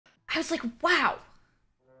I was like, wow.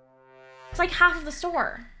 It's like half of the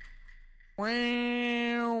store.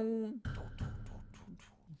 Wow.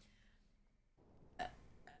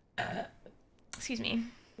 Excuse me.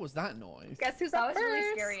 What was that noise? Guess who's That up was first?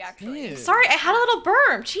 really scary, actually. Ew. Sorry, I had a little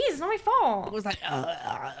burp. Jeez, it's not my It fault. was like,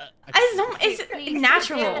 I don't, it's Please,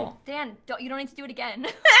 natural. Dan, you don't need to do it again.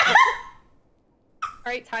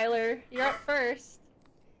 Alright, Tyler, you're up first.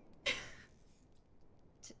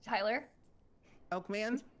 Tyler?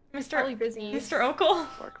 Oakman? Probably Mr. busy. Mr. Okel?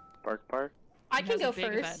 Bark. I can has a go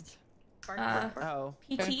big first. Oh.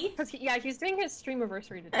 PT? Yeah, he's doing his stream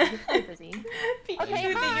anniversary today. He's probably busy. PT,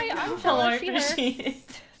 Okay, hi, I'm Hello, I Shella, she, her. appreciate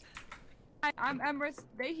it. Hi, I'm Emrys.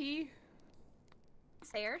 They, he.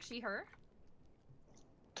 Sayer, she, her.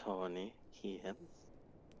 Tony, he, him.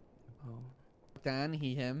 Oh. Dan,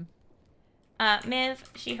 he, him. Miv,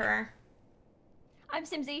 she, her. I'm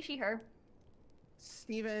Simsy, she, her.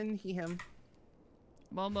 Steven, he, him.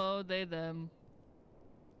 Momo, they, them.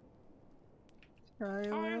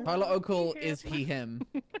 Tyler Oakle is he, him.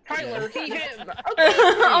 Tyler, he, him.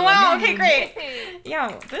 Oh wow, okay, great.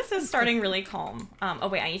 Yo, this is starting really calm. Oh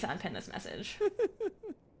wait, I need to unpin this message. We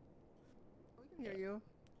can hear you.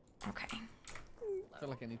 Okay. I feel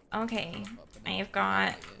like I need Okay. to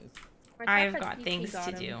I've got things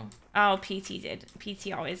to do. Oh, PT did.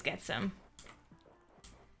 PT always gets him.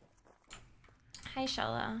 Hi,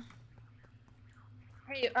 Shella.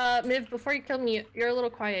 Hey, Miv, before you kill me, you're a little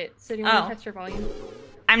quiet, so do you want to test your volume?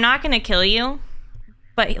 I'm not gonna kill you,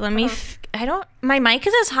 but let me. I don't. My mic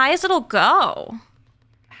is as high as it'll go.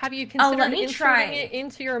 Have you considered let me try. inserting it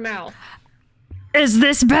into your mouth? Is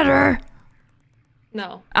this better?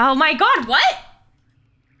 No. Oh my god, what?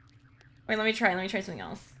 Wait, let me try. Let me try something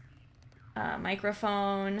else.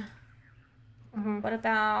 Microphone. What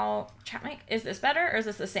about chat mic? Is this better or is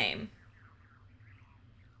this the same?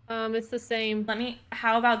 It's the same. Let me.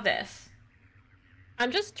 How about this?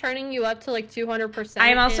 I'm just turning you up to like 200%.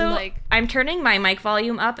 I'm also. and, like, I'm turning my mic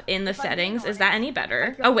volume up in the settings. Is that any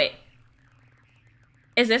better? Oh wait.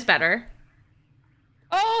 Is this better?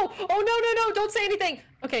 Oh! Oh no! Don't say anything.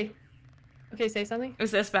 Okay. Okay, say something.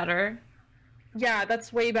 Is this better? Yeah,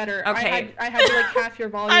 that's way better. Okay. I had to like half your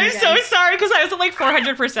volume. I'm again. so sorry because I was at like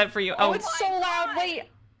 400% for you. Oh, it's so loud. Wait.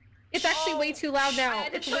 It's actually way too loud now.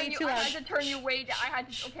 It's It's way too loud. I had to turn you way down. I had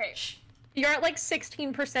to. Okay. You're at like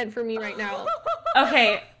 16% for me right now.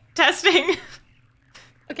 Okay, testing.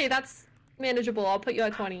 Okay, that's manageable. I'll put you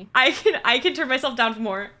at 20. I can turn myself down for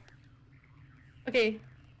more. Okay,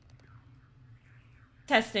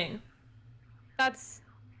 Testing. that's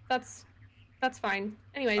fine.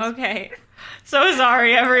 Anyways. Okay. So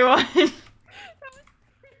sorry, everyone. Sorry.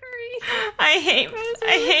 I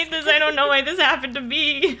hate this. I don't know why this happened to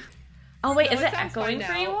me. Oh wait, No, is it it sounds echoing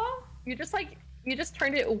fine for you now. all? You just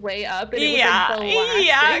turned it way up and it Yeah, was like blasting.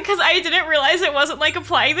 yeah, because I didn't realize it wasn't like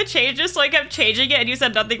applying the changes, so I kept changing it and you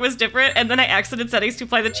said nothing was different, and then I exited settings to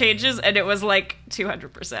apply the changes and it was like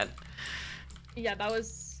 200%. Yeah, that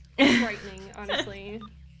was frightening, honestly.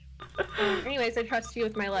 Anyways, I trust you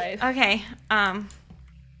with my life. Okay,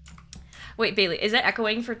 wait, Bailey, is it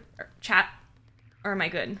echoing for chat, or am I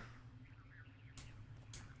good?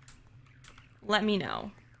 Let me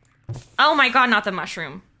know. Oh my god, not the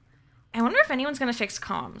mushroom. I wonder if anyone's gonna fix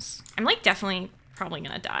comms. I'm like definitely probably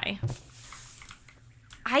gonna die.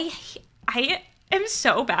 I am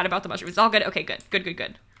so bad about the mushroom. It's all good. Okay, good.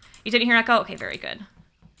 You didn't hear an echo? Okay, very good.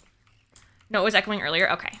 No, it was echoing earlier.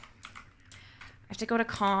 Okay. I have to go to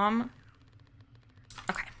comm.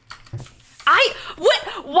 Okay.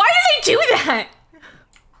 What? Why did they do that?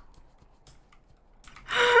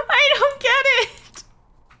 I don't get it.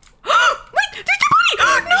 Wait, there's the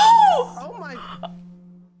body! No! Oh my.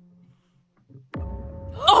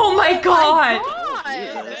 Oh my god!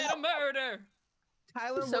 A murder.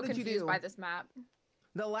 Tyler, I'm so what did you confused do? by this map.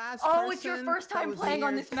 The last Oh, it's your person first that time was playing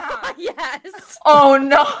on here- this map. Yes. Oh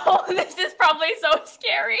no, this is probably so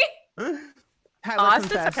scary. Tyler, It's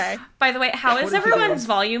confess. okay. By the way, how What is did you do? everyone's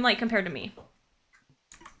volume like compared to me?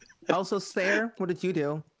 Also, Sayer, what did you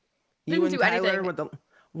do? You Didn't and do Tyler anything. were the.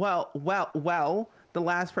 Well. The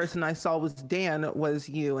last person I saw was Dan. Was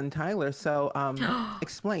you and Tyler? So,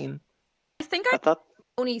 explain. I think I I've thought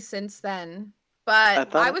Oni since then, I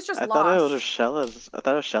but thought I was just I lost. thought it was Shella's. I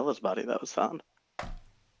thought it was Shella's body that was found.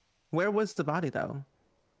 Where was the body though?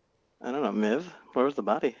 I don't know, Miv. Where was the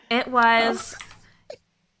body? It was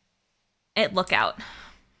at Lookout.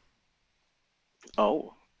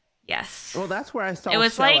 Oh. Yes. Well, that's where I saw. It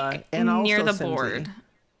was Shella like and near also the Simsy. board.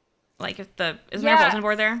 Like if the isn't there a Yeah. bulletin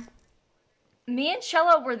board there? Me and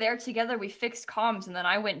Shella were there together. We fixed comms, and then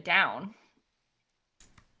I went down.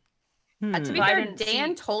 To be But I fair, didn't Dan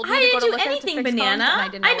see- told I me to didn't go to do look at it to anything, fix comms, Banana. and I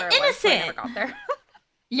didn't know I'm where it was, so I never innocent. got there.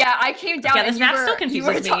 Yeah, I came down Yeah, and this you map were, still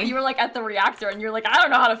confuses me. you were like at the reactor and you're like, I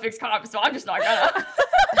don't know how to fix comms, so I'm just not gonna.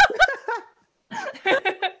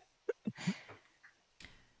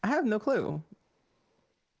 I have no clue.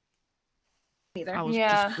 Either. I was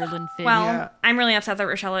Yeah. just grilling fish. Well, Yeah. I'm really upset that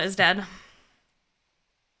Rochella is dead.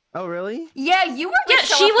 Oh, really? Yeah, you were. Yeah, with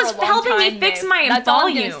Stella she for was a long helping me time, fix Miv. my That's all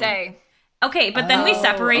I'm volume. gonna say. Okay, but then we Oh,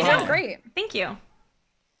 separated. okay. Great. Thank you.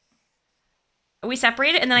 We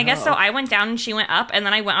separated, and then I guess so Oh. I went down and she went up, and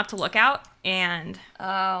then I went up to look out, and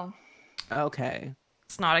Oh. Okay.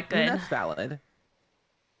 it's not a I mean, good, that's valid.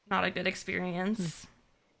 not a good experience.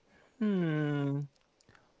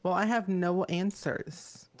 Well, I have no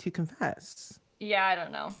answers to confess. Yeah, I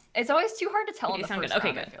don't know. It's always too hard to tell You in the sound first good. Okay,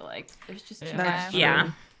 round, I good. feel like there's just too Yeah. That's much. Yeah.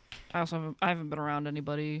 true. I haven't been around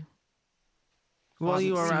anybody. Well,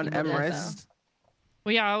 you were Wasn't around seeing it, Emrys.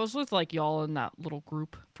 Well, yeah, I was with like y'all in that little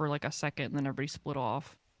group for like a second, and then everybody split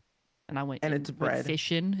off. And I went And and it's went bread.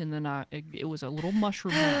 fishing, and then it was a little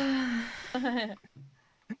mushroom. hunt.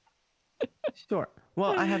 Sure.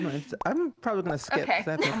 Well, I have no answer. I'm probably gonna skip. Okay. 'cause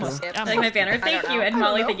I have no I'm gonna clue. skip. I like my banner. Thank don't you, know. Ed I don't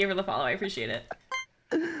Molly. know. Thank you for the follow. I appreciate it.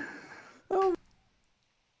 Oh,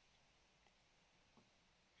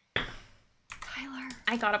 Tyler.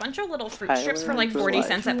 I got a bunch of little fruit Tyler strips for like for 40 life.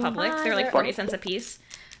 cents at Publix. They're like Tyler. 40 cents a piece.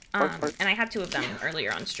 Bark, bark. And I had 2 of them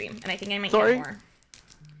earlier on stream, and I think I might Sorry. get more.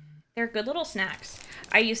 They're good little snacks.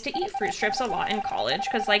 I used to eat fruit strips a lot in college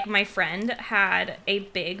because like my friend had a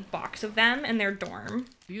big box of them in their dorm,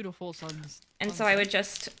 Beautiful suns. and so I would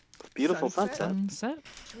just Beautiful Sunset. sunset.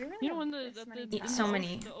 Sunset. You know when the eat so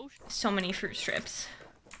many fruit strips,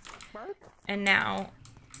 and now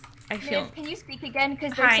I feel Miv, can you speak again?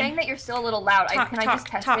 Because they're Hi. saying that you're still a little loud. talk, Can I talk, just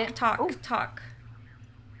test talk, it? talk, Ooh, talk.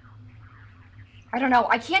 I don't know.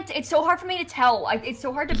 I can't. It's so hard for me to tell. It's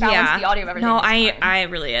so hard to balance the audio of everything. No, this time. I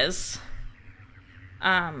really is.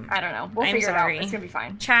 I don't know. We'll I'm figure sorry. it out. It's gonna be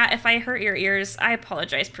fine. Chat, if I hurt your ears, I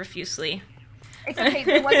apologize profusely. It's okay.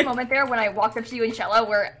 There was a moment there when I walked up to you and Shella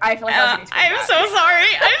where I feel like I was getting screamed I'm at. so sorry.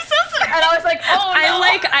 I'm so sorry. And I was like, oh no.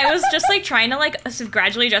 I was just like trying to like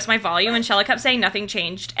gradually adjust my volume, and Shella kept saying nothing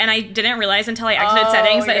changed, and I didn't realize until I exited Oh,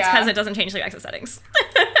 settings that it's yeah. because it doesn't change the exit settings.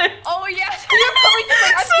 Oh yeah. So you're probably just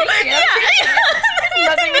like, I'm thinking,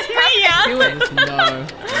 nothing is happening. Yeah, Do it. No.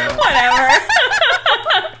 whatever.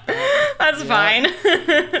 That's fine.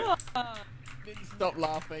 Didn't stop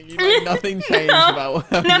laughing. You like nothing changed about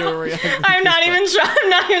how you were reacting. I'm not even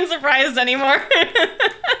surprised anymore.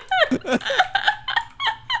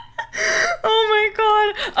 Oh my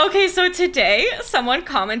god. Okay, so today someone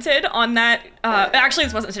commented on that. Actually,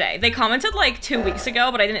 this wasn't today. They commented like 2 weeks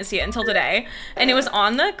ago, but I didn't see it until today. And it was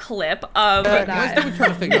on the clip of. Why still we trying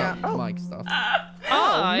to figure out mic stuff?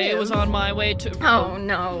 I was on my way to. Oh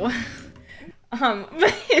no.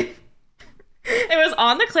 It was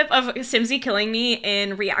on the clip of Simsy killing me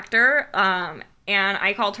in Reactor, and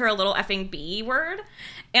I called her a little effing B word,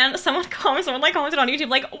 and someone commented on YouTube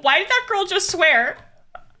like, why did that girl just swear?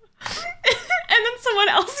 And then someone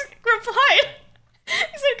else replied, he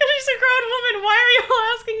said, because she's a grown woman, why are you all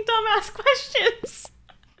asking dumbass questions?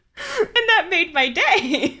 And that made my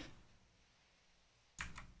day.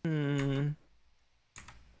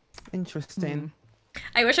 interesting.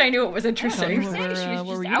 I wish I knew it was interesting. What were, She was what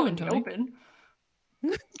just were you out doing, in the Tony? open.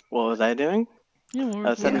 What was I doing? Yeah, I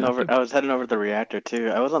was heading over. I was heading over to the reactor too.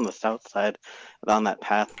 I was on the south side, on that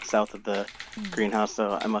path south of the greenhouse.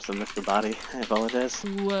 So I must have missed your body. I apologize.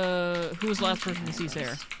 Who was the last person to see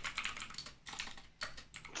Sarah?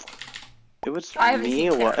 It was I haven't me.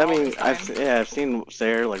 seen Sarah I all mean, this time. I've seen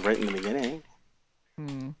Sarah like right in the beginning.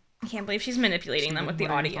 I can't believe she's manipulating them with the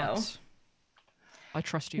What are your audio. thoughts? I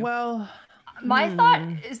trust you. Well, My thought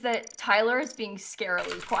is that Tyler is being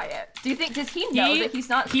scarily quiet. Do you think? Does he know that he's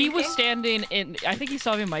not? He was speaking? standing in. I think he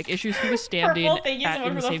saw me mic issues. He was standing Purple, thank you so at, much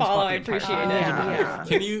in the for the same follow, spot. I the entire appreciate time. it. yeah.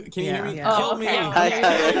 Can you hear me? Yeah. Kill me. Hi,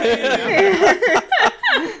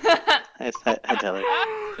 Taylor.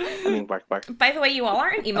 I mean, bark. By the way, you all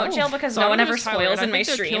are in emote jail because no one ever spoils in my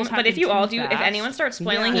stream. But if you all do, if anyone starts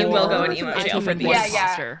spoiling, you will go in emote jail for these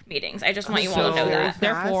meetings. I just want you all to know that.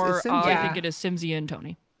 Therefore, It's I Cynthia. think it is Simsy and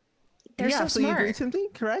Tony. They're yeah, so you agree, smart. Timothy?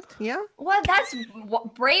 Correct? Yeah? Well, that's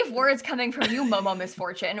brave words coming from you, Momo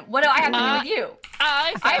Misfortune. What do I have to do with you?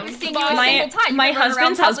 I haven't seen you a single time. My You've been running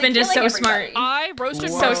around husband's husband publicly is so killing smart. everybody. I roasted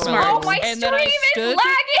So marshmallows, smart. Oh, my and stream then I is stood.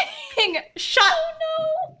 lagging. Shut.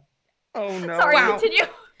 Oh no. Sorry, Wow. continue.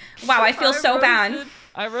 Wow, I feel so bad.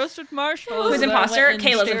 I roasted marshmallows. Who's and then I imposter? went and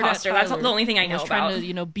Kayla's stared at imposter. That's Tyler the only thing I and know was trying about.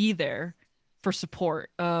 to, be there for support.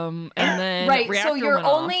 And then Right. So Reactor you're went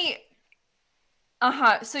off. only.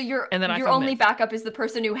 So your And then I your found only Mick. backup is the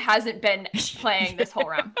person who hasn't been playing this whole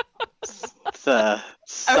round. It's solid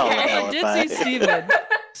Okay. I did alibi. see Steven.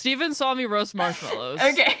 Steven saw me roast marshmallows.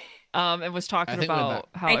 Okay. And was talking I think we're about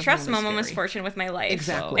how I trust everyone Momo is scary. Misfortune with my life.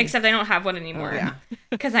 Exactly. Except I don't have one anymore. Yeah.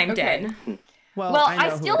 Because I'm Okay. dead. Well, Well, I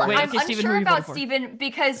know who it Wait, is. I'm okay, Steven, who unsure are you about voting for? Steven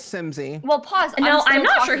because Simsy. well, pause. No, I'm still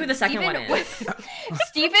not sure talking. who the second Steven one is.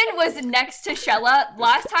 Steven was next to Shella.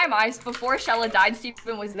 Last time before Shella died,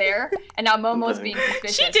 Steven was there, and now Momo's being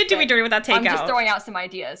suspicious. She did do me but dirty with that I'm just takeout. throwing out some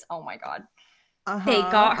ideas. Oh my god. They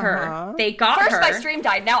got her. They got First, her. my stream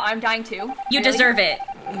died. Now I'm dying too. You Really? deserve it.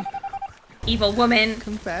 Evil woman.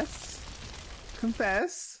 Confess.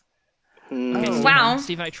 Confess. Okay, Oh. Wow.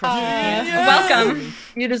 Steven, I trust you. Welcome.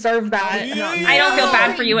 You deserve that. I don't feel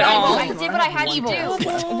bad for you at all. I did what I had to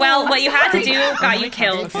do. Well, what you had to do sorry. got you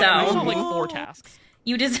killed, I saw so like 4 tasks.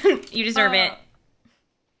 you deserve it.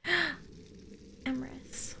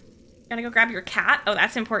 Emrys. Gotta go grab your cat? Oh,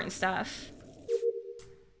 that's important stuff.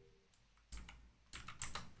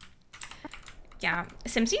 Yeah,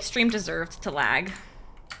 Simsy's stream deserved to lag.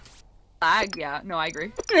 Lag, yeah. No, I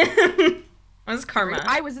agree. That was karma.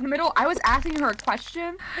 I was in the middle. I was asking her a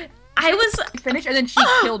question. I was Finished, and then she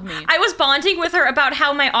killed me. I was bonding with her about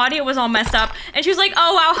how my audio was all messed up, and she was like,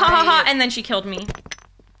 "Oh wow, ha ha ha," and then she killed me.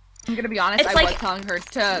 I'm gonna be honest. It's I like- was telling her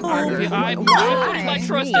to murder. I'm putting my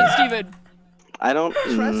trust in Steven. I don't.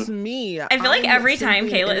 Trust me. I feel like I'm every time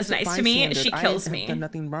simply an Kayla is innocent nice to me, bystander. she I kills have me. done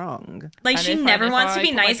nothing wrong. Like And she if never if wants to I be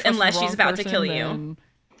put my nice trust in the unless she's wrong about to kill person, you. then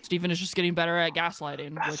Steven is just getting better at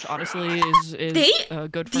gaslighting, which honestly is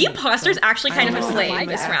good for The him, imposter's so. actually kind of a I'm slave a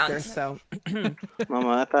this actor, round. So. Mama,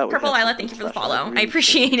 I thought we Purple had Lila, something thank you for the special. follow. We- I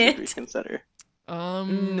appreciate we should it. Reconsider. No,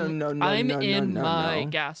 I'm no, in no, my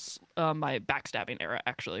no. my backstabbing era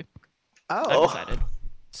actually. Oh. I decided.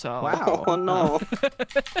 So Wow. Oh no.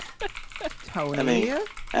 Tony. I mean,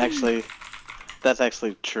 actually, that's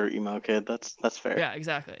actually true, emo kid. That's fair. yeah,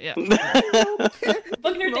 exactly. Yeah.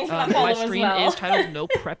 Buckner, thanks for that follow My as stream well. is titled "No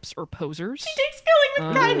Preps or Posers." She takes killing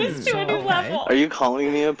with kindness to a new okay. level. Are you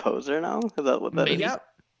calling me a poser now? Is that what that is? Maybe. Yep.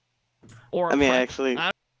 Or I mean, prep. actually,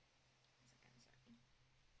 I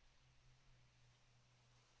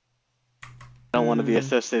don't want to be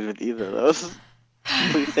associated with either of those.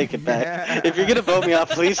 Please take it back. If you're gonna vote me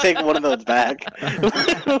off, please take one of those back.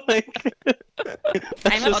 Like,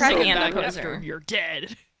 I'm a just prep so and a bad. poser. You're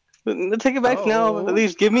dead. Take it back now. Oh. At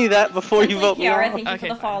least give me that before you vote me Kiara, off. thank you Okay,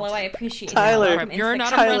 for the fine. follow. I appreciate Tyler. it. Welcome You're into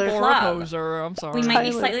not the a Tyler. prep or a club. poser. I'm sorry. We might be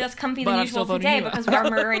Tyler. slightly less comfy But than I'm still usual voting today you. because we are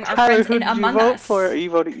murdering our Tyler, friends who in did you Among vote Us. for? Did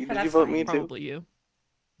you that's vote me fine. too? Probably you.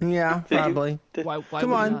 Yeah, Did you? probably. Why Come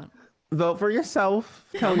would on. you not? Vote for yourself,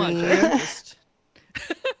 How much? Tony. Just-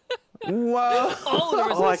 Whoa. Oh, there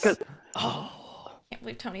was Oh, I this. could. Can't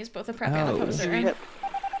believe Tony is both a prep and a Oh. poser.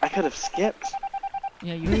 I could have skipped.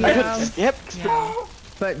 Yeah, you. I could Yeah. have skipped. Yeah.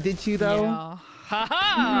 But did you though? Yeah.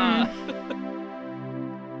 Haha.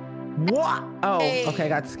 What? Oh, okay, I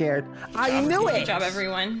got scared. I knew Good it. job,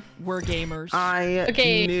 everyone. We're gamers. I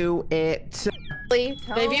Okay. knew it.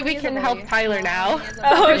 Maybe we can help Tyler now.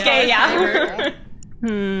 Oh, okay, yeah.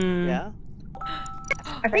 Yeah.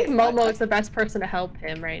 I think Momo is the best person to help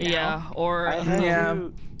him right now. Yeah, or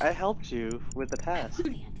I helped you with the task.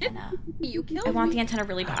 You killed I want me. the antenna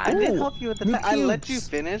really I bad. did Ooh, help you with the new task. I let you cubes.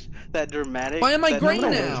 finish that dramatic. Why am I that green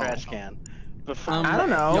dramatic now? Trash can. Before I don't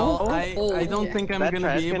know. Y'all, I don't think I'm That gonna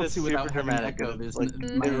trash be can able is to without super having dramatic. echo. There's Like,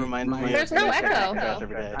 my, it reminds me. There's of no the echo. trash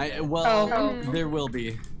every day. Oh. there will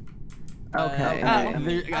be. Okay.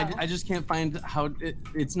 I just can't find how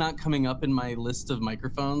it's not coming up in my list of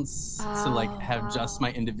microphones to like have just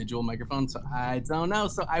my individual microphone. So I don't know.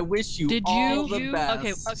 So I wish you did all you? the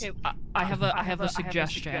best. Okay. I have a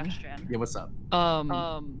suggestion. Yeah, what's up?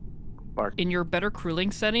 Bark. In your better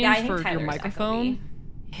cooling settings Yeah, I think for your Tyler's microphone,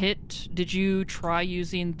 echoey. did you try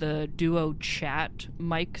using the Duo Chat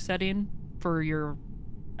mic setting for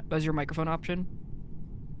as your microphone option?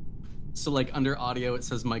 So like under audio, it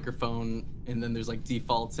says microphone, and then there's like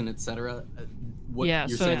defaults and etc. What Yeah,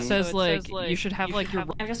 you're so saying? it says like you should have like your.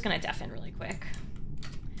 I'm just gonna deafen really quick.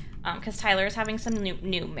 Because Tyler is having some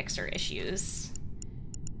new mixer issues.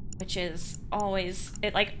 Which is always,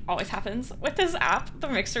 it like always happens with this app, the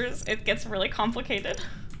mixers, it gets really complicated.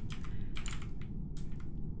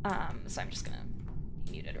 So I'm just gonna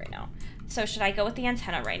be muted right now. So should I go with the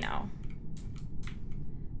antenna right now?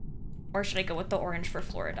 Or should I go with the orange for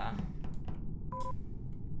Florida?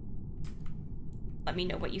 Let me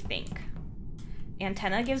know what you think.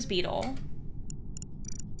 Antenna gives Beetle.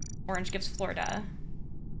 Orange gives Florida.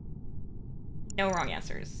 No wrong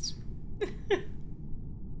answers.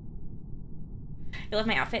 You love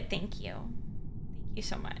my outfit? Thank you. Thank you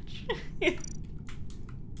so much.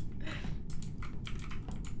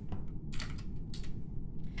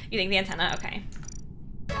 You think the antenna? Okay.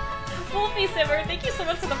 Wolfie Simmer, thank you so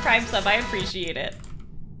much for the Prime sub. I appreciate it.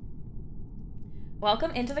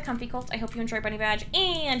 Welcome into the Comfy Cult. I hope you enjoy Bunny Badge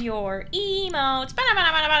and your emotes.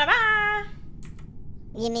 Ba-da-ba-da-ba-da-ba.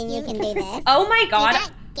 You mean you can do this? Oh my god.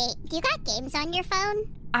 Do you got games on your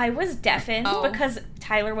phone? I was deafened because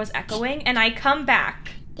Tyler was echoing, and I come back.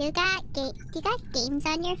 Do you got games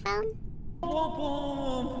on your phone?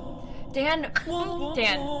 Dan.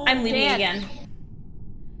 I'm leaving again.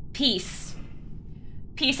 Peace.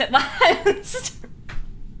 Peace at last.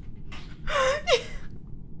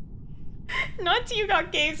 Not you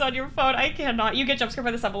got games on your phone. I cannot. You get jumpscared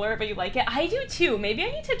by the sub alert, but you like it. I do too. Maybe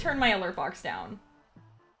I need to turn my alert box down.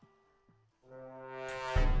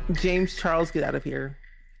 James Charles, get out of here.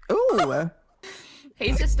 Ooh.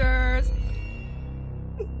 Hey, sisters.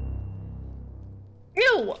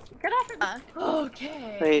 Ew! Get off of that.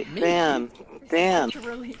 Okay. Wait, Dan.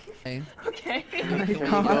 Hey. Okay.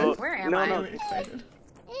 Where am I? No.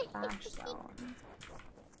 Flash zone.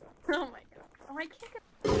 Oh my god. Oh, I can't get...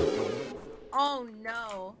 Oh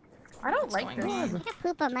no. I don't like this. I got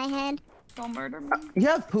poop on my head. Don't murder me. You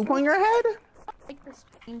have poop on your head? I like this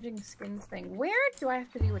changing skins thing. Where do I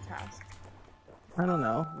have to do a task? I don't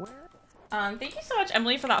know. Where? Thank you so much,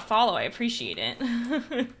 Emily, for that follow. I appreciate it.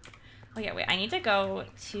 Oh yeah, wait, I need to go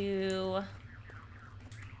to...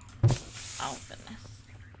 Oh, goodness.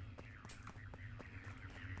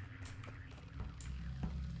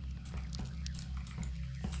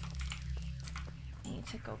 I need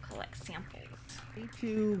to go collect samples. I need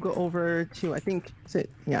to go over to, I think,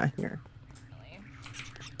 yeah, here.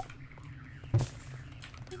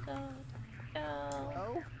 Go.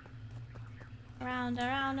 Around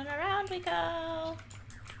and around we go.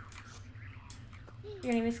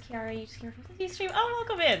 Your name is Kiara, you just came from the stream. Oh,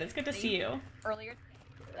 welcome in. It's good to see you. Earlier.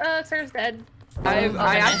 Sarah's dead. I never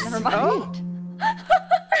mind.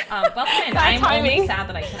 Welcome in. I'm only sad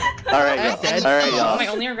that I couldn't. Alright, y'all. My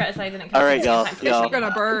only regret is that I didn't. Alright, y'all. You're gonna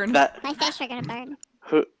burn. My fish are gonna burn.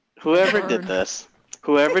 Whoever did this,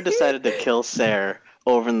 whoever decided to kill Sarah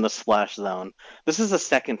over in the splash zone, this is the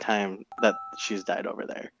second time that she's died over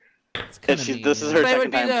there. This is her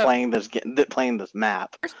second time playing this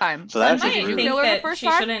map. First time. So that's I think that she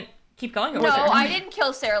shouldn't keep going over there. No, I didn't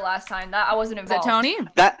kill Sarah last time. That I wasn't involved. Is it Tony?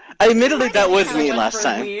 Admittedly, that was me last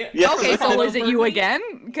time. Yes. Okay, so is it you again?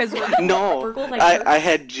 Because no, I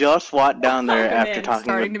had just walked down there after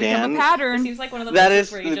talking with Dan. Pattern. It seems like one of the That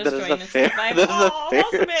is where you just a fair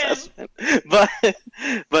assessment.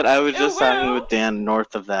 But I was just talking with Dan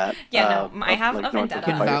north of that. Yeah, no, I have a vendetta.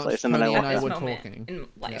 Fireplace, and then I this were talking in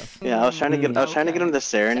life. Yeah, I was trying to get him to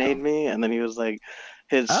serenade me, and then he was like,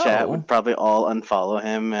 his chat would probably all unfollow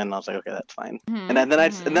him, and I was like, okay, that's fine. And then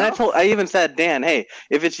I even said, Dan, hey,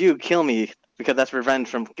 if it's you, kill me, because that's revenge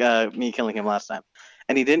from me killing him last time.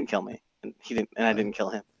 And he didn't kill me, and I didn't kill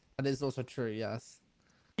him. That is also true, yes.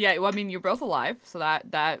 Yeah, well, I mean, you're both alive, so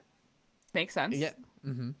that makes sense. Yeah.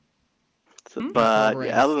 Mm-hmm. But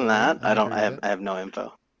yeah, other than that, I have no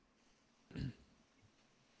info.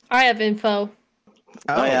 I have info.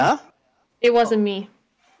 Oh yeah? It wasn't me.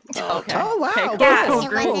 Okay. Oh wow! It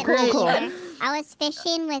wasn't me either. I was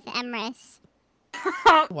fishing with Emrys.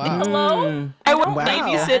 Wow. Hello? I was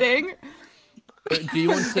babysitting. Do you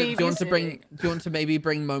want to maybe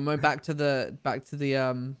bring Momo back to the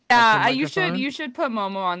Yeah, you should put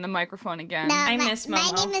Momo on the microphone again. No, I miss Momo.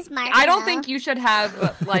 My name is Marco. I don't think you should have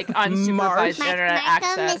like unsupervised internet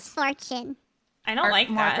access. Marco Misfortune. I don't like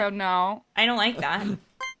that. Marco, no. I don't like that.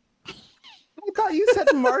 I thought you said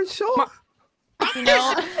Marshall. You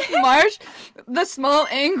know, Marsh, the small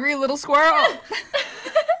angry little squirrel.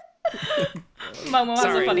 Momo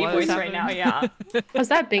has a funny voice right now. Yeah. Was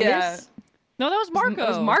that Bingus? Yeah. No, that was Marco. That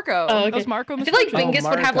was Marco. Oh, okay. That was Marco. I feel like Bingus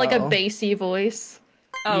would have like a Marco. bassy voice.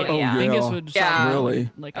 Oh yeah. Bingus would sound really?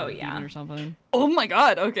 like Oh, a yeah. demon or something. Oh my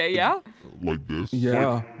god, okay, yeah. Like this?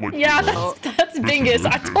 Yeah. Yeah, that's Bingus.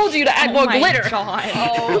 I told you to add more glitter. God.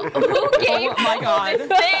 Oh, who gave my God. this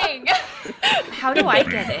thing? How do I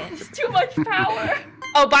get it? It's too much power.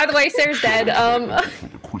 Oh, by the way, Sarah's dead.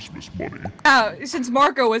 Christmas money. Since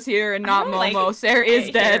Marco was here and not I don't Momo, like Sarah is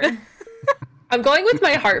it dead. here. I'm going with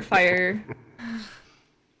my Heartfire.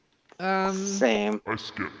 Same. I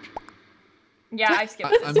skipped. Yeah, I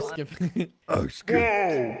skipped I'm this one. skipping. I skipped.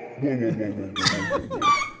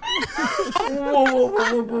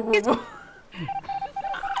 Whoa.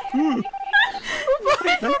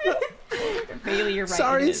 Bailey, you're right.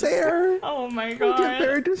 Sorry, it is. Sarah. Oh my I get god.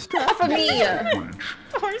 very distracted. For me.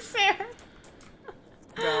 Poor Sarah.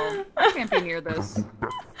 No, I can't be near this.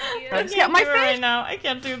 I just can't got my do it right fish. now. I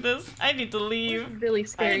can't do this. I need to leave. Really I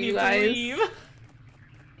scary, need you to guys. leave.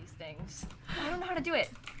 These things. I don't know how to do it.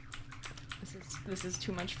 This is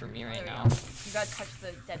too much for me right now. You gotta touch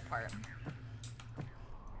the dead part.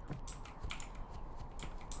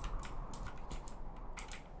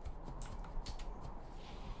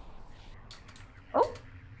 Oh.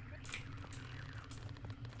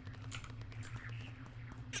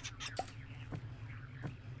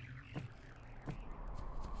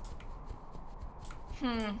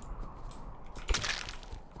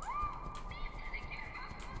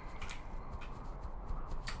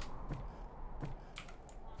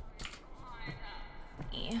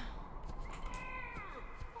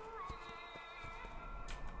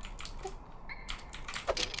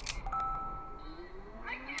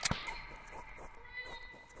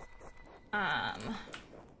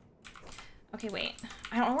 Okay, wait.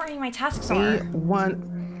 I don't know where any of my tasks are.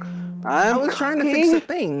 I was trying to fix the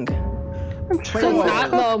thing. So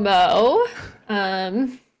not Momo.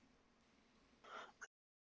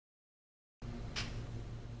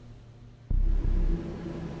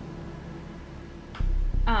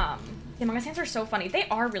 The Among Us hands are so funny. They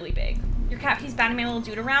are really big. Your cat, he's batting my little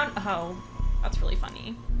dude around. Oh, that's really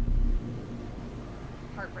funny.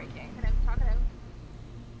 Heartbreaking.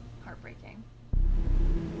 Heartbreaking.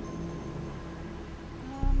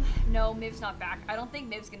 No, Miv's not back. I don't think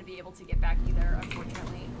Miv's gonna be able to get back either,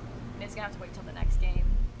 unfortunately. Miv's gonna have to wait till the next game.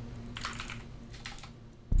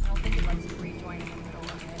 I don't think it lets you rejoin in the middle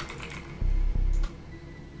of it.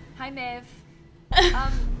 Hi, Miv.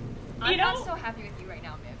 I'm not so happy with you right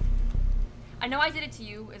now, Miv. I know I did it to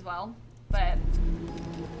you as well, but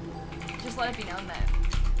just let it be known that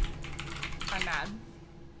I'm mad.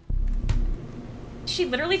 She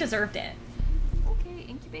literally deserved it. Okay,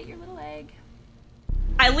 incubate your little egg.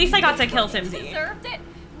 At least I got to kill Timsy. Deserved it?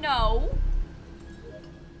 No.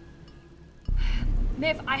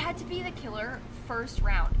 Miv, I had to be the killer first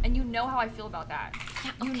round, and you know how I feel about that.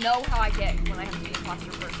 Yeah, okay. You know how I get when I have to be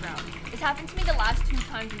imposter first round. It's happened to me the last 2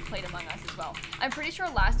 times we played Among Us as well. I'm pretty sure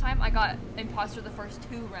last time I got imposter the first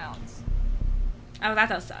 2 rounds. Oh, that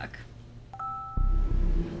does suck.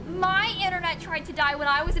 My internet tried to die when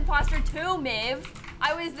I was imposter too, Miv.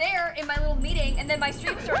 I was there in my little meeting, and then my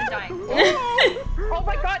stream started dying. Oh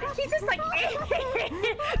my god, he's just like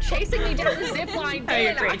chasing me down the zip line. Having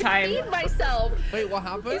a great time. I feed myself. Wait, what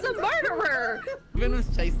happened? He's a murderer. Vin was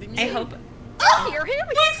chasing you. I hope. Oh, hear him?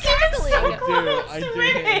 He's cackling. I do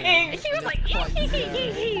hear him. He was like,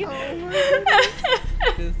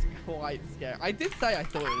 This is quite scary. I did say I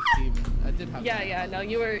thought it was Steven. I did have. Yeah. No,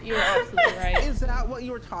 you were absolutely right. Is that what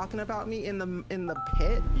you were talking about me in the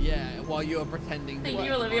pit? Yeah, while you were pretending. Thank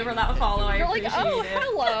you, Olivia, for that follow. I appreciate it. You're like, oh,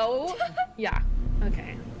 hello. Yeah.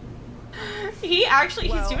 Okay. He's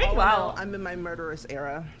doing well. I'm in my murderous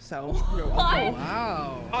era, so. What?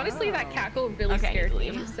 Wow. Honestly, that cackle really scared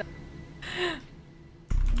me. So.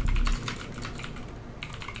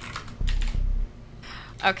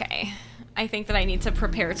 Okay. I think that I need to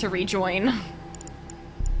prepare to rejoin.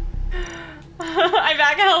 I'm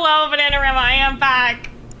back. Hello, Bananarama. I am back.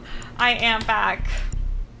 I am back.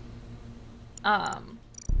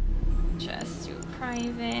 Just do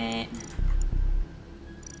private.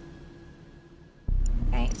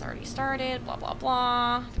 Okay, it's already started. Blah, blah,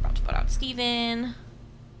 blah. They're about to put out Steven.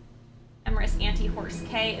 Emrys Anti-Horse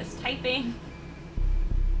K is typing.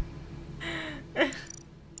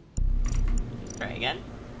 Try again.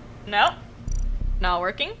 Nope. Not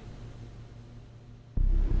working.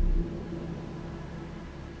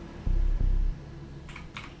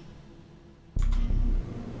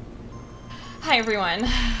 Hi, everyone.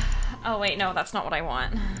 Oh, wait, no, that's not what I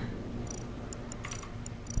want.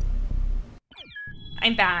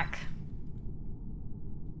 I'm back.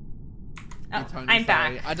 Oh, I'm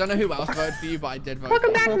back. I don't know who else voted for you, but I did vote.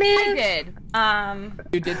 Welcome back, man. I did.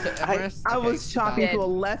 You did. I was chopping to a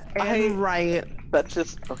left and right. That's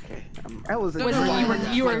just okay. That was a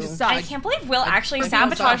You were I can't believe Will actually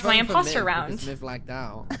sabotaged my imposter round. Miv lagged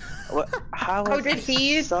out. How? Oh, did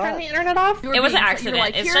he turn the internet off? It was an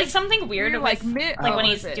accident. It's like something weird with like when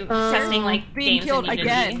he's testing like being games killed in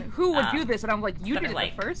again. Unity. Who would do this? And I'm like, you did it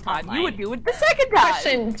like, the first time. online. You would do it the second time.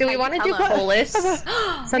 Question: do we want to do Polis?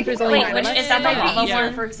 Since there's only 9 of us. Is that the lava easier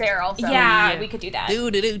one? for Sarah also. Yeah, we could do that.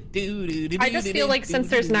 I just feel like since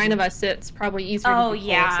there's 9 of us, it's probably easier to do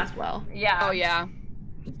Polis as well. Yeah. Oh yeah.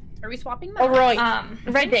 Are we swapping All right.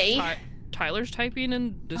 Ready. Tyler's typing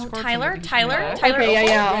in Discord. Oh, Tyler? Okay,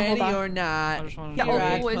 yeah. Ready Hold on. or not?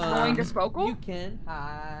 Yeah, is going to Spokal? You can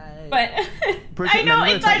hide. But I know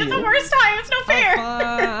it died at the worst time. It's no fair.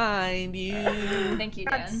 I'll find you. Thank you,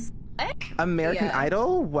 Dan. American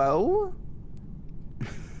Idol? Whoa.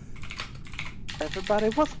 Everybody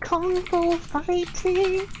was Kung Fu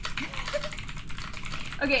fighting.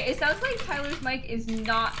 Okay, it sounds like Tyler's mic is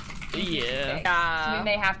not Yeah. We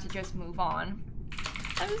may have to just move on.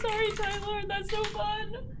 I'm sorry, Tyler. That's so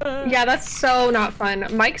fun. Yeah, that's so not fun.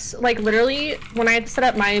 Mike's like literally when I had to set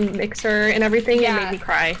up my mixer and everything, it made me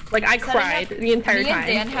cry. Like I cried the entire time.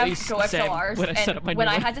 Me and Dan have Go XLRs, when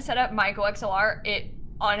I one. had to set up my Go XLR, it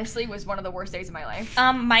honestly was one of the worst days of my life.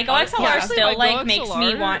 My Go XLR still my Go like makes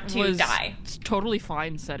me XLR want to was die. Totally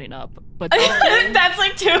fine setting up, but that's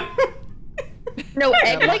like too. No,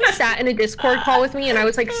 Ed like sat in a Discord call with me and I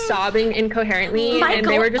was like sobbing incoherently and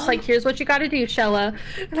they were just like, here's what you gotta do, Shella.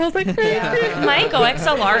 And I was like, my Go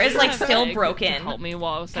XLR is like still broken. Help me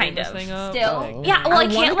while I was setting this thing up. Still? Yeah, well I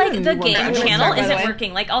can't like the game backwards, channel by the isn't way.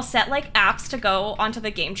 working. Like I'll set like apps to go onto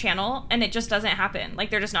the game channel and it just doesn't happen. Like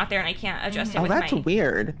they're just not there and I can't adjust it Oh, with that's my...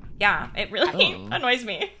 weird. Yeah, it really annoys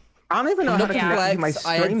me. I don't even know how to connect to my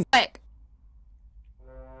stream.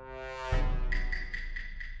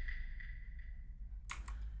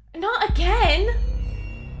 Not again.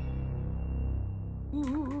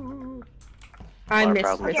 I Our miss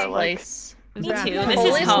problems this are like- place. Me too. Hole This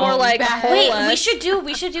is is home. more like Wait, hole we us. should do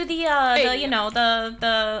the you know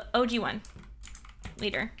the OG one.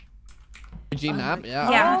 Leader. G map, yeah.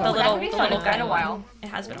 Yeah, Oh, the that little would be the fun. little It's been a guy while. one. It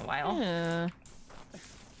has been a while. Yeah.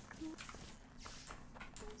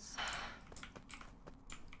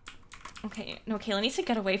 Okay, no, Kayla needs to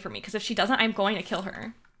get away from me because if she doesn't, I'm going to kill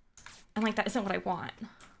her. And like that isn't what I want.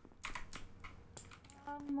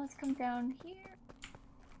 Let's come down here.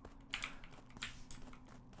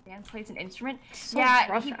 Dan plays an instrument. So yeah,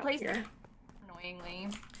 rough he out plays here. annoyingly.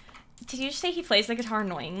 Did you just say he plays the guitar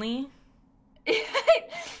annoyingly?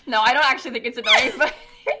 No, I don't actually think it's annoying, but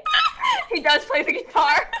he does play the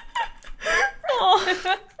guitar.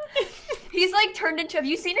 Oh. He's like turned into. Have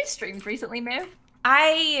you seen his streams recently, Miv?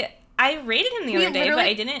 I rated him the other day, but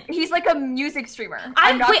I didn't. He's like a music streamer. I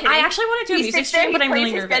I'm not kidding. actually want to do a He music sits there, stream, but he I'm really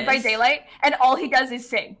plays his Dead nervous. by Daylight, and all he does is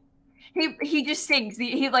sing. He just sings.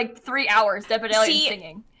 He like 3 hours Dead by Daylight See,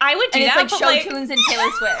 singing. I would do and that, it's but like show like tunes and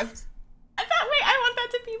Taylor Swift. that way, I want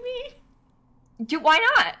that to be me. Why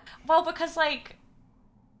not? Well, because like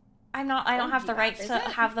I don't have the rights to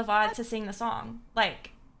have the VOD to sing the song.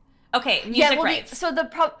 Like, okay, music well, rights.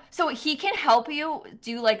 So he can help you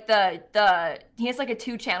do like the he has like a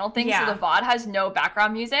 2-channel thing, Yeah. so the VOD has no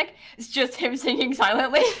background music. It's just him singing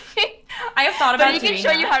silently. I have thought about But he can doing show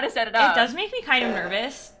that. you how to set it up. It does make me kind of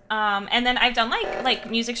nervous. And then I've done like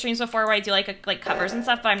music streams before where I do like covers and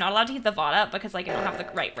stuff, but I'm not allowed to keep the VOD up because like I don't have the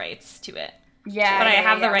rights to it. Yeah, but I yeah,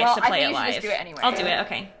 have the yeah. rights Well, to I play think it you should live. just do it anyway. I'll do it.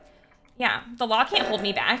 Okay. Yeah, the law can't hold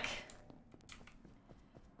me back.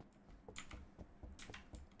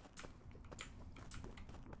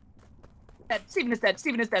 Steven is dead.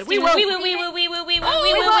 Steven is dead. We will.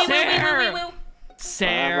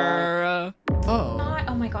 Sarah. Oh.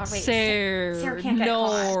 Oh my God! Wait. Sarah. Sarah can't get No.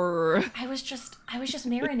 caught. I was just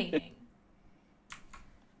marinating.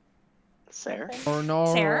 Sarah? Or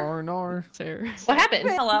no, Sarah? or no. Sarah. What happened?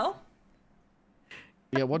 Hello.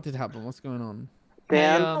 Yeah, what did happen? What's going on?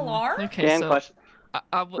 Dan? Hello? Okay, Dan, so question.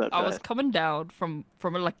 I Go was ahead. coming down from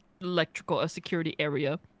electrical security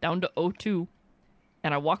area down to O2,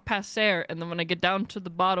 and I walk past Sarah, and then when I get down to the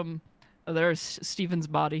bottom, there's Steven's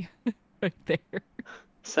body right there.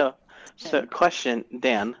 So question,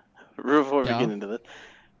 Dan, before we Yeah. get into this,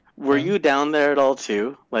 were you down there at all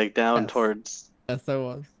too? Like down Yes. towards? Yes, I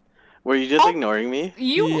was. Were you just ignoring me?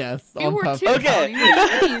 Yes, You on were purpose. too. Okay.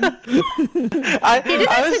 Tony. What do you mean? I He did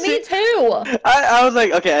I that was to me too. I was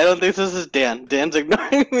like, okay, I don't think this is Dan. Dan's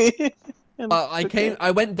ignoring me. And- I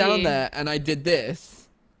went down there and I did this.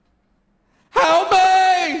 Help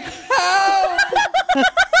me! Help!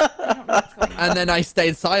 And then I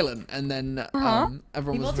stayed silent, and then everyone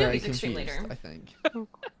We will was do a very music stream confused, later. I think.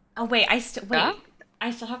 Oh wait, I still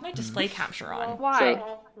have my Hmm. display capture on. Why?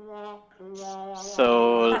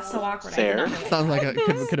 So That's so awkward. I did Sarah, not know. Sounds like it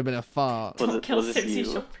could have been a fart. was it, Kill was it 60, you?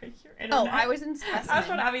 she'll break your Oh, internet. I was in specimen. That's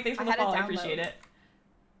what Abby thinks for the had it fall. I download. appreciate it.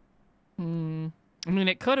 I mean,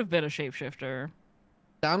 it could have been a shapeshifter.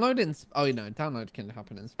 Download can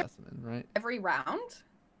happen in specimen, right? Every round?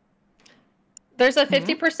 There's a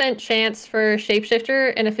 50% chance for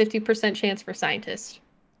shapeshifter and a 50% chance for scientist.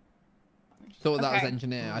 Thought that was Okay.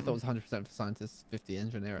 engineer. I thought it was 100% for scientists, 50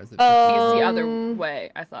 engineer. As it It's the other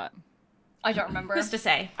way, I thought. I don't remember. Who's to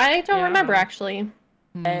say? I don't Yeah. remember actually.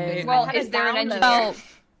 Well, I had is it there an downloaded. engineer? Well,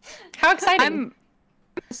 How exciting! I'm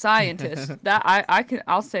a scientist. That I can.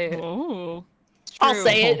 I'll say it. Oh. I'll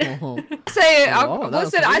say it. Say it. Oh, that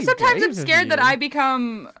was Listen, I really sometimes am brave of scared that you.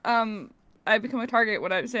 I become a target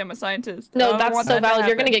when I say I'm a scientist. I No, don't that's want so that to valid.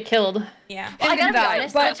 You're gonna happen. get killed. Yeah. Well, I gotta be that,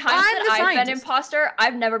 honest, but the times I'm that the I've been scientist. imposter,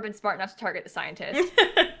 I've never been smart enough to target the scientist.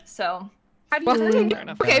 So, How do you say?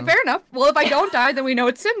 Okay, fair enough. Well, if I don't die, then we know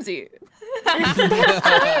it's Simsy.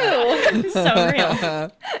 So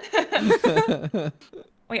real.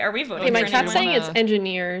 Wait, are we voting? Okay, my for chat's saying anyone? it's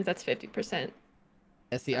engineer. That's 50%.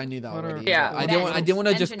 Yeah, see, I knew that already. Yeah, I didn't want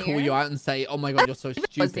to just call you out and say, "Oh my god, you're so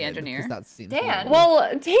stupid." Was the engineer? That seems Dan. Well,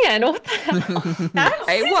 Dan, what the hell?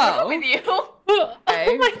 Hey, whoa. With you. Oh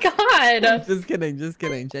my god. Just kidding,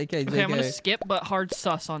 JK, Okay, I'm gonna skip, but hard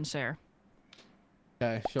sus on Sarah.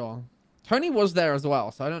 Okay, sure. Tony was there as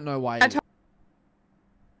well, so I don't know why.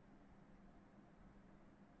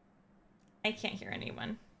 I can't hear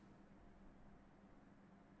anyone.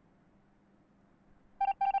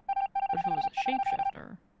 But if it was a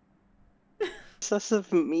shapeshifter.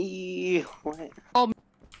 Obsessive me. What? Oh.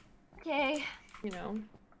 Okay. You know.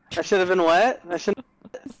 I should have been what? I shouldn't.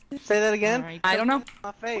 Say that again. Right. I don't know.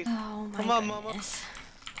 My face. Oh my Come on, goodness.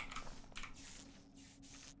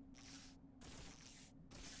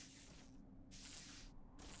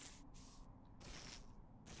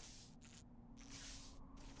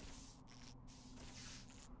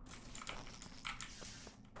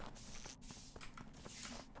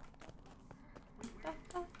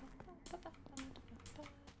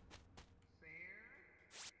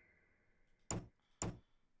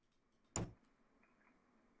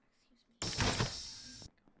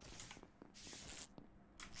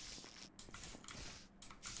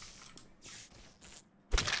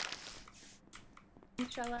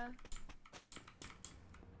 Shella.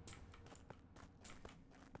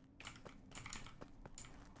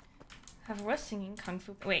 Whoever was singing Kung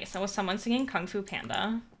Fu. Wait, so was someone singing Kung Fu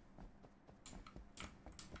Panda?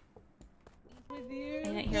 I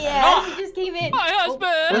didn't hear that. He just came in. My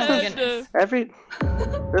husband.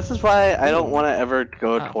 This is why I don't want to ever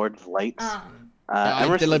go towards lights. I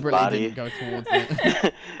Emerson's deliberately body. didn't go towards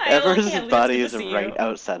it. Emerson's body is right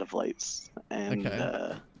outside of lights, and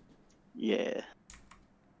yeah,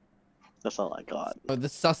 that's all I got. Oh, the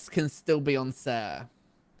sus can still be on Sarah.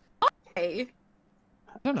 Hey.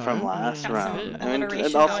 I don't know. From last Got round. some And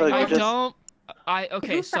alliteration also, going you on. I just don't.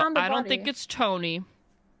 Okay, Who so found the I don't body? think it's Tony.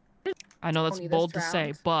 I know that's Tony this bold to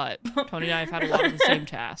say, round. but Tony and I have had a lot of the same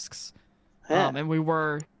tasks. Yeah. And we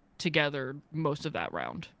were together most of that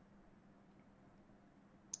round.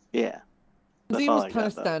 Yeah. That's He all was I kind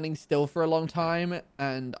of got, though. standing still for a long time,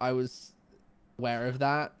 and I was aware of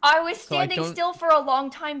that. I was So I standing don't- still for a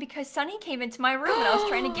long time because Sunny came into my room and I was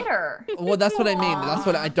trying to get her. Well, that's what I mean. That's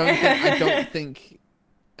what I don't think.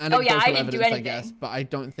 Oh yeah, I anecdotal didn't do evidence, anything. I guess, but I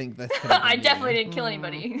don't think this. I definitely didn't kill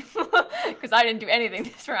anybody because I didn't do anything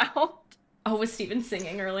this round. Oh, was Steven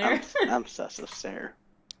singing earlier? I'm sus of Sarah.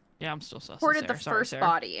 Yeah, I'm still sus. Reported Sarah. the Sorry, first Sarah.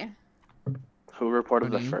 body. Who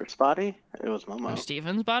reported the Tony. first body? It was Oh, Momo.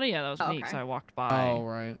 Steven's body? Yeah, that was me Okay. because I walked by. Oh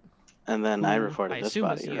right. And then I who reported I this assume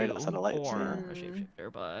was body right you outside of lights. or Yeah. a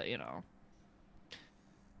shapeshifter, but you know.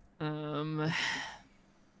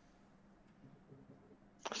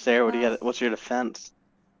 Sarah, what do you got? What's your defense?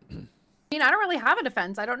 I mean, I don't really have a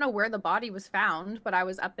defense. I don't know where the body was found, but I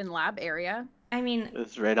was up in lab area. I mean,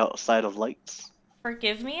 It's right outside of lights.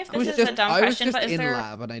 forgive me if I was this is a just, dumb I was question, just but is in there...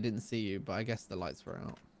 lab and I didn't see you, but I guess the lights were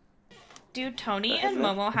out. Do Tony and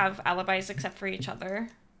Momo have alibis except for each other?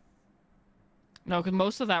 No, because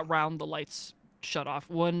most of that round the lights shut off.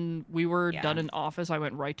 When we were done in office, I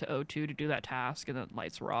went right to O2 to do that task, and then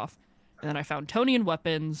lights were off. And then I found Tony and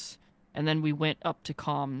weapons, and then we went up to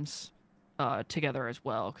comms together as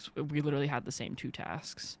well, because we literally had the same two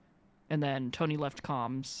tasks. And then Tony left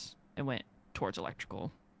comms and went towards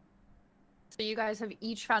electrical. So you guys have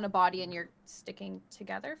each found a body and you're sticking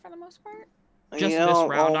together for the most part? Just You this know,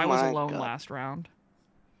 round. oh I was my alone God. last round.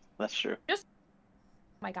 That's true. Just.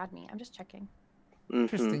 Oh my God, me. I'm just checking.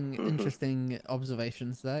 Interesting, interesting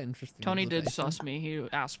observations there. Interesting. Tony did observations. sus me. He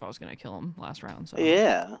asked if I was going to kill him last round. So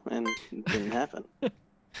Yeah, and it didn't happen.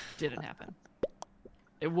 didn't happen.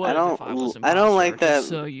 It would don't if I was I don't like imposter, just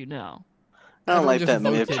that- So you know. I don't like Everyone that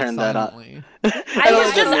just Miv voted turned that on. silently. I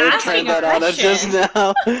was just asking turned a that on us just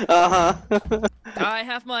now. Uh-huh. I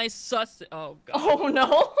have my sus. Oh god. Oh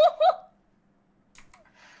no.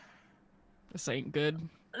 This ain't good.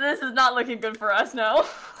 This is not looking good for us now.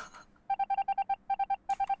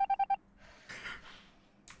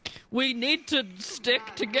 We need to stick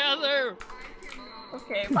together.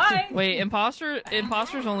 Okay, bye. Wait,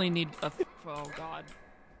 imposters only need a. Oh god.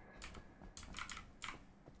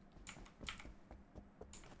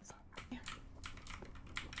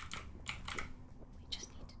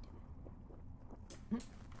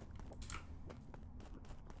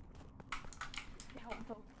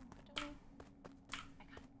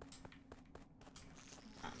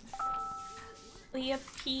 Leah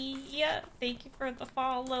P, thank you for the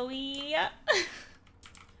follow.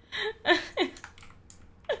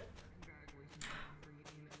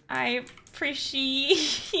 I appreciate.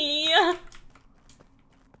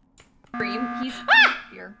 Cream. He's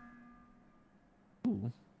here.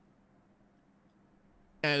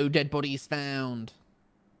 No dead bodies found.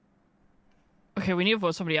 Okay, we need to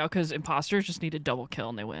vote somebody out because imposters just need a double kill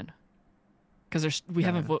and they win. Because we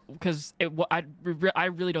haven't voted because I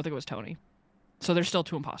really don't think it was Tony, so there's still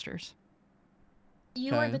 2 imposters.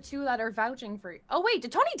 You are the 2 that are vouching for you. Oh wait,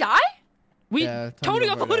 did Tony die? Tony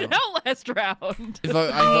got voted out last round. I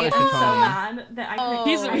voted for Tony. So mad that I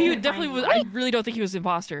couldn't. He definitely was. I really don't think he was the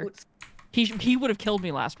imposter. He would have killed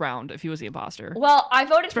me last round if he was the imposter. Well, I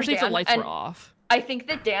voted especially for Dan, if the lights were off. I think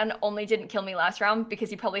that Dan only didn't kill me last round because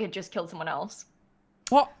he probably had just killed someone else.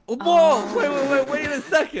 What? Whoa! Wait a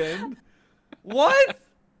second. What?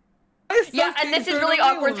 Yeah, and this is really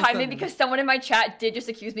awkward timing because someone in my chat did just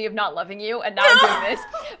accuse me of not loving you, and now I'm doing this.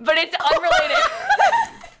 But it's unrelated.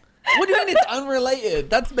 What do you mean it's unrelated?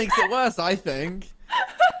 That makes it worse, I think.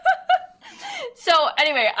 So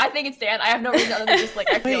anyway, I think it's Dan. I have no reason other than just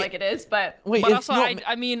like I feel like it is, but But also,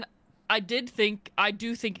 I mean, I do think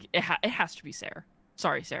it has to be Sarah.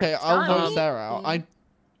 Sorry, Sarah. Okay, I'll vote Sarah out.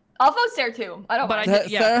 I'll vote Sarah too. I don't But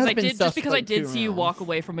mind. just because I did see you walk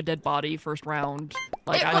away from a dead body first round.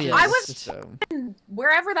 Like I was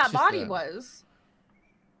wherever that body was.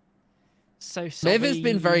 So Miv has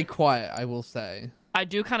been very quiet, I will say. I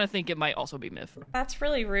do kind of think it might also be Miv. That's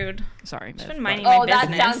really rude. Sorry, Miv. Just been minding my business.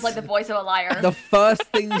 That sounds like the voice of a liar. The first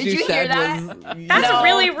things Did you you said hear that? was... That's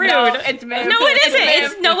really rude. No, it's Miv. No, it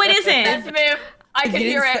isn't. No, it isn't. That's Miv. I can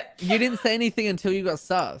hear it. You didn't say anything until you got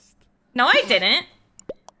sussed. No, I didn't.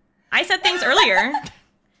 I said things earlier. And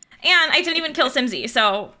I didn't even kill Simsy,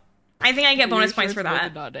 so I think I get bonus points for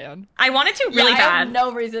that. Not Dan. I wanted to really I bad. have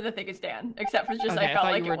no reason to think it's Dan, except for just Okay, I felt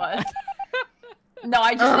I like thought it you was. No,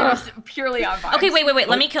 I just it was purely on vibes. Okay, wait.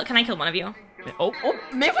 Let me kill. Can I kill one of you? Oh,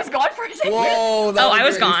 Miv was gone for a second. Whoa, that I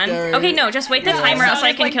was very gone. scary. Okay, no, just wait the timer out so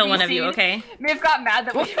I can like kill one of BC'd. you, okay? Miv got mad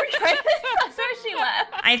that we were trying to so she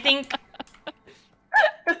left. I think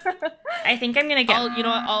I'm gonna get. You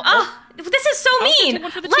know what? This is so mean. Take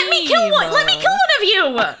one for the Let me kill team. one. Let me kill one of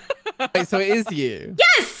you. Wait, so it is you?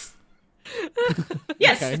 Yes.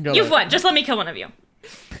 Yes, Okay, got you've it. won. Just let me kill one of you.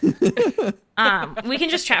 We can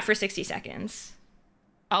just chat for 60 seconds.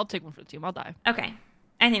 I'll take one for the team. I'll die. Okay,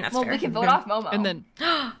 I think that's Well, fair. we can vote off Momo. And then.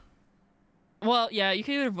 Well, yeah, you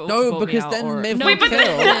can either vote. No, vote because me out then or... Miv No, will but kill,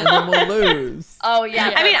 and then we'll lose. Oh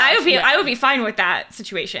yeah. I mean, I would be fine with that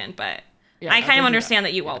situation, but Yeah, I kind of do understand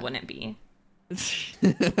that you all wouldn't be.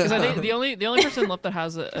 Because I think the only person left that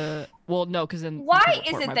has a well, no, because then Why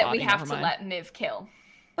is it that we have to let Miv kill?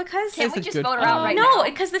 Because Can't we just vote her out right now? No,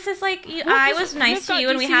 because this is like I was nice to you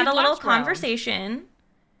and we had a little conversation,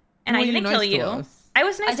 and I didn't kill you. I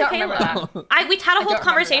was nice to Caleb. We had a whole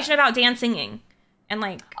conversation about Dan singing, and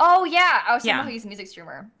like. Oh yeah, I was talking about how he's a music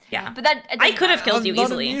streamer. Yeah, but that I could have killed you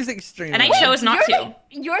easily. I'm not a music streamer. And I chose not to.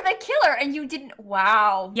 You're the killer, and you didn't.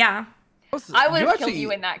 Wow. Yeah. I would have killed you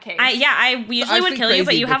in that case. I usually would kill you,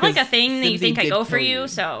 but you have like a thing that you think I go for you,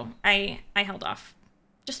 so I held off,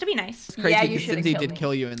 just to be nice. It's crazy because Cindy did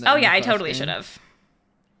kill you in that. Oh yeah, I totally should have.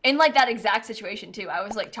 In like that exact situation too, I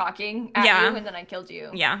was like talking at you, and then I killed you.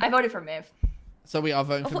 Yeah. I voted for Miv. So we are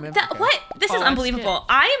voting for Miv. What? This is unbelievable.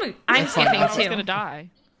 I'm skipping too. I was gonna die.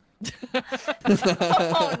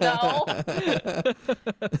 Oh no.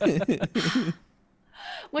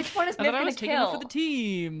 Which one is Miv gonna kill? For the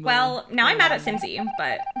team. Well, now I'm mad at Simsy,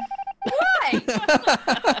 but why?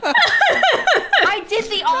 I did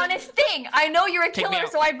the honest thing. I know you're a killer,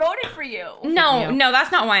 so I voted for you. No,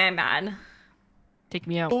 that's not why I'm mad. Take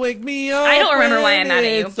me out. Wake me up. I don't remember why I'm mad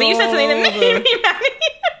at you, but you said something that made me mad at you.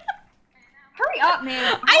 Hurry up,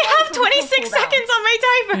 man. I have 26 seconds on my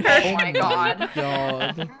timer. Oh my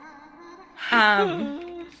god.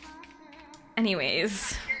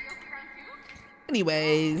 Anyways. I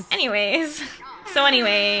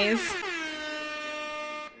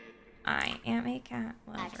am a cat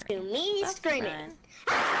lover. That's to me screaming.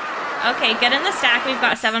 Okay, get in the stack. We've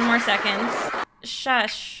got 7 more seconds.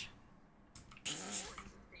 Shush.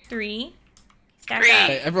 3. Stack up.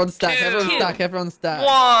 Okay, everyone stack. 2, Everyone stack.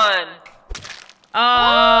 1. Oh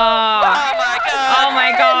my god! Oh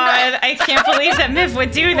my god! I can't believe that Miv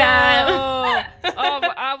would do that.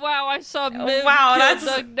 Wow! I saw Miv. Wow, kill that's.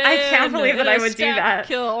 Doug I can't believe that I would do Stab that.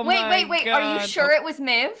 Kill. Oh wait! God. Are you sure it was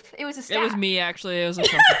Miv? It was a stab. It was me actually. It was a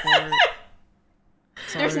self report.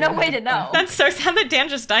 There's no way to know. That's so sad that Dan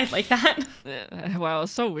just died like that. Wow,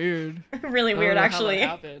 it's so weird. Really weird, actually.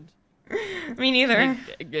 How that happened. Me neither.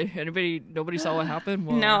 Nobody saw what happened?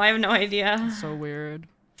 Well, no, I have no idea. So weird.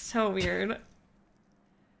 So weird.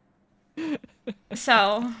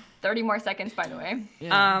 So 30 more seconds, by the way.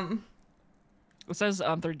 Yeah. It says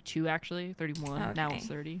 32 actually, 31. Okay. Now it's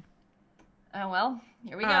 30. Oh well,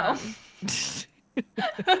 here we go.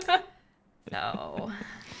 No.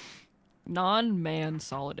 Non-man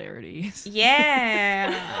solidarity.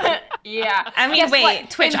 Yeah. Yeah. I mean, Guess wait, what?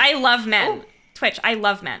 Twitch, I love men. Twitch, I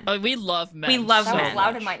love men. Oh, we love men. We love That men. was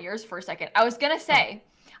loud in my ears for a second. I was gonna say,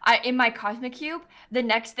 in my Cosmic Cube, the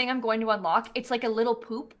next thing I'm going to unlock, it's like a little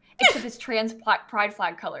poop, except it's trans pride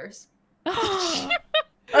flag colors.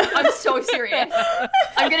 I'm so serious.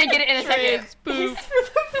 I'm gonna get it in a second. Poop.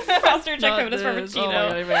 Foster check Not him as this. Oh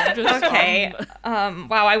my Frappuccino. God, just, Okay.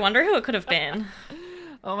 Wow, I wonder who it could have been.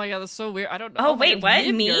 Oh my God, that's so weird. I don't know. Oh, wait, what?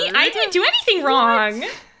 Me? I didn't do anything wrong.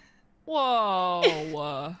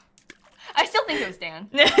 Whoa. I still think it was Dan.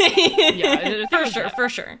 Yeah, for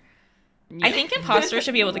sure. Yeah. I think imposters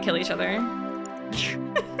should be able to kill each other.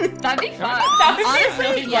 That'd be fun.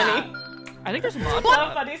 Honestly, yeah. I think there's mods. So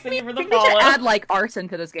funny singing for the I think we should follow. add like arson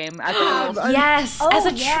to this game. As a Yes, Oh, as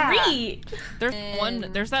a yeah. treat. There's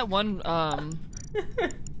that one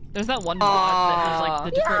there's that one mod that has like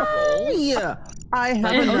the different roles. Yeah, I have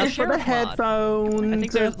Oh, the enough for sheriff the mod. headphones. I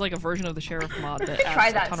think there's like a version of the sheriff mod that try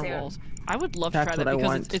adds that a ton soon. of roles. I would love to That's try that what I because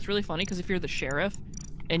want. it's really funny because if you're the sheriff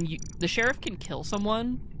and the sheriff can kill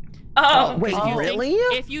someone. Oh, wait, if you really?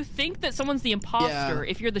 If you think that somene's the imposter,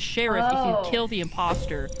 if you're the sheriff, if Oh. you kill the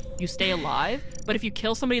imposter, you stay alive. But if you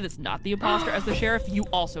kill somebody that's not the imposter as the sheriff, you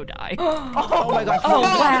also die. Oh my gosh! Oh,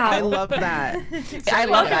 wow. I love that. I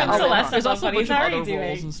love that. Welcome, Celeste. There's also a bunch of How are other you doing?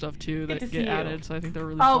 roles and stuff too Good to that see get you. added, so I think they're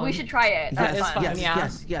really Oh, fun. we should try it. That's Yes, fun. yes, yeah.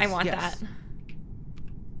 yes, I want yes.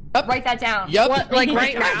 that. Write that down. Yep. What, like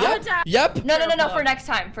right now? Yep. No, for next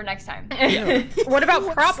time. For next time. What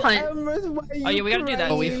about prop hunt? Oh yeah, we gotta do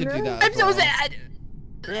that. Oh, we should do that. I'm as so well.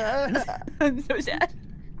 sad. I'm so sad.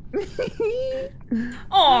 Aww.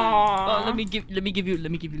 Oh, let me give you a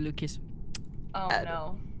little kiss. Oh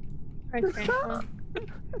no. Okay.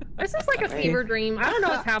 This is like a fever dream. I don't know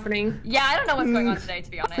what's happening. Yeah, I don't know what's going on today, to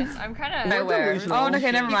be honest. I'm kind of. Nowhere. Oh,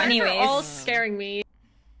 okay, never mind. You're Anyways. all scaring me.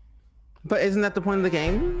 But isn't that the point of the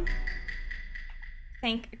game?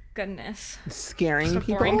 Thank goodness. Scaring So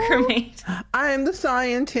people. boring, crewmate. I'm the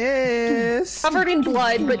scientist. Covered in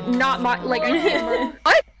blood, but not my like. I can't.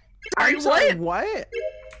 What? I'm sorry, what?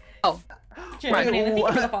 Jen, thank you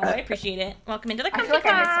for the follow. I appreciate it. Welcome into the I company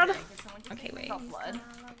feel like I pod. missed something. Did someone just Okay, give wait. themselves blood?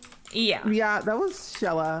 Yeah. Yeah, that was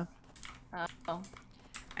Shella. Oh.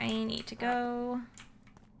 I need to go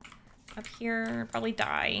up here. Probably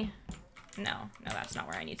die. No, that's not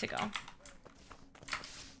where I need to go.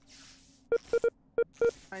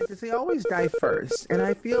 They always die first, and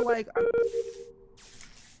I feel like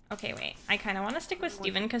Okay, wait. I kind of want to stick with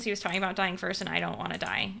Steven because he was talking about dying first, and I don't want to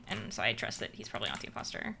die, and so I trust that he's probably not the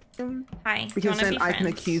imposter. Hi. Do you because wanna then be I can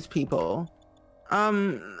friends? accuse people. I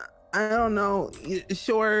don't know.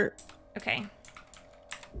 Sure. Okay.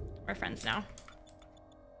 We're friends now.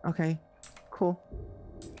 Okay. Cool.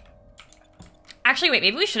 Actually, wait.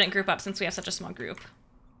 Maybe we shouldn't group up since we have such a small group.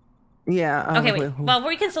 Yeah. Okay, wait. Well,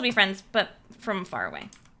 we can still be friends, but from far away.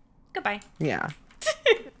 Goodbye. Yeah.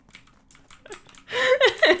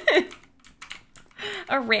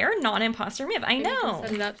 A rare non-imposter myth. I know.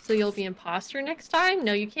 Set it up so you'll be imposter next time.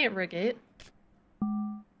 No, you can't rig it.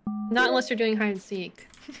 Not unless you're doing hide and seek.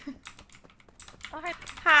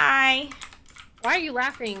 Hi. Why are you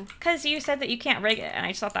laughing? Because you said that you can't rig it, and I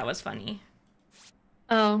just thought that was funny.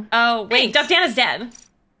 Oh. Oh, wait. Duck Dan is dead.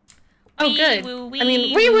 Oh, good. Wee woo, I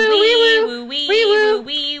mean, wee wee woo, wee woo, woo, wee wee woo, woo,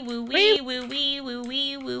 wee woo, wee woo, wee woo,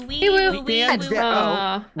 wee woo, wee wee woo. woo, wee Dan's woo. dead.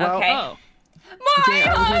 Oh, well, Okay. Oh. My Dan,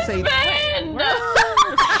 I was gonna say. husband!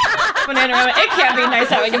 Banana Moment, it can't be nice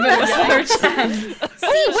having a bit of a slower chat.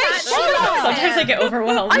 See, wait, shut up! Sometimes I get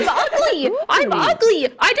overwhelmed. I'm ugly! I'm ugly!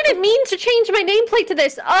 I didn't mean to change my nameplate to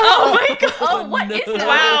this. Oh my god! Oh, what is that?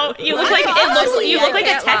 Wow, you look like you look like a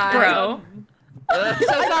can't tech lie. bro.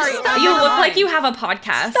 So sorry. You look like you have a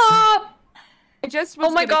podcast. Stop! I just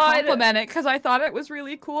was my gonna God. compliment it because I thought it was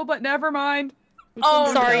really cool, but never mind.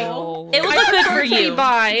 Oh, Sorry. no. It would look good for To be you.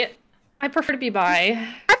 bi. I prefer to be bi.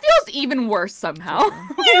 That feels even worse somehow.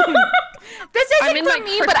 This I'm isn't in for my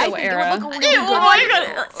me, but I crypto think era. it would look really Ew, good. oh my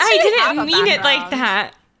god! I didn't Have a mean it like background.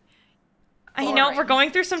 that. I know we're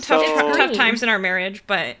going through some tough So- tough times in our marriage,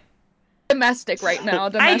 but Domestic right now. I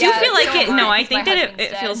Domestic. do feel like so it. No, mine. I It's think my that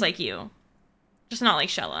husband's it feels dead. like you, just not like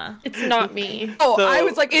Shella. It's not me. Oh, So- I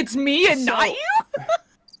was like, it's me and not you.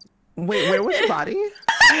 Wait, where was Body?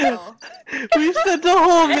 We spent a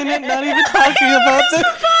whole minute not even talking about this.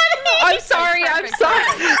 I'm sorry. I'm sorry.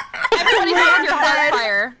 Everybody hold your heart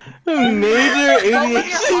fire. Major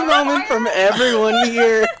ADHD moment from everyone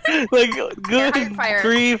here. Like, good Heartfire.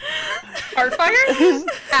 grief. Heartfire?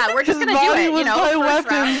 Yeah, we're just His gonna do body it. was You know, by first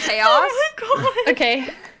round weapons. chaos. Oh my god. Okay.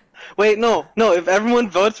 Wait, no. If everyone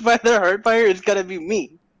votes by their Heartfire, it's gotta be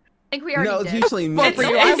me. I think we already No, it's did. usually me. It's too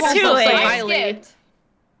late. Highly.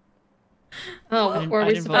 Oh, were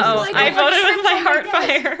we didn't supposed vote. to? Oh, I voted with my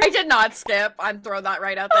Heartfire. I did not skip. I'm throwing that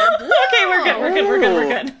right out there. Okay, we're good. We're good. We're good. We're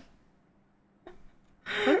good.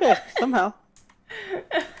 Okay, somehow.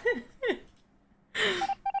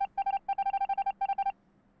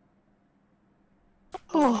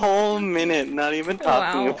 A whole minute not even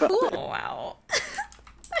talking Wow. about it. Wow.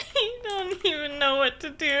 I don't even know what to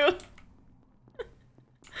do.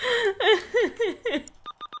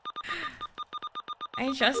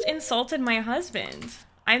 I just insulted my husband.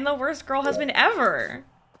 I'm the worst girl husband ever.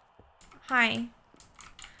 Hi.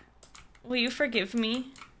 Will you forgive me?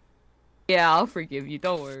 Yeah, I'll forgive you.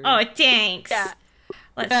 Don't worry. Oh, thanks. Yeah.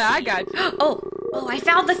 Let's Yeah, see. I got you. Oh, I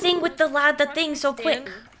found the thing with the thing so quick.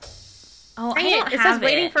 Oh, I don't It have says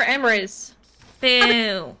waiting for Emrys.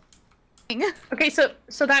 Boo. Okay,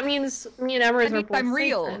 so that means me and Emrys are both I'm safe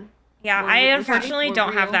real. then. Yeah, We're I real. unfortunately We're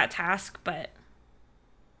don't have real. that task, but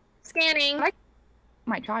Scanning.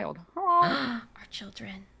 My child. our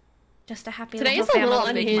children. Just a happy Today little is a little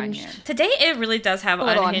family. unhinged. Today it really does have A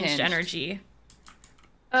little unhinged unhinged. energy.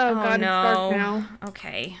 Oh god, it's dark no. now.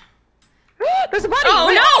 Okay. There's a body! Oh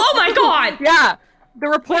Wait, no! Oh my god! Yeah, the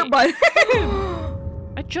report button.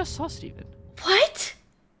 I just saw Steven. What?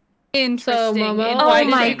 Interesting. So, Momo, Oh why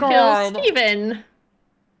my did you God. kill Steven?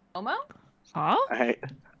 Momo? Huh?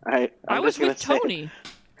 I'm I was just gonna with say, Tony.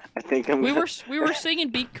 I think I'm. We were singing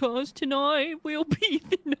because tonight will be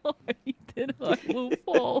the night that I will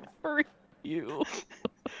fall for you.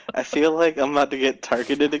 I feel like I'm about to get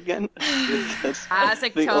targeted again. Because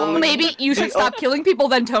Classic the Tone. only- Maybe you should the stop killing people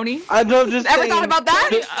then, Tony. I don't just Ever saying, thought about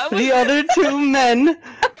that? The other two men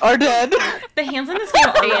are dead. The hands in this game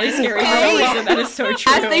are really scary for no reason. That is so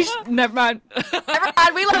true. As they never mind. Never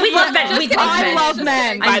mind, we love We love men. We love I men. love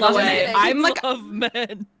men. I By the love way, men. I'm like Love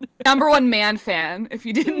men. #1 man fan. If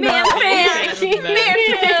you didn't Man know. fan.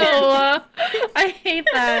 Ew. I hate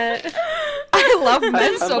that. I love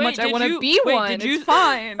men so Wait, much. I did want to you- be wait, one. did you- It's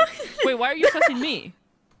fine. Wait, why are you sussing me?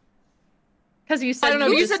 Because you said I don't know.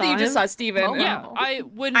 You said that you him. just saw Steven. Oh, Yeah,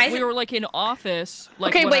 when we were like in office.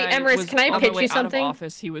 Like, Okay, when wait, Emrys, was can I on my pitch way you out of something?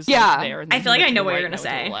 Office, he was Yeah. like, there. And I then feel he like went I know to the what you're right, gonna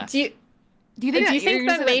and I went to the say. left. Do you think think you're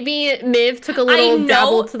that gonna say maybe Miv took a little know-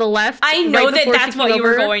 dabble to the left? I know right that before she that's what came you were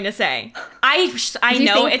over? going to say. I Do you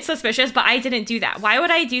know think- it's suspicious, but I didn't do that. Why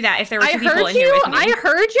would I do that if there were I two people heard in here you. with me? I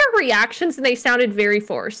heard your reactions, and they sounded very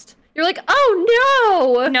forced. You're like,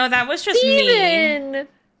 "Oh no, No, that was just me. Steven!"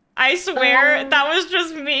 I swear, that was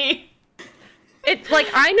just me. It like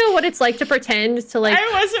I know what it's like to pretend to like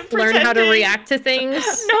I wasn't learn how to pretending. react to things.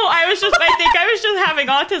 No, I think I was just having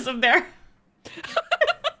autism there.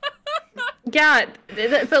 Yeah,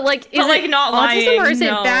 but like, is But like it not autism lying. or is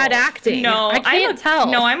no. it bad acting? No, I can't tell.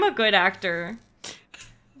 No, I'm a good actor.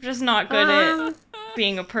 I'm just not good at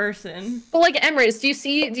being a person. But like Emrys, do you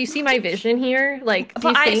see my vision here? Like, do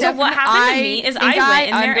you But think so what happened to me is I think went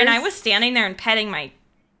in I there and I underst- was standing there and petting my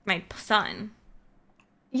son.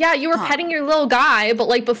 Yeah, you were petting your little guy, but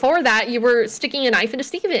like before that, you were sticking a knife into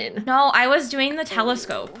Steven. No, I was doing the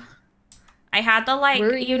telescope. I had the like,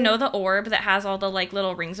 Were you know the orb that has all the like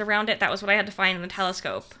little rings around it? That was what I had to find in the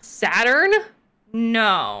telescope. Saturn?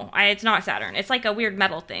 No, it's not Saturn. It's like a weird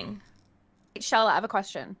metal thing. Shella, I have a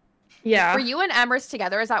question. Yeah. Were you and Emrys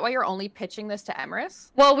together? Is that why you're only pitching this to Emrys?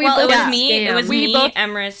 Well, Well, it both was me. It was scanned. me,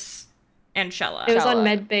 Emrys, and Shella. It was on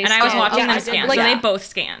Shella. Medbase. And I was scan. watching Yeah, them I scan, did- like, so they both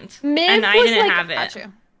scanned. Miv and I was, didn't like- have it. Got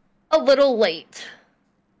you. a little late.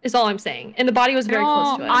 Is all I'm saying. And the body was very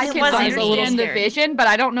close to us. I It can wasn't a little understand the scared. vision, but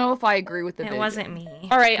I don't know if I agree with the It vision. wasn't me.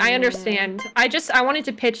 All right, I understand. I wanted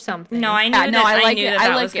to pitch something. No, I knew Yeah, no, that. I like knew it. that I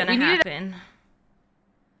that like was it. gonna We needed- happen.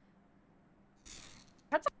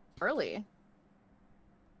 That's early.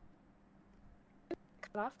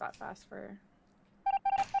 Cut off that fast for.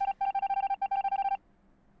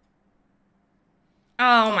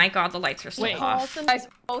 Oh my god, the lights are still Wait. off. Guys,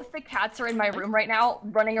 both the cats are in my room right now,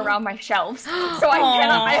 running around my shelves. So I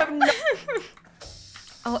cannot. I have no.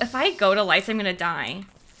 Oh, if I go to lights, I'm gonna die.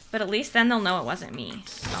 But at least then they'll know it wasn't me.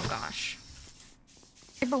 Oh gosh.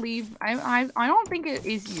 I believe I don't think it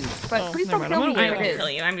is you, but Oh, please never don't mind. kill me I'm I if won't it kill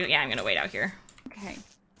is. you. I'm gonna wait out here. Okay.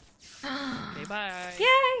 Okay, bye.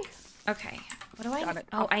 Yay! Okay. What do I? Got it.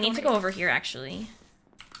 Oh, I need to go over here actually.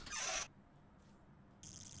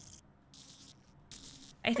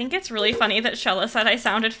 I think it's really funny that Shella said I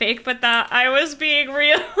sounded fake, but that I was being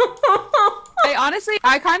real. I honestly,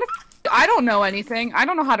 I kind of I don't know anything. I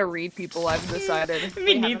don't know how to read people. I've decided.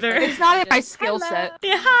 Me neither. It's not in my skill set.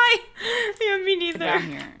 Yeah, hi. Yeah, me neither. Down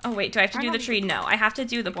here. Oh wait, do I have to do the tree? No, I have to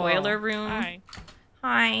do the boiler room. Hi.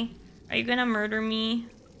 Hi. Are you gonna murder me?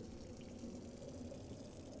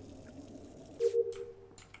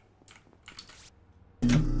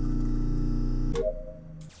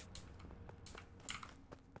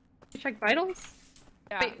 Check vitals.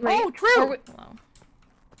 Yeah. Wait, oh, true. Hello.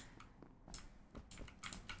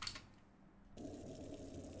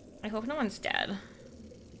 I hope no one's dead.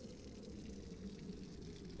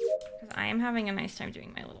 Because I am having a nice time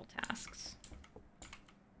doing my little tasks.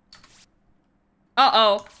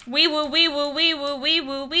 Uh-oh. Wee woo wee woo wee woo wee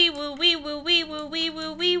woo wee woo wee woo wee woo wee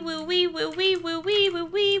woo wee woo wee woo wee woo wee woo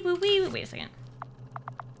wee woo wee woo. Wait a second.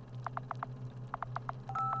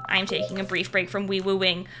 I'm taking a brief break from wee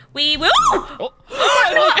wooing. Wee woo! Oh.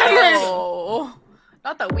 Oh,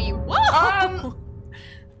 not the wee woo.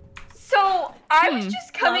 So I was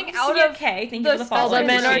just coming out of all the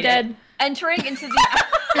men are dead. Entering into the.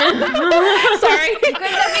 Sorry. You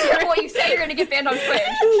guys gotta be careful what you say. You're gonna get banned on Twitch.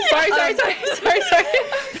 Sorry.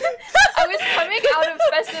 I was coming out of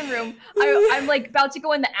specimen room. I'm like about to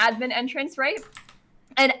go in the admin entrance, right?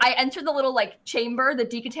 And I enter the little like chamber, the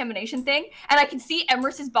decontamination thing, and I can see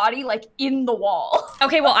Emers's body like in the wall.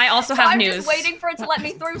 Okay, well I also have news. I'm just waiting for it to let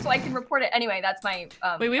me through so I can report it. Anyway, that's my.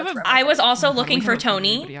 Wait, we have. I was also looking for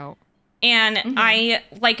Tony, and I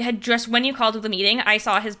like had just when you called to the meeting, I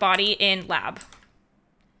saw his body in lab.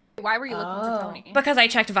 Why were you looking for Tony? Because I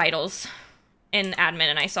checked vitals in admin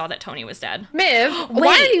and I saw that Tony was dead. Miv,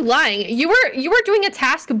 why are you lying? You were doing a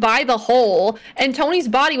task by the hole, and Tony's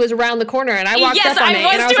body was around the corner, and I walked up on it.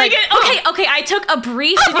 Yes, I was doing like, it. Okay. I took a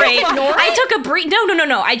brief break. No.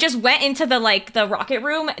 I just went into the rocket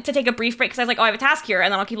room to take a brief break because I was like, oh, I have a task here,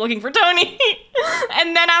 and then I'll keep looking for Tony.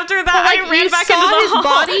 And then after that, I ran back into the hall.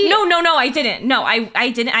 Body? No, I didn't. No, I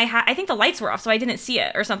didn't. I think the lights were off, so I didn't see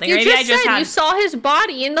it or something. You you saw his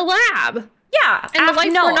body in the lab. Yeah, and the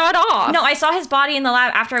lights were not off. No, I saw his body in the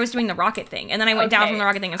lab after I was doing the rocket thing, and then I went down from the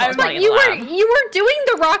rocket thing and saw his body in the lab. You were doing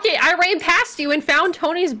the rocket. I ran past you and found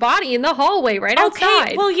Tony's body in the hallway right outside.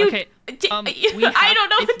 Okay, well you. Okay, I don't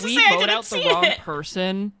know what to say. I didn't see it. If we vote out the wrong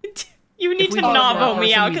person, you need to not vote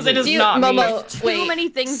me out because it is not me. Too many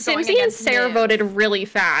things. Simsy and Sarah voted really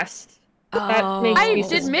fast. That makes me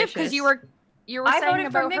did Miv because you were I saying voted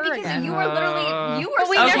about for me her because again. you were literally we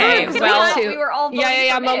were all voting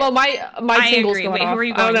yeah. for Momo, my tingle's going Wait, off. who are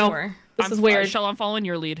you I don't going know. for? This is weird. Shell, I'm following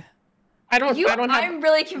your lead. I'm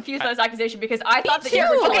really confused by this accusation because I thought that you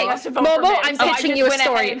were telling us to vote for Momo, Miv, I'm so I pitching just you a went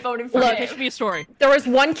ahead story. and voted for Look, Miv. Pitch me a story. There was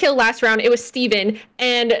one kill last round. It was Steven,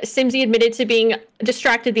 and Simsy admitted to being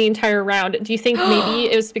distracted the entire round. Do you think maybe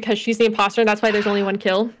it was because she's the imposter and that's why there's only one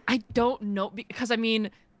kill? I don't know, because I mean...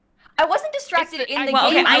 I wasn't distracted in the game.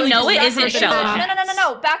 Okay, I know it isn't Shella.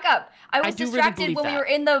 No, back up. I was do really distracted believe when we that. were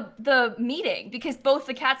in the meeting because both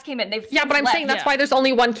the cats came in. Yeah, but I'm saying that's why there's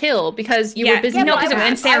only one kill, because you were busy. No,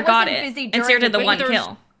 and Sarah got it. And Sarah did the one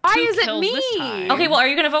kill. Why is it me? Okay, well, are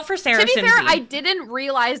you gonna vote for Sarah? To be Simsy? fair, I didn't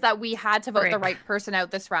realize that we had to vote the right person out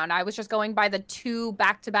this round. I was just going by the two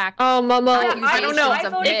back-to-back. Oh, Momo, I don't know.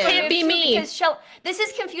 It can't be me. This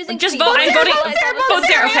is confusing. Just to me. vote. I'm voting. Vote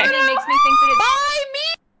Sarah. Okay. Makes me think that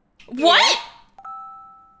it's What?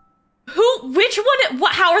 Who? Which one?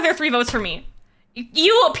 What? How are there 3 votes for me?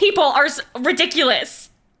 You people are ridiculous.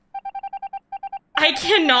 I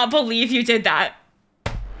cannot believe you did that.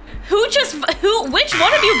 Who? Which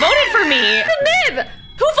one of you voted for me? Miv!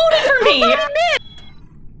 Who voted for me?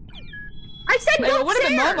 I said it would have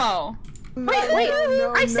been Momo. Wait.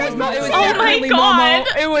 I said Momo. Oh my god!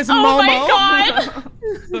 It was Oh Momo. my god!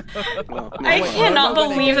 I cannot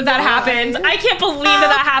believe that happened. I can't believe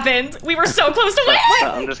that happened. We were so close to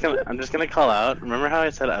winning. I'm just gonna call out. Remember how I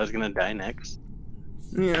said I was gonna die next?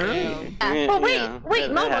 Yeah. But wait,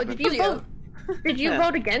 Momo, did you vote? Did you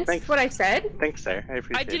vote against what I said? Thanks, Sarah. I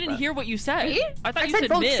appreciate I didn't that. hear what you said. Me? I thought I you said said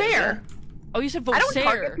vote Miv. Sarah. Oh, you said vote I don't Sarah.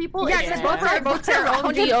 target people. Yeah, I said vote Sarah.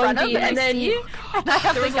 Around in front of and then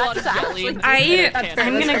There was a lot of yelling.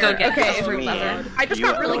 I'm gonna go get Okay, fruit leather. I just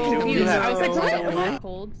got really confused. I was like, what?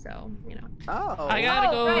 Cold, so you know. Oh. I gotta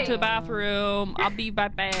go to the bathroom. I'll be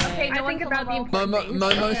right back. Okay, I think about the important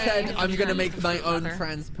Momo said I'm gonna make my own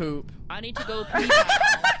trans poop. I need to go pee.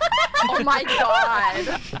 oh my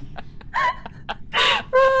god.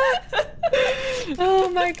 Oh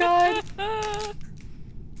my god.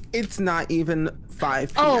 It's not even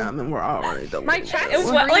 5 p.m. and we're already done. My chat is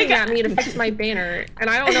screaming at me to fix my banner,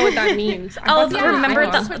 and I don't know what that means. Remember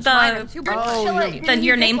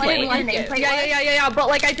your nameplate? Yeah. But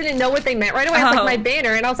like, I didn't know what they meant right away. I was like, my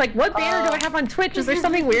banner, and I was like, what banner do I have on Twitch? Is there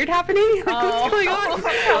something weird happening? What's going on?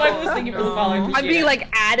 I was thinking for the following. I'm being like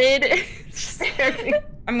added.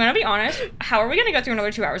 I'm gonna be honest. How are we gonna go through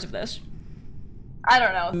another 2 hours of this? I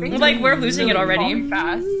don't know. Things like we're losing it already.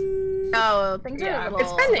 Fast. No, things are a little.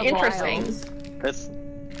 It's been interesting.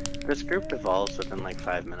 This group evolves within like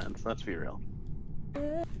 5 minutes. Let's be real.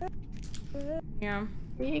 Yeah.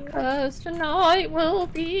 Because tonight will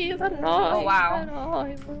be the night. Oh wow.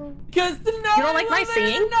 Because tonight. You don't like my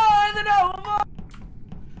singing?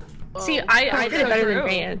 See, I did better than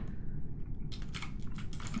Dan.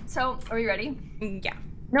 So, are we ready? Yeah.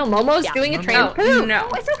 No, Momo's doing a trans poo. No,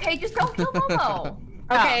 it's okay. Just don't kill Momo.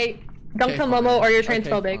 Okay, don't kill Momo or you're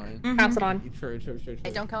transphobic. Pass it on. True.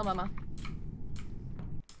 Hey, don't kill Momo.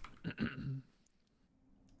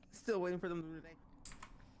 Still waiting for them to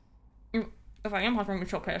rename. If I am hot, I'm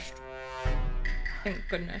so pissed. Thank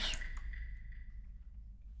goodness.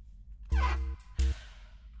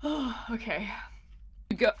 Okay.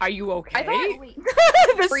 Are you okay? I thought we...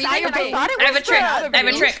 I have a trick.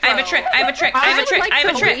 I'm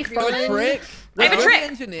the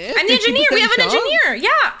engineer. We have an engineer.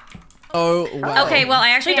 Yeah. Oh, wow. Okay, well, I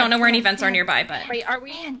actually don't know where any vents are nearby, but... Wait, are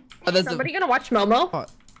we... Is somebody gonna watch Momo?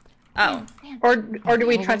 Oh. Or do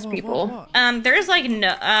we trust people? There's like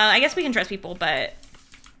no... I guess we can trust people, but...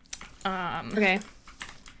 Okay.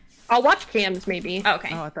 I'll watch cams, maybe. Okay.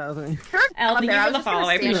 Oh, I thought it was... Elle, thank you for the follow.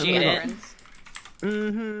 I appreciate it.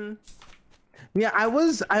 Yeah,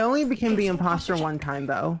 I only became the imposter one time,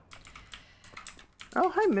 though. Oh,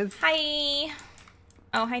 hi, Miv. Hi.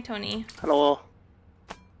 Oh, hi, Tony. Hello.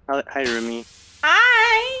 Hi, Rumi.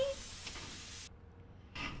 Hi.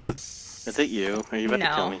 Is it you? Are you about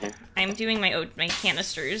to kill me here? I'm doing my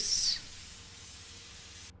canisters.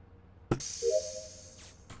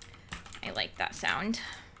 I like that sound.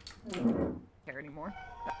 Don't care anymore.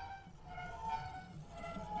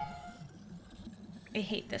 I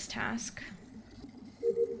hate this task.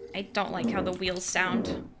 I don't like how the wheels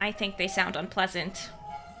sound. I think they sound unpleasant.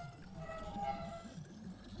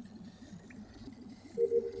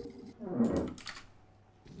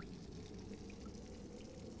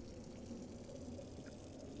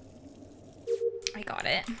 I got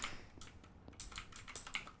it.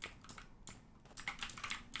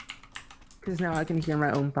 Because now I can hear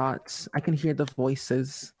my own thoughts. I can hear the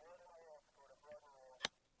voices.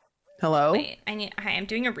 Hello? Wait, hi, I'm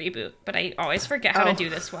doing a reboot, but I always forget how to do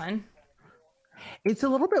this one. It's a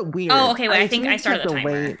little bit weird. Oh, okay, wait, I think I started the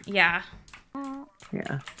timer. Wait. Yeah.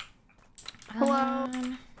 Yeah. Hello?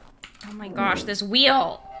 Oh my gosh, this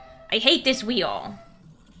wheel! I hate this wheel!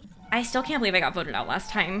 I still can't believe I got voted out last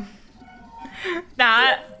time.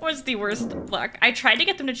 That was the worst luck. I tried to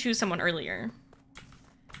get them to choose someone earlier.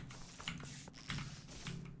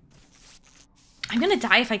 I'm gonna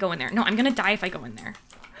die if I go in there. No, I'm gonna die if I go in there.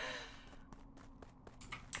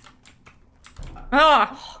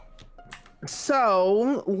 Oh.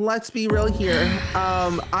 So let's be real here.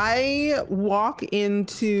 I walk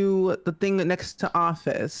into the thing next to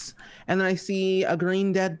office, and then I see a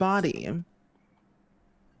green dead body.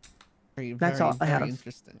 That's all I have.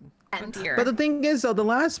 Interesting. But the thing is, though, the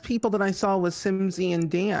last people that I saw was Simsy and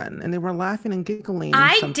Dan, and they were laughing and giggling.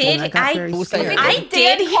 I did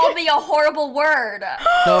called me a horrible word.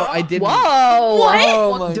 No, I didn't. Whoa! What?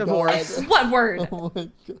 Oh my Divorce. God. What word? Oh my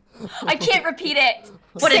God. I can't repeat it.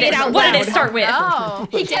 What did it start with? Oh,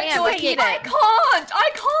 He kept saying, I can't.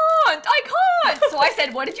 So I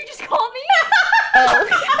said, what did you just call me?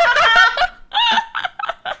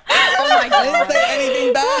 Oh my God. I didn't say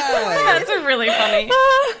anything bad. That's really funny.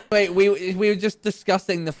 Wait, we were just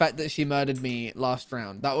discussing the fact that she murdered me last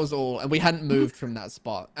round. That was all, and we hadn't moved from that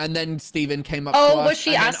spot. And then Steven came up to us. Oh, was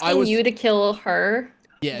she asking you to kill her?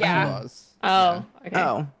 Yeah, she was. Oh, okay.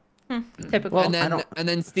 Oh. Typical. And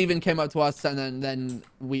then Steven came up to us, and then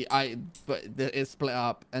it split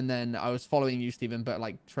up, and then I was following you, Steven, but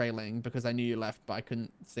like trailing because I knew you left, but I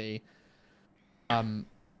couldn't see.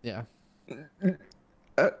 Yeah.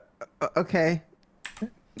 Okay.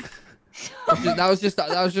 That was just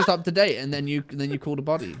up to date, and then you called a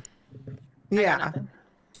body. Yeah.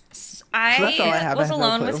 I was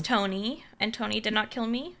alone with Tony, and Tony did not kill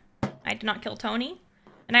me. I did not kill Tony,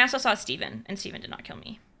 and I also saw Steven, and Steven did not kill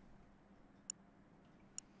me.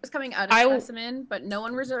 Was coming out of Specimen, but no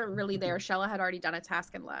one was really there. Shella had already done a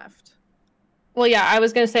task and left. Well, yeah, I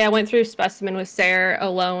was gonna say I went through Specimen with Sarah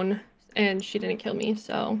alone, and she didn't kill me,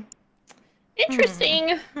 so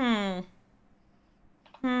interesting.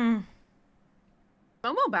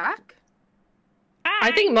 Momo back?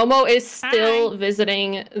 I think Momo is still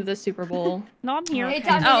visiting the Super Bowl. No, I'm here. Okay.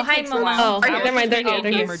 Oh, hi, Momo. Oh, never mind. They're Making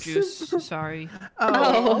here. gamer juice. Sorry.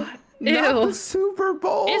 Oh, Not ew. the Super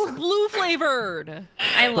Bowl. It's blue flavored.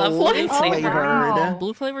 I love Blue blue flavor. flavored.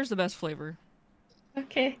 Blue flavor is the best flavor.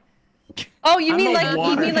 Okay. Oh, you mean like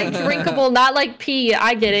drinkable, not like pee.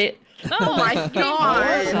 I get it. No, Oh my god.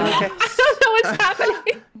 I don't know what's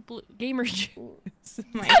happening. Gamer juice.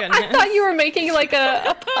 My I goodness. thought you were making like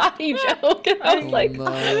a potty joke, and I was like, no.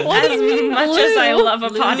 what As do you mean much blue? as I love a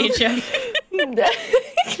potty joke.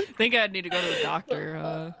 Think I need to go to the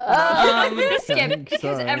doctor. Skip, because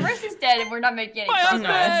Sorry. Emrys is dead and we're not making any My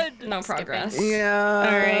progress. No progress. Yeah.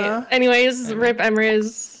 All right. Anyways, Rip Emery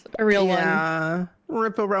is a real one. Yeah.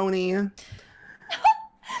 Ripperoni.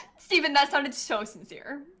 Steven, that sounded so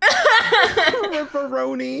sincere.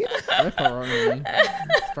 Ripperoni. Ripperoni.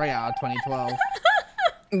 Straight out of 2012.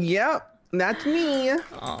 Yep, that's me.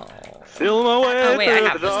 Oh. Feel my way Oh, wait, I through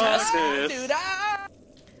have the this darkness.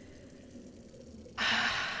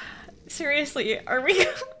 Seriously, are we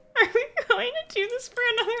going to do this for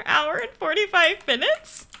another hour and 45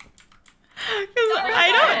 minutes? Because I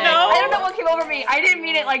don't know. I don't know what came over me. I didn't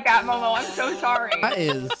mean it like that, Momo. I'm so sorry. That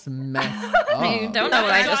is messed up. You don't know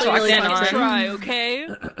what I just walked in on. Try, okay?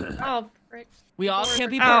 Oh, frick. We all can't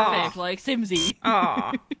be Oh. perfect, like Simsy.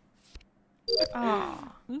 Aw.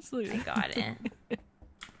 Aw. Honestly. I got it. Hey,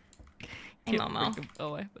 Can't Momo. freaking-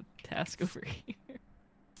 Oh, I have a task over here.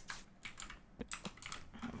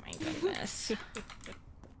 Oh my goodness.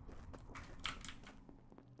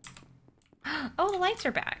 Oh, the lights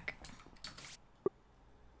are back.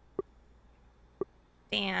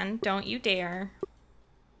 Dan, don't you dare.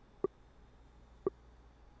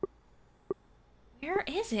 Where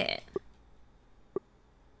is it?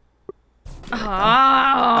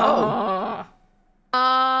 Oh.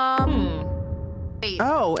 Wait.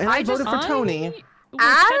 Oh, and I voted for Tony.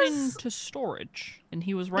 Was heading to storage, and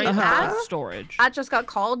he was right at storage. That just got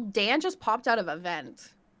called. Dan just popped out of a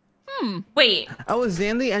vent. Wait. Oh, is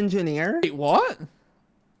Dan the engineer? Wait, what?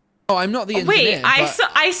 Oh, I'm not the engineer. Wait, I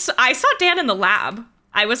but- saw Dan in the lab.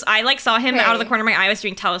 I saw him out of the corner of my eye. I was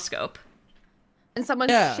doing telescope. And someone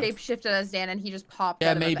Yeah. shapeshifted as Dan, and he just popped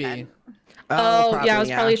Yeah, out of a maybe. vent. Oh, yeah, I was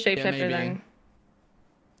probably Yeah, shapeshifter maybe. then.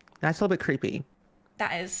 That's a little bit creepy.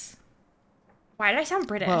 That is. Why did I sound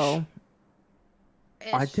British? Well,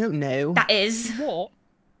 I don't know. That is. What?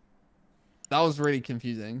 That was really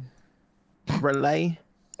confusing. Relay.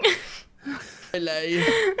 Relay.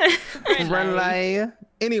 Relay.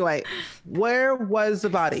 Anyway, where was the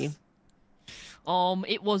body?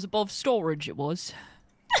 It was above storage. It was.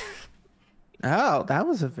 Oh,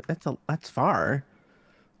 that's far.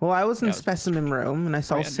 Well, I was in specimen room and I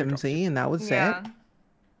saw Right under Simsy, and that was Yeah. it.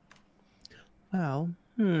 Well,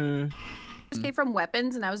 Escape from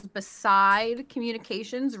weapons, and I was beside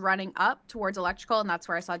communications, running up towards electrical, and that's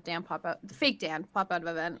where I saw Dan pop out. The fake Dan pop out of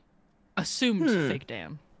a vent. Assumed fake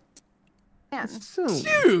Dan. Dan.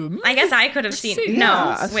 Assumed. I guess I could have seen. Yeah,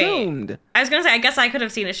 No, wait. assumed. I was gonna say I guess I could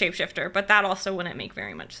have seen a shapeshifter, but that also wouldn't make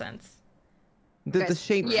very much sense. Did the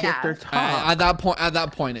shapeshifter talk? At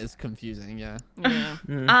that point, it's confusing. Yeah. Yeah.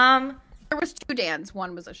 There was two Dans.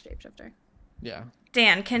 One was a shapeshifter. Yeah.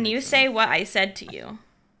 Dan, can you say what I said to you?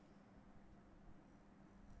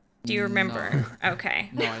 Do you remember? No. Okay.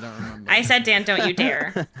 No, I don't remember. I said, Dan, don't you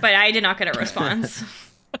dare. But I did not get a response.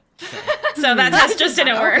 So that test just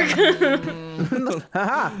didn't work.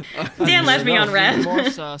 Dan left me on red. More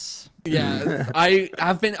sus. Yeah,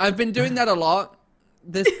 I've been doing that a lot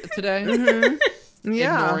today.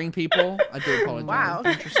 Yeah. Ignoring people. I do apologize. Wow.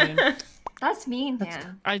 Interesting. That's mean,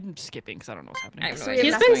 Dan. I'm skipping because I don't know what's happening. I have no idea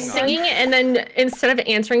He's what's been going on. singing, and then instead of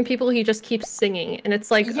answering people, he just keeps singing, and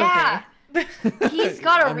it's like, Yeah. He's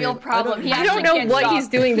got a real problem. He I don't actually know can't what stop. he's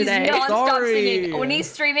doing today. He's non-stop Sorry. singing. When he's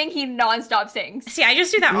streaming, he non-stop sings. See, I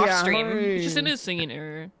just do that off Yeah. stream. Just in his singing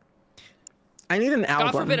error. I need an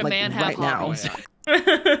album. God forbid a like, man have right now. hobbies.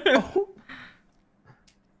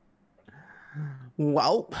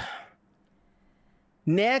 Well,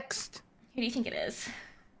 next. Who do you think it is?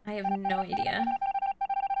 I have no idea.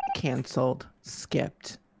 Canceled.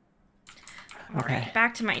 Skipped. Okay. Alright,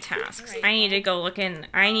 back to my tasks. I need to go look in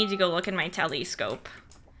my telescope.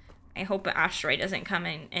 I hope an asteroid doesn't come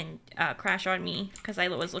in and crash on me, because I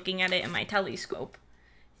was looking at it in my telescope.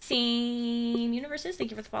 Same universes,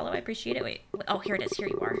 thank you for the follow, I appreciate it. Wait, oh, here it is, here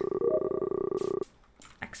you are.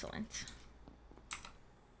 Excellent.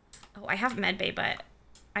 Oh, I have medbay, but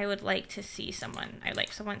I would like to see someone. I'd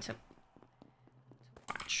like someone to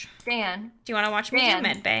watch. Dan. Do you want to watch me do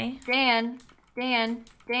medbay? Dan.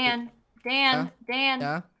 Yeah.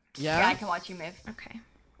 Yeah, Yeah. I can watch you move. Okay.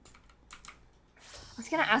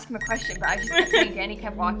 gonna ask him a question, but I just kept saying Danny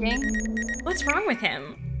kept walking. What's wrong with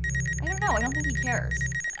him? I don't know. I don't think he cares.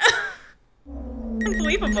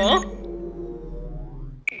 Unbelievable.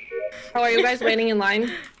 Oh, are you guys waiting in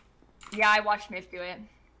line? Yeah, I watched Miv do it.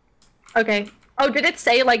 Okay. Oh, did it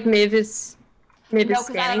say like Miv is No, because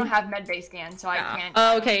I scanning? don't have medbay scan, so I can't.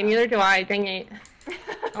 Oh, okay. Neither do I. Dang it.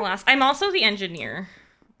 Alas, I'm also the engineer,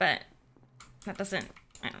 but that doesn't.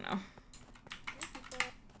 I don't know.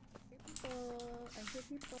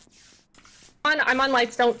 I'm on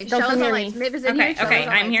lights. Don't Shell's come near on me. lights. Miv is in Okay, here. okay, Shell's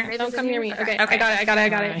on I'm lights. here. Miv is Don't in come near here. me. Okay, Okay. I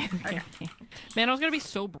got it. Okay. Man, I was gonna be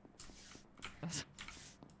so.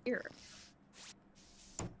 Here.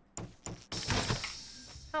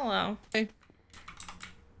 Hello. Hey.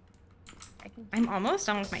 I'm almost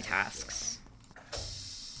done with my tasks.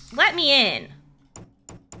 Let me in.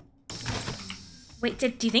 Wait,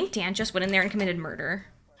 do you think Dan just went in there and committed murder?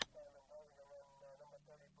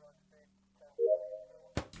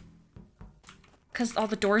 Because all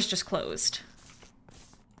the doors just closed.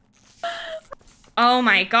 Oh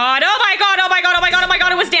my god, oh my god, oh my god, oh my god, oh my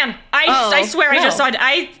god, it was Dan! I swear I just saw it.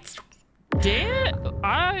 Dan?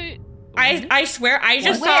 I swear I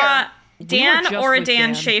just saw Dan or a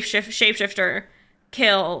Dan shapeshifter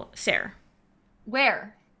kill Sarah.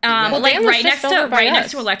 Where? Like right next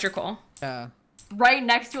to electrical. Yeah. Right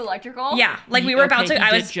next to electrical? Yeah, like we were about to.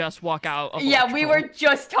 I was just walk out. Of yeah, we were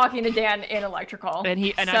just talking to Dan in electrical. And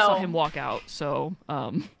I saw him walk out. So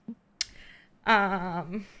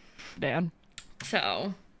Dan.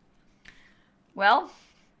 So. Well.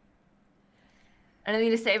 Anything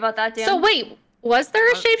to say about that, Dan? So wait, was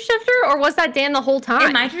there a shapeshifter or was that Dan the whole time?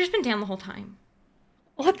 It might have just been Dan the whole time.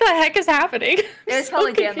 What the heck is happening? It was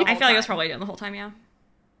probably Dan the whole time. I feel like it was probably Dan the whole time, yeah.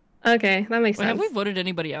 Okay, that makes sense. Have we voted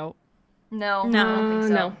anybody out? No, I don't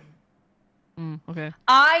think so. No. Okay.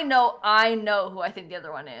 I know who I think the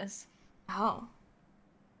other one is. Oh.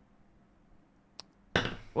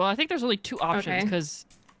 Well, I think there's only two options because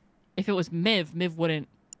if it was Miv wouldn't.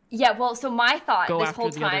 Yeah, well, so my thought Go this after whole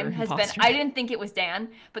the other time has been, imposter. I didn't think it was Dan,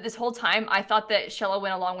 but this whole time I thought that Shella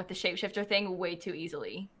went along with the shapeshifter thing way too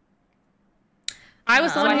easily. I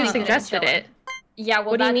was the So one I who think it was suggested Shella. it. Yeah,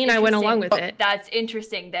 well, What do you that's mean I went interesting. along with it? That's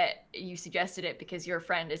interesting that you suggested it because your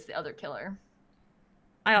friend is the other killer.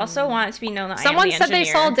 I also want it to be known that Someone I am the said they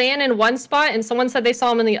engineer. saw Dan in one spot and someone said they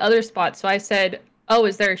saw him in the other spot. So I said, "Oh,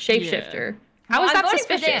 is there a shapeshifter?" How is I'm that voting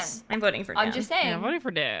for suspicious? I'm voting for Dan. I'm just saying. Yeah, I'm voting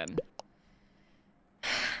for Dan.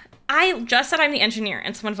 I just said I'm the engineer,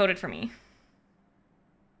 and someone voted for me.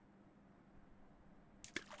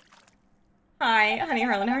 Hi, honey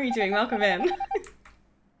Harlan. How are you doing? Welcome in.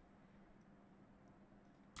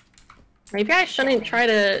 Maybe I shouldn't try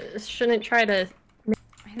to.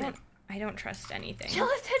 I don't trust anything. Shella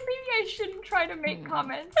said maybe I shouldn't try to make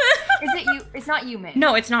comments. Is it you? It's not you, man.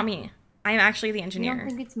 No, it's not me. I'm actually the You engineer. don't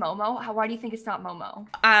think it's Momo? Why do you think it's not Momo?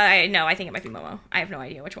 No, I think it might be Momo. I have no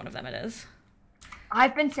idea which one of them it is.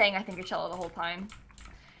 I've been saying I think it's Shella the whole time.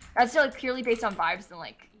 That's like purely based on vibes and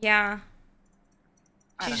like. Yeah.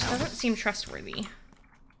 I She don't just know. doesn't seem trustworthy.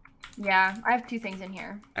 Yeah, I have two things in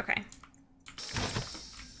here. Okay.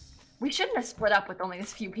 We shouldn't have split up with only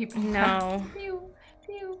this few people. No. Pew,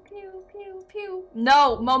 pew, pew, pew, pew.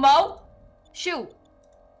 No, Momo! Shoot!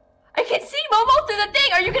 I can see Momo through the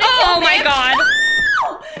thing! Are you gonna kill me? Oh my god!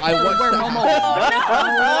 I watched that.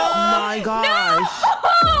 Oh my gosh.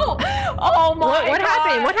 No! Oh my What god!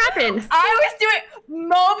 happened? What happened? I was doing.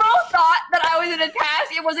 Momo thought that I was in a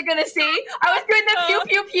task it wasn't gonna see. I was doing the pew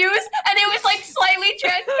pew pews, and it was like slightly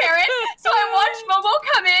transparent. So I watched Momo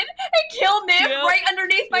come in and kill Miv Yep. right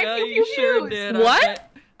underneath my Yeah, pew you pew sure pews. did. What?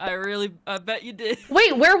 I bet you did.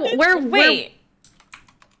 Wait, where? Wait.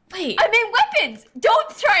 I made weapons.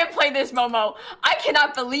 Don't try and play this, Momo. I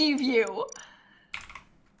cannot believe you.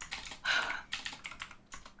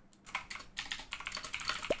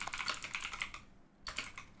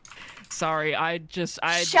 Sorry,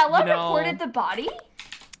 Shella you know, reported the body?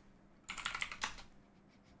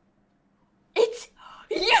 It's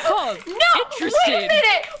you! Huh, No! interesting. Wait a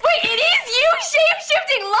minute! Wait, it is you,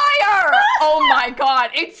 shape-shifting liar! Oh my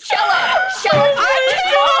god, it's Shella! Shella! Oh my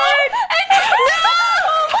god!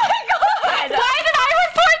 Why did I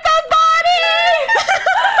report the body?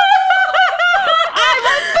 I'm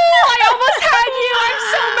a fool! I almost had you! I'm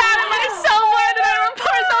so mad at myself! Why did I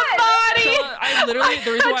report the body? So I literally,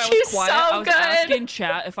 the reason why I was quiet, I was asking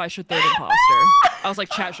chat if I should third imposter. I was like,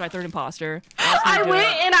 chat, should I third imposter? I went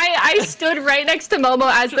and I stood right next to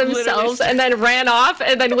Momo as themselves and then ran off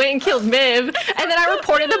and then went and killed Miv and then I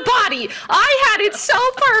reported the body. I had it so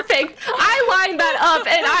perfect. I lined that up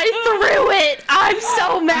and I threw it. I'm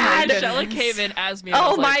so mad. Shella came in as me. Oh I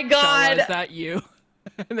was like, my god. Shella, is that you?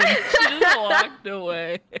 And then she just walked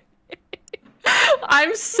away.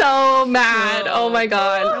 I'm so mad. Oh my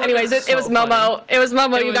god. Anyways, it was Momo. It was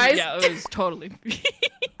Momo, you guys. Yeah, it was totally.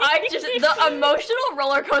 The emotional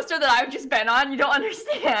roller coaster that I've just been on, you don't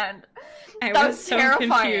understand. I That was so terrifying.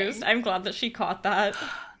 confused. I'm glad that she caught that.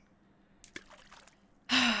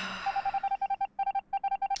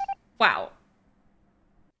 Wow.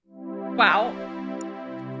 Wow.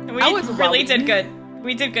 We really did good.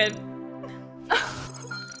 We did good.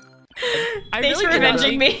 Thanks for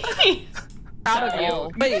avenging me. Proud of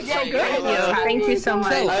you. Wait, so good. Thank you so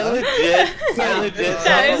much. I legit saw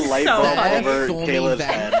the light bulb over Kayla's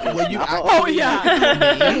head. Were you Oh yeah.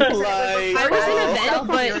 Like, I was in a vent,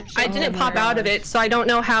 but I didn't pop out of it, so I don't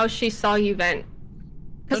know how she saw you vent.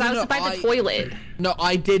 Because I was by the toilet. No,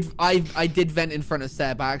 I did vent in front of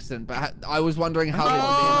Sarah by accident, but I was wondering how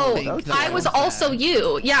you would think that I was also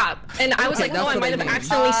you. Yeah, and I was like, oh, I might have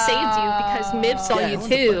accidentally saved you because Miv saw you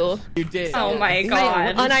too. You did. Oh my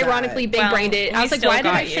god. I unironically big-brained it. I was like, why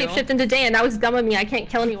did I shapeshift into Dan? That was dumb of me. I can't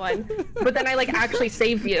kill anyone. But then I like actually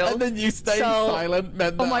saved you. And then you stayed silent.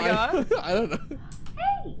 Meant that I don't know.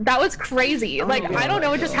 That was crazy. Like, I don't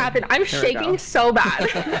know what just happened. I'm shaking so bad.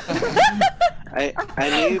 I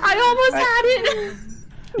almost had it.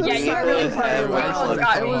 Yeah, you really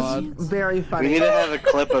It was very funny. We need to have a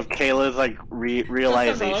clip of Kayla's like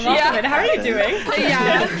realization. Yeah. How are you doing?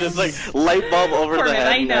 Yeah. Just like light bulb over the head.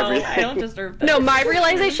 I know. And everything. I don't deserve this. No, my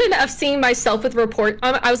realization of seeing myself with report,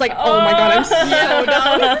 I was like, oh my god, I'm so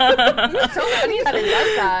dumb. It's so funny that it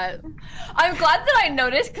does that. I'm glad that I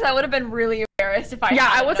noticed because I would have been really embarrassed if I. Yeah,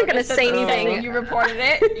 hadn't I wasn't gonna noticed say that the anything. second you reported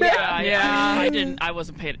it. Yeah. I didn't. I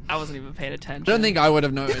wasn't even paying attention. I don't think I would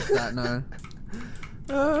have noticed that. No.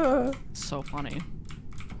 So funny.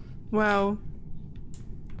 Wow.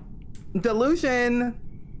 Delusion.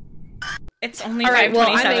 It's only All right, well,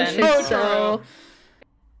 I'm 5:27. anxious, so.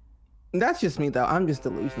 That's just me though. I'm just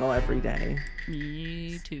delusional every day.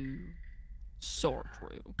 Me too. So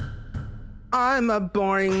true. I'm a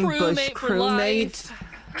boring bush crewmate.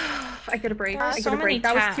 I get a break. There are I get so a break.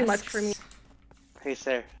 many That was too much for me. Hey,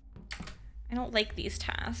 Sarah. I don't like these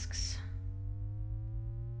tasks.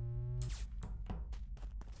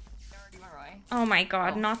 Oh my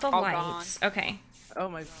god, not the lights. Okay. Oh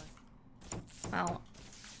my god. Well,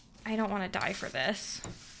 I don't want to die for this.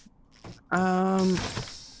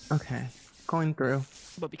 Okay. Going through.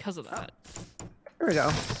 But because of that. There we go.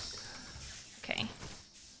 Okay.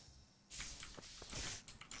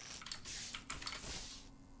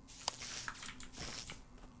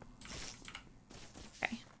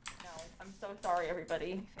 Okay. No, I'm so sorry,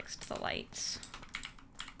 everybody. Fixed the lights.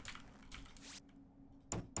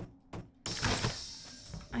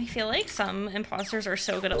 I feel like some imposters are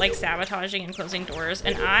so good at like sabotaging and closing doors,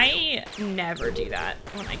 and I never do that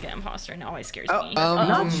when I get imposter. It always scares me.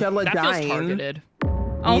 Not Shella that dying. feels targeted.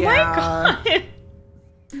 Oh my god.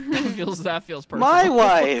 that feels personal. My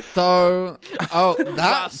wife. So, that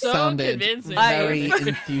Wow, so sounded convincing. very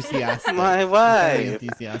enthusiastic. My Very wife.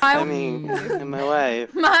 enthusiastic. I mean, my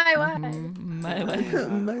wife. My wife. My wife.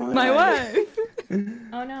 My wife.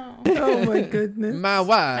 Oh no. Oh my goodness. My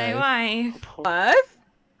wife. My wife. What?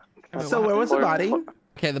 So where was the body?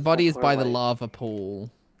 Okay, the body is by the lava pool.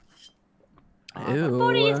 Ew.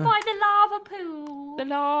 Body is by the lava pool. The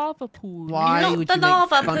lava pool. Why Not would the you make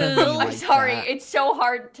lava fun of me pool. like I'm sorry. that? It's so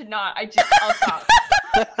hard to not. I'll stop.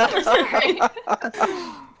 I'm sorry.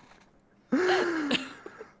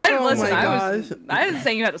 Listen, my I didn't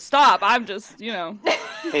say you had to stop. I'm just, you know.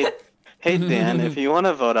 Hey Dan, if you want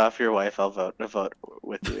to vote off your wife, I'll vote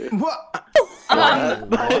with you. What?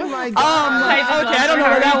 Oh my god. Okay, I don't know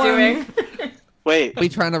what that doing. Wait. We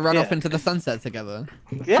trying to run off into the sunset together?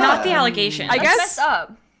 Yeah. Not the allegation. I guess. Messed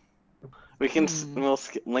up. We can we'll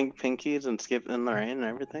link pinkies and skip in the rain and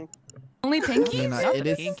everything. Only pinkies? No, it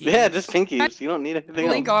is. Yeah, just pinkies. You don't need anything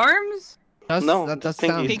Link else. arms? No, that does pinkies.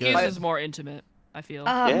 sound Pinkies good. is more intimate, I feel.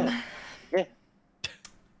 Yeah.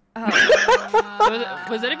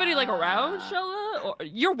 Was anybody like around, Shella? Or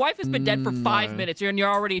your wife has been dead for 5 minutes, and you're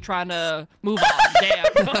already trying to move on. Damn.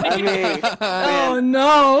 I mean, Oh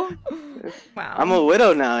no. Wow. I'm a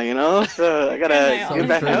widow now, you know, so I gotta So get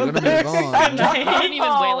back true, out we're gonna there. move on. I didn't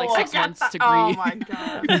even wait like 6 months to grieve. Oh my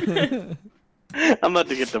god. I'm about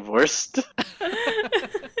to get divorced.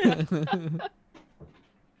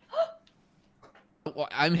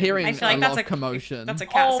 I'm hearing I feel like a that's lot of commotion. That's a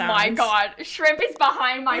cat Oh sound. my god. Shrimp is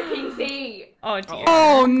behind my PC. Oh dear.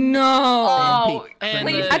 Oh no. Oh, And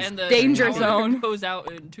please. That's danger power zone. Goes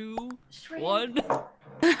out in 2, 1.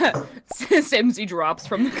 Simsy drops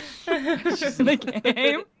from the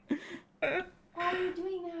game. Why are you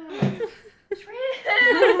doing that?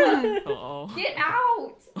 Shrimp! Uh-oh. Get out!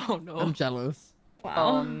 Oh no. I'm jealous. Wow.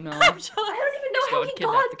 Oh no. I don't even know how he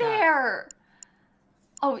got there.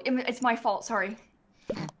 Oh, it's my fault. Sorry.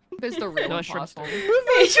 It's the real imposter.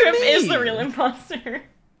 Shrimp is the real imposter.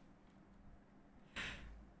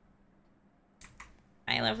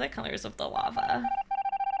 I love the colors of the lava.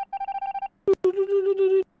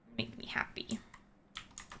 Make me happy.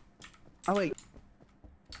 Oh wait.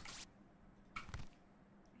 I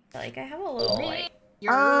feel like I have a little like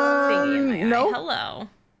thingy in my eye. Hello.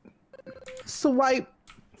 Swipe.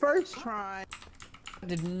 First try. I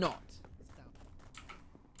did not.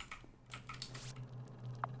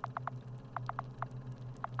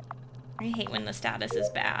 I hate when the status is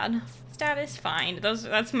bad. Status fine.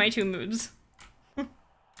 That's my two moods.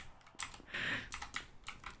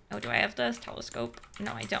 Oh, do I have the telescope?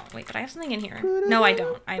 No, I don't. Wait, but I have something in here. No, I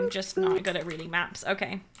don't. I'm just not good at reading maps.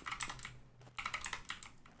 Okay.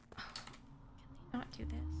 Oh, can they not do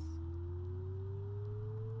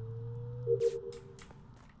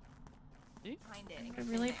this? I would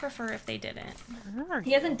really prefer if they didn't.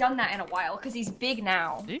 He hasn't done that in a while because he's big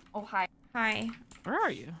now. Oh, hi. Hi. Where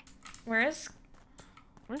are you? Where is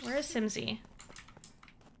Simsy?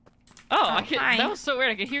 Oh, I can. Hi. That was so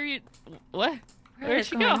weird. I could hear you. What? Where'd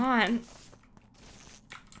she go? On?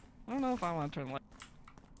 I don't know if I want to turn the light.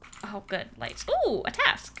 Oh, good. Lights. Ooh, a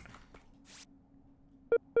task.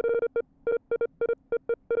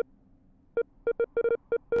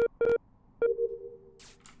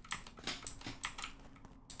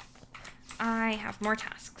 I have more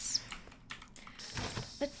tasks.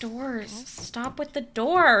 The doors. Stop with the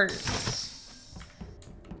doors.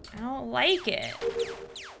 I don't like it.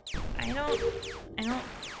 I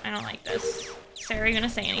don't like this. Sarah, you gonna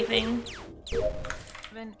say anything?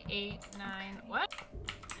 7, 8, 9. What?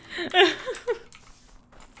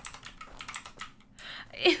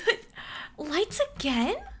 Lights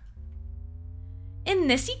again? In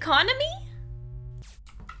this economy?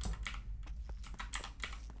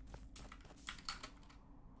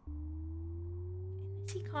 In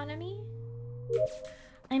this economy?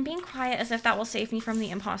 I'm being quiet as if that will save me from the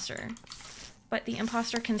imposter. But the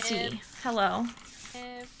imposter can see. Hello.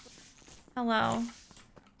 Hello.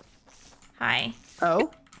 Hi. Oh.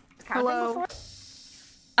 Hello.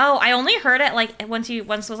 Oh, I only heard it like once it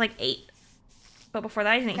was like 8. But before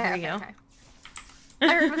that I didn't hear you. Okay.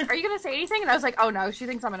 I heard, are you gonna say anything? And I was like, oh no, she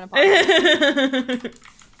thinks I'm an imposter.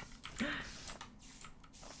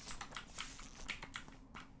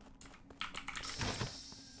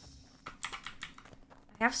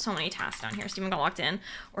 I have so many tasks down here. Steven got locked in.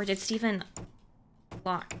 Or did Steven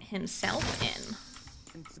lock himself in?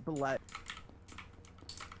 It's blood.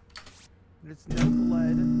 There's no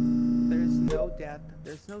blood. There's no death.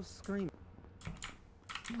 There's no scream.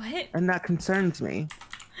 What? And that concerns me.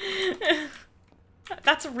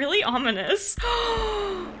 That's really ominous.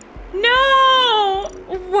 No!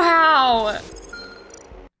 Wow.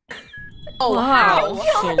 Oh, wow.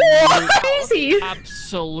 Crazy.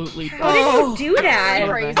 Absolutely. How did you do that? How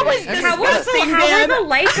were the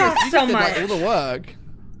lights off so did, much? like, all the work.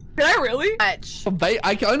 Did I really?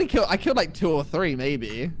 I killed like 2 or 3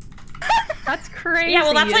 maybe. That's crazy. Yeah,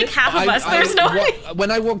 well, that's like half of us. There's no way. When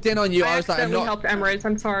I walked in on you, I was like, I'm not. helped Emirates.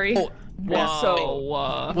 I'm sorry. Oh,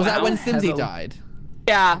 whoa. Was that when Simsy died?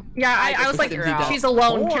 Yeah. Yeah, I was like, she's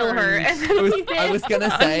alone, kill her. And then I was gonna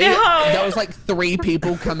say, there was like 3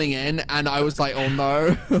 people coming in, and I was like, oh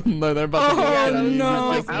no. No, they're about to Oh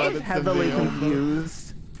no. I was heavily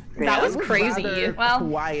confused. That was crazy. Well,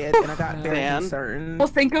 quiet, and I got very concerned. Well,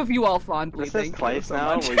 think of you all fondly. This is twice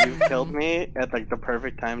now where you killed me at like the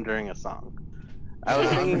perfect time during a song. I was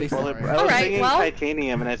singing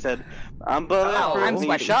Titanium, and I said, "I'm bulletproof," and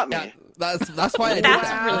you shot me. Yeah, that's why I did That's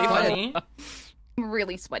that. really funny. I'm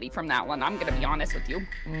really sweaty from that one. I'm gonna be honest with you.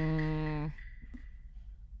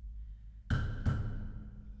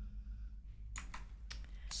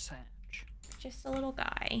 Sage. Just a little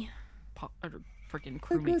guy. Freaking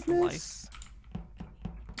crewmate for life.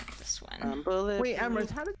 This one. Wait,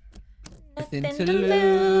 Emirates, how did... Nothing to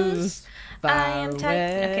lose. I am tight.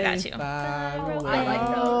 Okay, that too. I like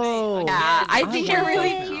those. Yeah, I think you're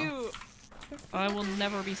really cute. I will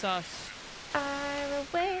never be sus. Far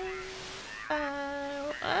away.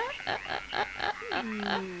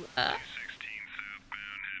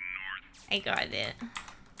 I got it.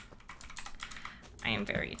 I am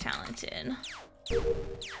very talented.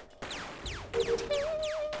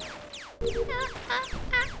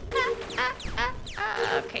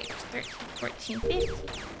 Okay, 13, 14, 15,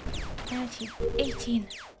 19, 18,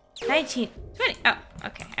 19, 20. Oh,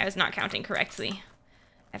 okay. I was not counting correctly.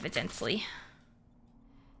 Evidently.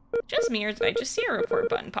 Just me, or did I just see a report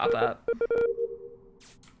button pop up?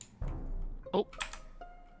 Oh.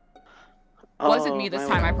 Wasn't me this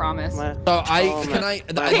time, I promise. So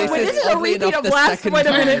this is a repeat of last. Wait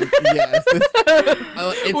a minute. Yes.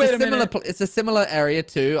 It's a similar area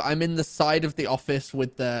too. I'm in the side of the office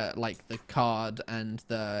with the the card and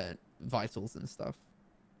the vitals and stuff.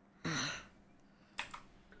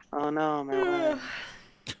 Oh no, man.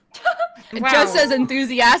 Just as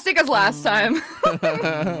enthusiastic as last time.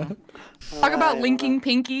 Talk about linking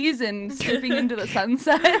pinkies and skipping into the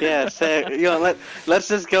sunset. Yeah, let's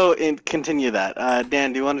just go and continue that.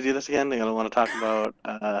 Dan, do you want to do this again? Do you want to talk about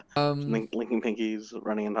linking pinkies,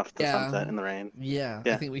 running off the sunset in the rain? Yeah,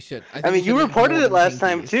 I think we should. I mean, you reported it last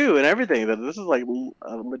time too, and everything. That this is like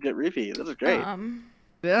a legit repeat. This is great.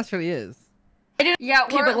 It actually is. Yeah,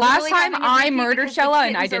 okay, but last time I murdered Shella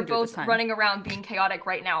and I didn't do it this both time. running around being chaotic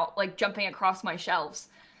right now, like jumping across my shelves.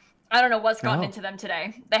 I don't know what's gotten into them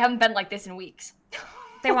today. They haven't been like this in weeks.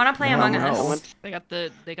 They want to play Among Us. They got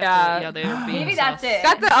the they were being Maybe that's it.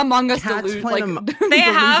 Got the Among Us delusion. They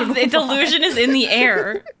have the delusion is in the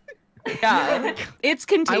air. Yeah, it's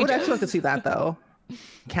contagious. I would actually like to see that though.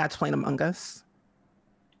 Cats playing Among Us.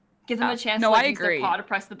 Give them a chance to use their paw to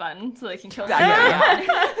press the button so they can kill them.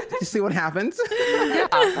 You see what happens?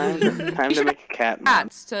 Time to make a cat.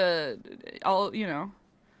 Cats to all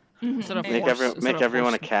Instead of make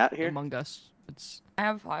everyone a cat here. Among Us, it's I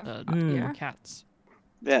have 5. cats.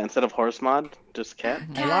 Yeah, instead of horse mod, just cat.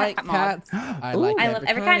 I like cats. I love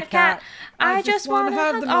every kind of cat. I just want to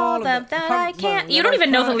hug all of them that I can't. You don't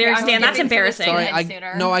even know the lyrics, Dan. That's embarrassing. Sorry,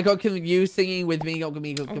 I got you singing with me. Got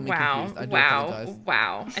me confused.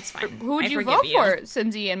 Wow. It's fine. Who would you vote for,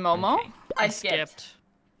 Cindy and Momo? Okay. I skipped.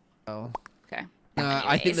 Oh. Okay.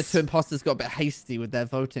 I think the two imposters got a bit hasty with their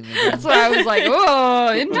voting. That's why I was like,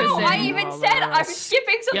 oh, interesting. No, I even said I was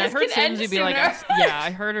skipping so this could end sooner. Be like,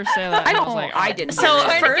 I heard her say that. I don't. Was like, I didn't. So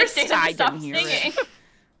first, I didn't hear it.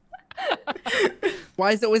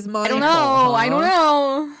 Why is it always my I don't know. I don't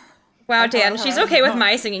know. Wow, Dan, she's okay with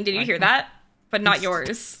my singing. Did you hear that? But not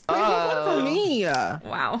yours. For me.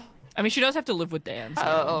 Wow. I mean, she does have to live with Dan.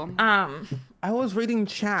 So. I was reading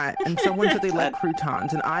chat and someone said they like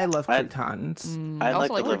croutons, and I love croutons. I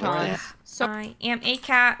also like croutons. So I am a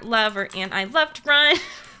cat lover, and I love to run.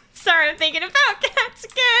 Sorry, I'm thinking about cats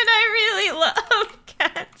again. I really love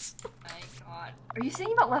cats. Oh my god. Are you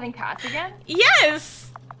singing about loving cats again?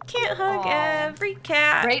 Yes! Can't hug every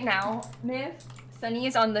cat. Right now, Miv, Sunny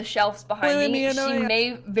is on the shelves behind me. She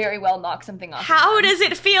may very well knock something off. How does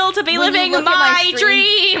it feel to be living my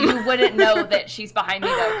dream? You wouldn't know that she's behind me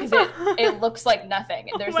though, because it looks like nothing.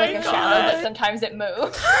 There's like a shadow, but sometimes it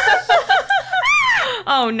moves.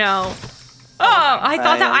 Oh no! Oh,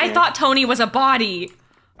 I thought Tony was a body.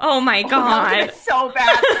 Oh my god! It's so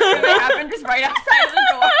bad. It happened just right outside of the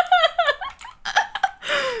door.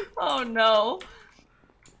 Oh no!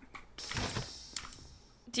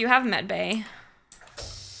 Do you have medbay?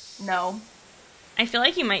 No. I feel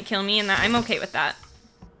like you might kill me, and that I'm okay with that.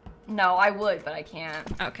 No, I would, but I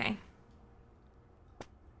can't. Okay.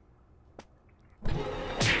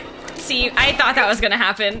 See, I thought that was gonna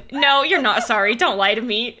happen. No, you're not sorry. Don't lie to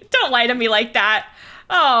me. Don't lie to me like that.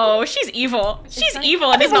 Oh, she's evil. She's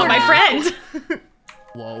evil and is not my friend.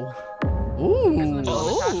 Whoa. Ooh.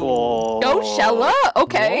 Go, Shella.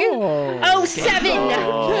 Okay. Whoa. Oh, 7.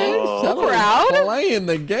 Okay, proud. Playing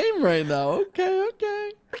the game right now. Okay.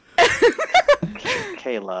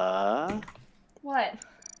 Kayla. What?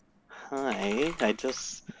 Hi. I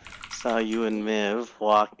just saw you and Miv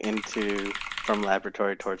walk from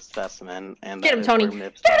laboratory towards specimen, and Get him, Tony. Where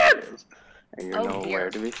Miv's body is, and you're nowhere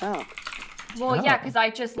to be found. Well, yeah, because I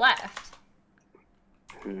just left.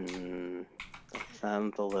 That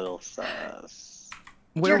sounds a little sus.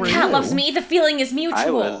 Your cat loves me. The feeling is mutual. I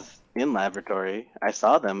was in laboratory. I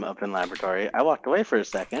saw them up in laboratory. I walked away for a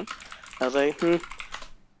second. I was like,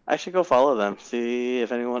 I should go follow them, see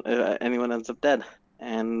if anyone ends up dead.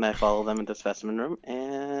 And I follow them into the specimen room,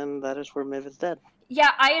 and that is where Miv is dead.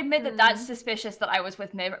 Yeah, I admit that that's suspicious that I was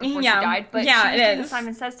with Miv before she died, but she was doing the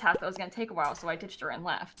Simon Says task that was going to take a while, so I ditched her and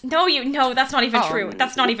left. No, that's not even true.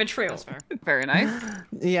 That's not even true. That's fair. Very nice.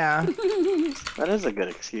 Yeah. That is a good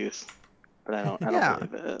excuse, but I don't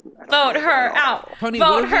believe it. Vote her out. Tony,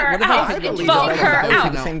 Vote her out. Vote her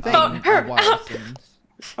out. Vote her out.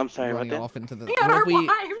 I'm sorry, what off into the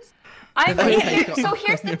So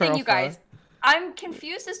here's the thing, you guys. I'm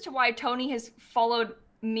confused as to why Tony has followed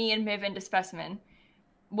me and Miv into specimen.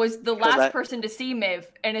 Was the last person to see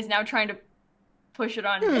Miv and is now trying to push it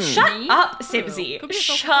on me? Shut up, Sibsy.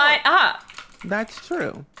 Shut up. That's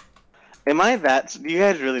true. Am I that? Do you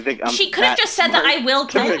guys really think I'm She could have just said that I will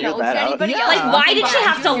kill you. Anybody else Like, why did she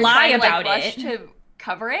have to lie about rush it? To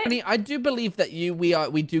cover it? I mean, I do believe that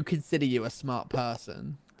we do consider you a smart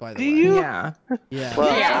person. by the Do way. you? Yeah. Yeah.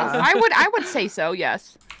 Well, Yeah, I would say so.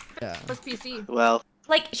 Yes. Yeah. Plus PC. Well,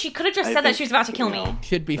 Like, she could have just I said that think- she was about to kill me.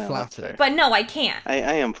 Should be No, that's flattered. But no, I can't. I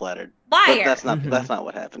am flattered. Liar. But that's not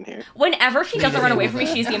what happened here. Whenever she doesn't run away from me,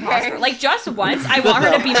 she's the imposter. Like, just once, I want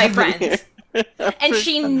her to be my friend. And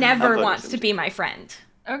she never wants to be my friend.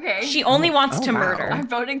 Okay. She only wants to wow. murder. I'm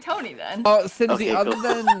voting Tony then. Oh, Simsy, Okay, other cool.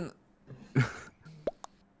 than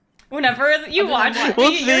Whenever you watch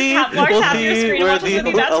We'll your see. cat blocks We'll have your see screen where watches with the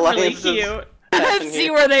you, that's really alliances cute. happen Let's see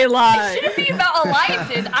here. where they It lie. shouldn't be about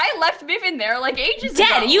alliances. I left Viv in there like ages ago.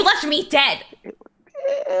 Dead! You left me dead!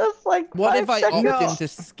 It's like what 5 if I seconds. opt into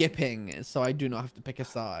skipping so I do not have to pick a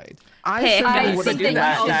side? I Hey, certainly I would think have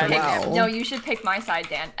that done you that should as pick well. No, you should pick my side,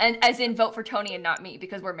 Dan. And as in vote for Tony and not me,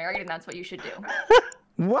 because we're married and that's what you should do.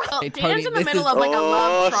 What? Well, Hey, Dan's Tony, in the this middle is- of like a Oh,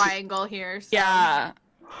 love shit. triangle here. So. Yeah.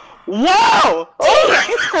 Wow!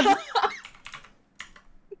 Oh my god!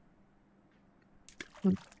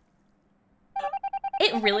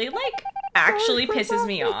 It really, like, actually pisses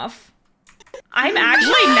me off. I'm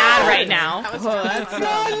actually mad right now.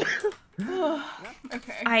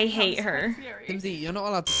 Okay. I hate her. Simsy, you're not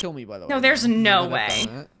allowed to kill me, by the way. No, there's no Never way.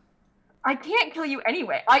 done it. I can't kill you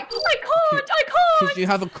anyway. I can't! Because you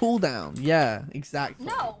have a cooldown. Yeah, exactly.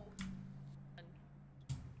 No.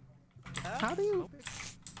 How do you?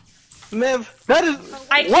 Miv, that is.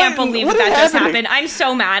 I can't believe what that is just happening? happened. I'm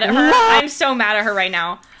so mad at her. I'm so mad at her right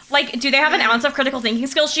now. Like, do they have an ounce of critical thinking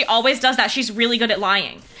skills? She always does that. She's really good at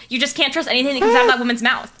lying. You just can't trust anything that comes out of that woman's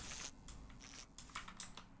mouth.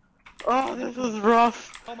 Oh, this is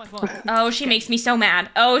rough. Oh my god. Oh, she makes me so mad.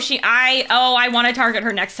 I want to target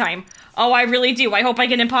her next time. Oh, I really do. I hope I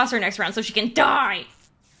get imposter next round so she can die.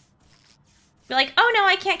 Be like, oh no,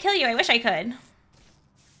 I can't kill you. I wish I could.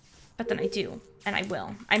 But then I do. And I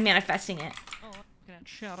will. I'm manifesting it. Oh, that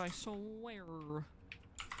shot, I swear.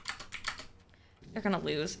 They're gonna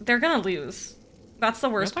lose. They're gonna lose. That's the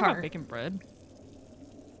worst Can I talk about part. baking bread?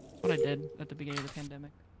 What I did at the beginning of the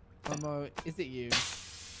pandemic. Momo, is it you?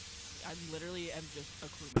 I literally am just a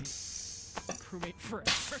crewmate. A crewmate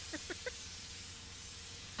forever.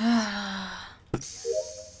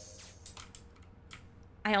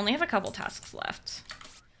 I only have a couple tasks left.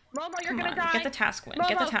 Momo, you're Come gonna on, die. get the task win.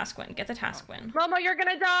 Get the Momo. task win. Get the task win. Momo, you're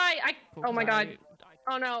gonna die. Oh my god.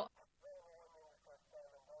 Oh no.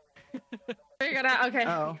 You're gonna. Okay.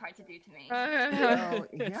 Oh. You tried to do to me. Oh,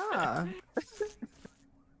 yeah.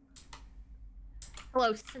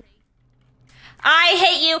 Hello, Snake. I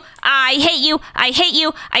hate you. I hate you. I hate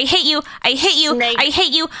you. I hate you. I hate you. Snake. I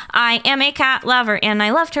hate you. I am a cat lover and I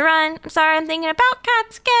love to run. I'm sorry, I'm thinking about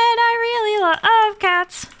cats again. I really love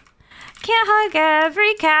cats. Can't hug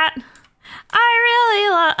every cat. I really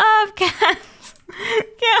love cats.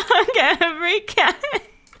 Can't hug every cat.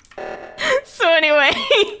 So anyway,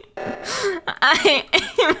 I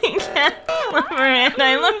am a cat lover and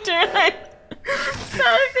I love to run.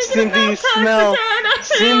 Cindy, you smell.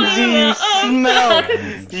 Cindy, you smell.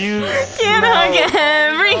 You Can't hug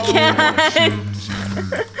every cat.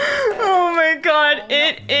 Oh my god,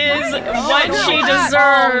 it is what she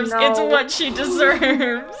deserves. Oh, no. It's what she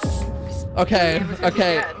deserves. Okay,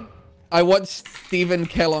 okay. I watched Steven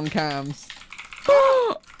kill on cams.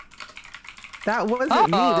 That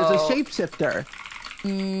wasn't me. There's a shapeshifter.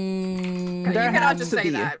 You There cannot has just to say be.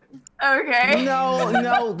 that. Okay.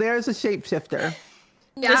 No, there's a shapeshifter.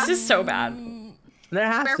 Yeah. This is so bad. There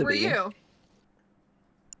has Where to were be. you?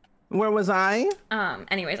 Where was I?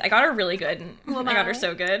 Anyways, I got her really good. I got her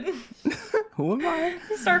so good. Who am I?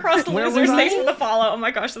 Star-crossed Where losers, was thanks I? for the follow. Oh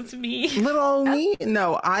my gosh, that's me. Little me?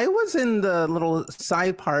 No, I was in the little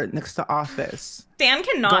side part next to office. Dan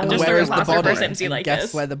cannot just Where throw is the imposter for body? Simsy And like guess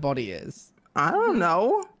this. where the body is. I don't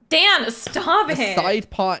know. Dan, stop The it. side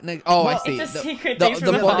part next. Oh, Well, I see. it's a the, secret. The, Thanks for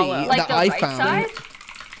the the body follow. Like that the I right found side?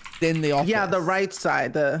 in the office. Yeah, the right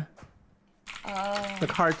side, the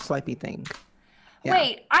card swipey thing. Yeah.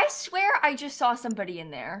 Wait, I swear I just saw somebody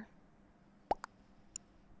in there.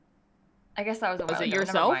 I guess that was a while it ago.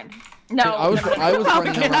 yourself? Never mind. No. I was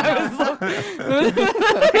running around.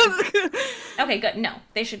 Okay, good. No,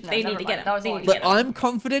 they should. They never need to get mind. him. That was They a need to long get But him. I'm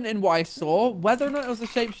confident in what I saw. Whether or not it was a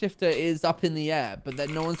shapeshifter is up in the air, but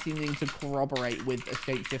then no one's seeming to corroborate with a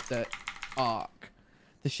shapeshifter arc.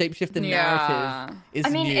 The shapeshifter narrative is I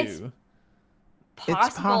mean, new. it's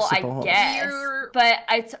possible, possible. I guess. But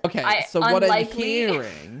it's Okay, so what I'm unlikely.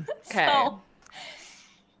 hearing So,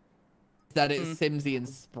 is that it's Simsy and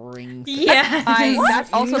Spring. Yeah.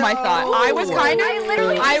 That's also my thought. I was kind of. I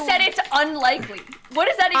literally just said it's unlikely. What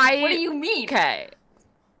does that even, what do you mean? Okay.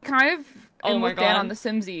 kind of Oh my with Dan God. on the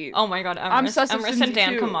Simsy. Oh my God, Emrys. I'm sus of Emrys Simsy and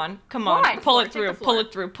Dan, too. come on. Why? Pull Floor, it take through, the pull floor.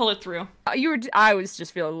 it through, pull it through. I was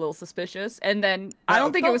just feeling a little suspicious, and then I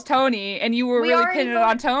don't think it was Tony, and you were We really already pinning it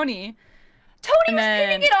on Tony. Tony And was then-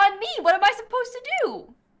 pinning it on me. What am I supposed to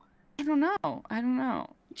do? I don't know.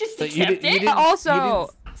 Just But accept it? you didn't, Also- you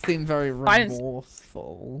didn't seem very I didn't-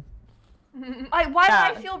 remorseful. Why do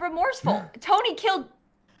I feel remorseful? Tony killed.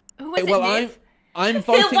 Who was Hey, it? well, Niv? I'm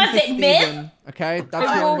voting for was it, Myth? Steven. Okay, that's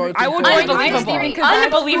I who I'm will- voting I will for. join Unbelievable. Unbelievable. Because that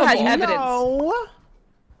Unbelievable. has evidence. No.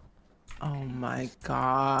 Oh my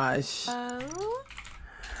gosh.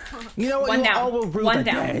 You know what? One You down. all will rue One the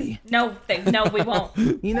down. day. No, we won't.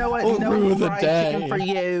 You know what? We'll No rue the fried day. chicken for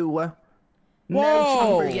you. No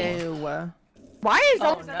Whoa. chicken for you. Why is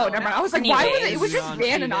Oh, that? no. Oh, never mind. I was like, why was it? It was just Anyways,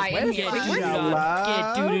 Dan and I in Where's here. Like, Shella?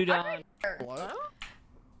 Get doo-dooed on. Hello?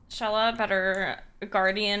 Shella better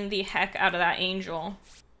guardian the heck out of that angel.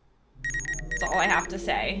 That's all I have to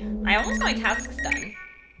say. I almost got my tasks done.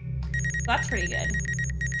 So that's pretty good.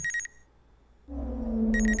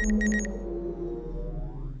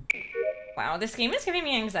 Wow, this game is giving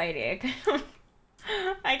me anxiety.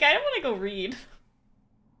 I kind of want to go read.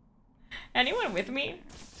 Anyone with me?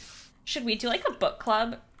 Should we do like a book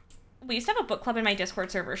club? We used to have a book club in my Discord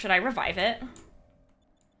server. Should I revive it?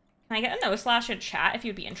 Can I get a no/slash in chat if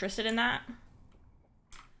you'd be interested in that?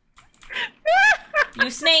 You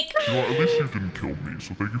snake! You know, at least you didn't kill me,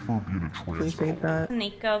 so thank you for being a trans. Appreciate that.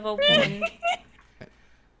 Snake of a woman.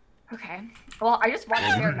 Okay. Well, I just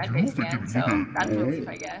watched your med-based Dan, so that's relief,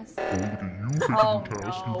 I guess. Oh, look at you fixing Oh,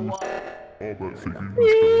 tasks. no. All that fixing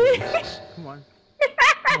tasks. Come on.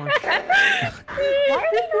 Why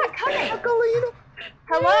are they not coming?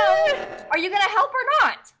 Hello? Are you gonna help or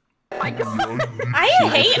not? My God. I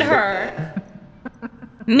hate her!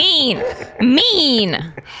 Mean!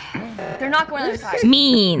 Mean! They're not going on the other side.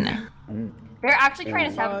 Mean! They're actually trying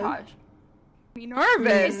to sabotage.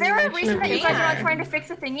 nervous. Is there a reason that you guys are not trying to fix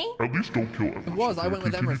the thingy? At least don't kill everyone. It was. I went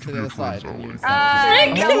with Emrys to the other side.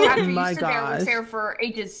 And you No, after you my stood there, gosh. was there for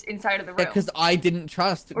ages inside of the room. because I didn't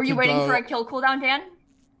trust. Were you to waiting go for a kill cooldown, Dan?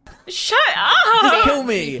 Shut to up! kill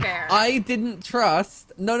me? fair. I didn't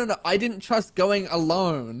trust. No. I didn't trust going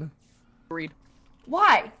alone.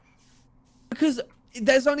 Why? Because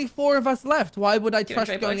there's only 4 of us left. Why would I Dude, trust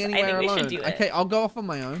Joy going Books, I anywhere think we should alone? do it. Okay, I'll go off on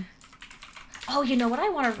my own. Oh, you know what I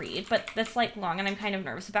want to read, but that's like long and I'm kind of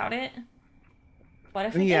nervous about it. What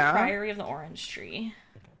if we Yeah. did Priory of the Orange Tree?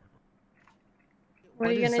 What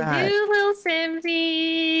are you is gonna that? do, little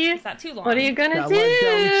Simsy? Is that too long? What are you gonna Don't do?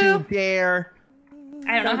 you dare.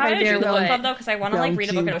 I don't know Don't how I to do dare the book what? club though, because I want to like Don't read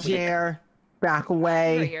a book you in a week. dare. Back Right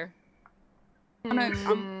away. here. I'm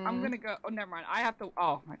gonna go. Oh, never mind. I have to.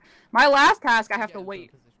 Oh, my last task. I have to wait.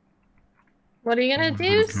 What are you gonna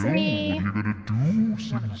do, Smee? What are you gonna do,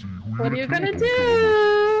 Simsy? What are you gonna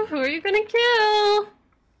do? Who are you gonna kill?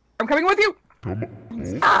 I'm coming with you. Come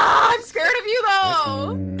on. Ah, I'm scared of you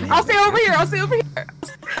though. I'll stay over here. I'll stay over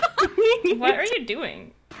here. What are you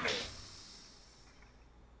doing?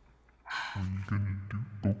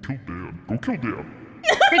 Go kill Dan. Go kill Dan.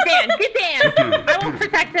 Get Dan! Get Dan! I will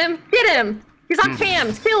protect him. Get him! He's on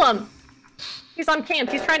cams. Kill him. He's on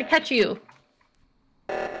cams. He's trying to catch you.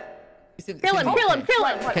 Kill him! Kill him! Kill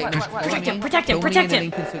him! Okay, no, Protect him, kill protect him, me protect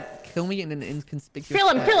in him. kill me in an inconspicuous Kill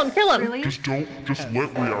him! way. Kill him! Kill him! Really? Just don't. Just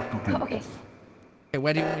let reactor go. Okay. Okay,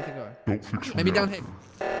 where do you want me to go? Don't fix Maybe down reactor.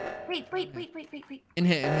 here. Wait. In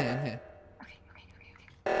here.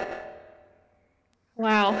 Okay.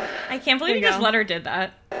 Wow. I can't believe you There you just go. let her did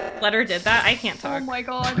that. Let her did that. I can't Oh talk. my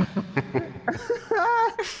God.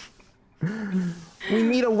 We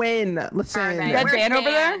need a win. Listen. You got Dan over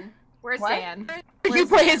there? Where's What? Dan? You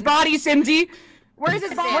play his body, Simsy. Where's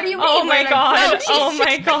his body? What do you mean? Oh my Where god! did I- Oh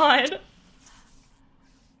my god!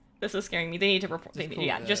 This is scaring me. They need to report. They need, cool,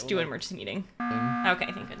 yeah, yeah, just do well, an emergency meeting. Okay,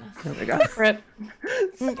 thank goodness. Oh my god. Rip.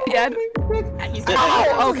 Dead.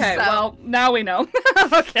 Oh, okay. Well, now we know.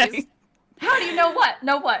 Okay. How do you know what?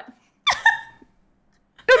 Know what?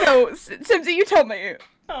 No, Simsy, you told me.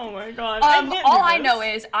 Oh my god. All I know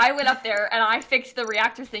is I went up there and I fixed the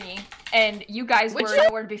reactor thingy, and you guys were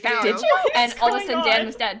nowhere to be found. Did you? And all of a What's sudden going Dan on?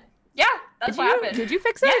 was dead. Yeah, that's what happened. Did you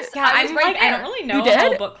fix it? Yes, Yeah, I was I'm right like, there. I don't really know You the whole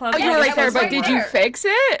did? book club. Oh, you Yeah, were I right there, was but right did you there. fix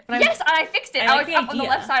it? Yes, and I fixed it. I I like was the up on the idea.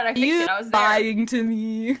 left side. I fixed You it. I was there. lying to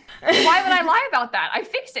me. Why would I lie about that? I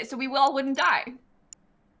fixed it so we all wouldn't die.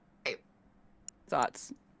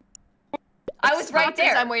 Thoughts. I was right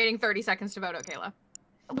there. I'm waiting 30 seconds to vote, Kayla.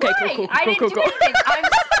 Okay, Why? cool. I didn't do anything.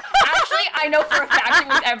 Actually, I know for a fact it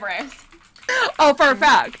was Everest. Oh, for a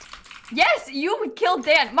fact. Yes, you killed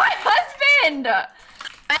Dan, my husband.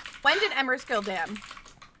 When did Emrys kill Dan?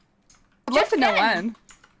 I'd love to know when.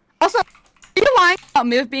 Also, you lying about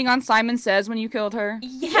Miv being on Simon Says when you killed her?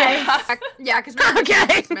 Yes. Yeah, because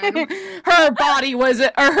Okay. Her body was,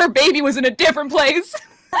 or her baby was in a different place.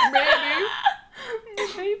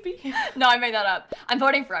 Maybe. No, I made that up. I'm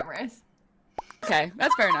voting for Emrys. Okay,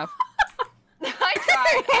 that's fair enough. I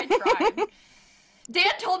tried.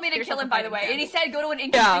 Dan told me to kill him, by the way, and he said go to an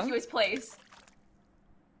inconspicuous place.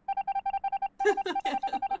 Good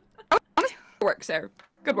work, Sarah.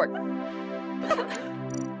 Good work.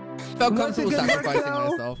 Felt comfortable sacrificing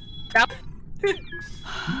myself.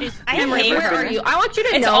 Emily, where are you? I want you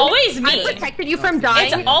to know. It's always me. I protected you from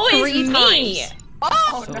dying. It's always 3 me. times.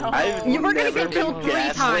 Oh no! You were gonna get killed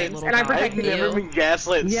 3 times, and I protected you. I've never been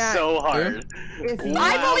gaslit so hard. I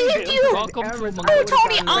believed you. Oh,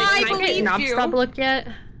 Tony, I believed you. Stop look yet.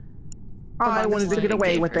 I wanted to get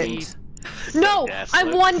away with it. No,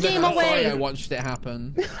 I'm 1 game Sorry, I away. watched it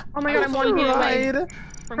happen. Oh my god, I'm 1 game away.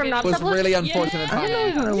 From It was really unfortunate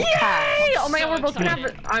timing. Yay! Oh my god, we're both gonna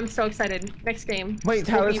have. I'm so excited. Next game. Wait,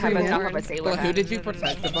 tell us Well, who did you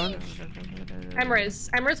protect a bunch? Emrys.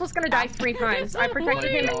 Emrys was gonna die 3 times. I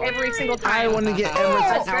protected him every single time. I want to get Emrys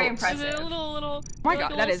That's out. very impressive. Oh my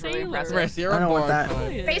god, that is really impressive. Emrys, you're I on don't want board.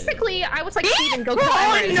 that. Basically, I was like, Steven, go kill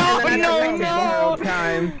Emrys. No.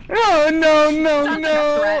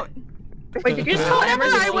 No. Wait, did you just call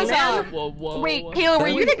Emrys? I was Whoa. Wait, Kayla, were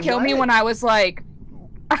you gonna kill me when I was like...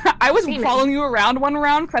 I was following you around one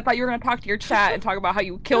round because I thought you were gonna talk to your chat and talk about how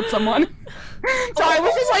you killed someone. So I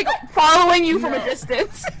was just like following you from a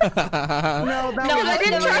distance. No, I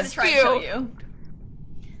didn't trust you.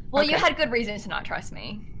 Well, you had good reasons to not trust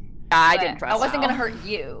me. I But didn't trust I wasn't you. gonna hurt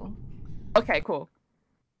you. Okay, cool.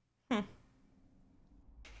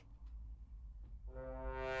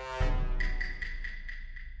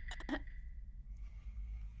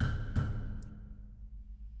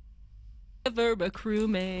 Ever a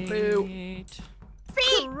crewmate.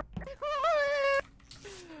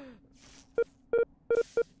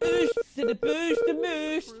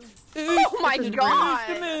 Oh my god!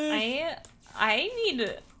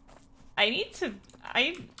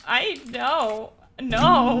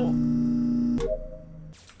 No.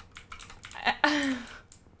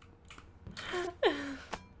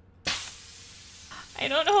 I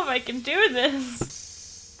don't know if I can do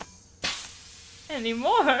this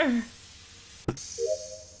anymore.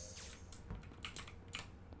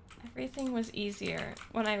 Everything was easier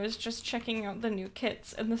when I was just checking out the new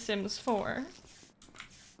kits in The Sims 4.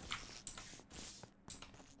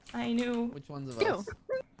 I knew. Which ones of us?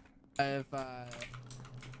 I have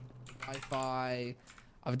Wi-Fi.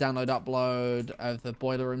 I've download, upload. I have the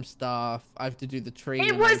boiler room stuff. I have to do the tree.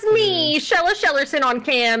 It was me, Shella Shellerson on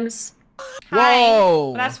cams.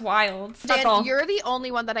 Whoa! That's wild. That's all. Dan, you're the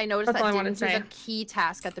only one that I noticed That's all I that wanted didn't to do the key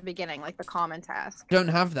task at the beginning, like the common task. Don't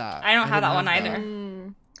have that. I don't have that one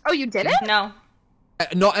either. Oh, you did it? No.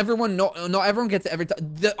 Not everyone gets it every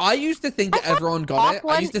time. I used to think that everyone got it.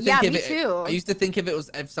 I used to think I used to think if it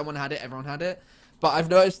was if someone had it, everyone had it. But I've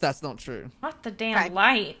noticed that's not true. What the damn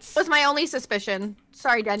lights? Was my only suspicion.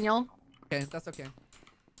 Sorry, Daniel. Okay, that's okay.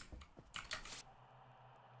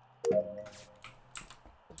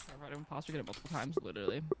 Imposter get it multiple times,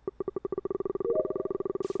 literally.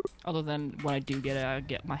 Other than when I do get it, I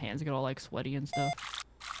get my hands get all like sweaty and stuff.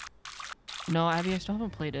 No, Abby, I still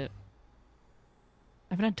haven't played it.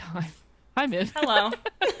 I haven't had time. Hi, Miv. Hello.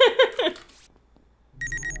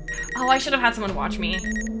 Oh, I should have had someone watch me.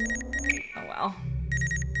 Oh well.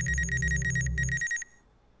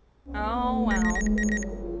 Oh well.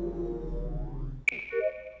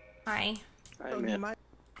 Hi.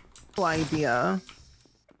 My idea.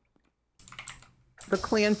 The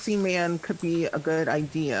Clancy man could be a good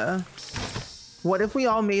idea. What if we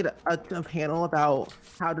all made a panel about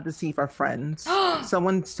how to deceive our friends?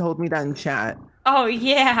 Someone told me that in chat. Oh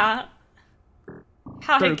yeah.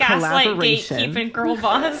 How to Through gaslight collaboration. gatekeeping girl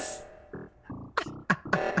boss.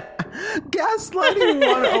 Gaslighting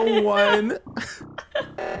 101.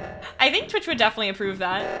 I think Twitch would definitely approve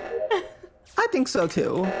that. I think so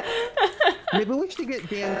too. Maybe we should get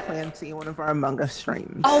Dan Clancy in one of our Among Us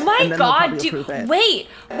streams. Oh my and then they'll god, probably dude. approve it.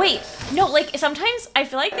 Wait. No, like sometimes I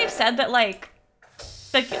feel like they've said that like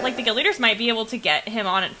the guild leaders might be able to get him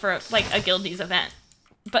on it for like a guildies event.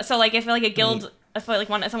 But so like if like a guild if like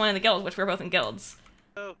someone in the guild, which we're both in guilds,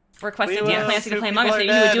 requested Dan Clancy to play Among Us, that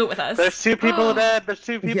you would do it with us. There's 2 people dead. There's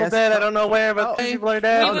 2 people dead. I don't know where, but 2 people are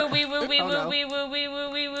dead.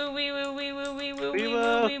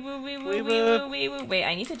 Wait,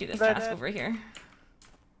 I need to do this task over here.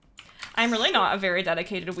 I'm really not a very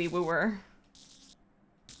dedicated wee-wooer.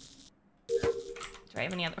 Do I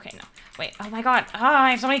have any other? Okay, no. Wait, oh my god. Ah,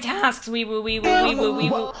 I have so many tasks. Wee-woo.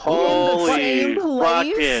 Holy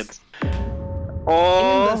rockets.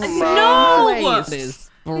 Oh No! Place.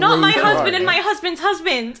 Not my Brutal. husband and my husband's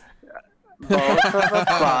husband. Both of the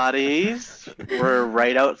bodies were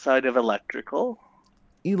right outside of electrical.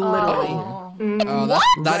 You literally. Oh,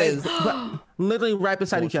 that is literally right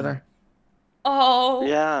beside each other. Oh.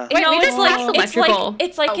 Yeah. You know, Wait,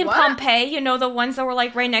 it's like in what? Pompeii, you know, the ones that were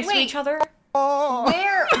like right next to each other.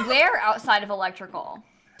 Where outside of electrical?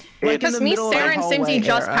 Because me, Sarah, and Simsy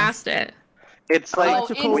just passed it. It's like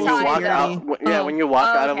Electrical when you walk security. out. When you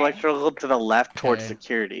walk out of okay. electrical to the left towards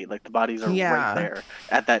security, like the bodies are right there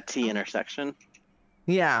at that T intersection.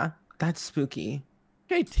 Yeah, that's spooky.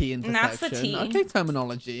 Okay, T intersection. That's the T. Okay,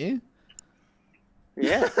 terminology.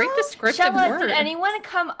 Yeah. Great descriptive Shella, word. did anyone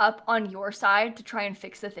come up on your side to try and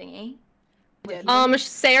fix the thingy?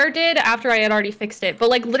 Sarah did after I had already fixed it,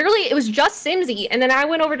 but like literally it was just Simsy, and then I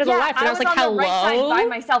went over to the left and I was like, on "Hello." the right side by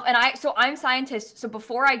myself, and I'm scientist. So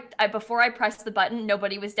before I pressed the button,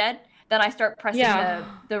 nobody was dead. Then I start pressing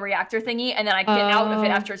the reactor thingy, and then I get out of it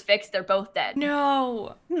after it's fixed. They're both dead.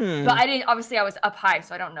 No. But I didn't. Obviously, I was up high,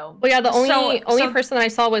 so I don't know. Well, yeah, the only person that I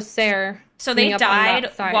saw was Sarah. So they being up on that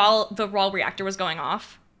died side. while the raw reactor was going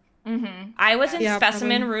off. Mm-hmm. I was in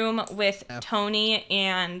specimen probably. room with Tony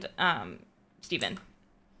and Steven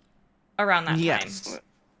around that time.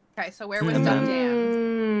 Okay, so where was Dumb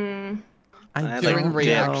Dan? During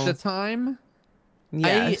reactor time?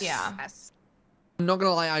 Yes. Yes. I'm not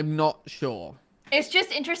gonna lie, I'm not sure. It's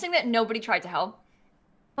just interesting that nobody tried to help.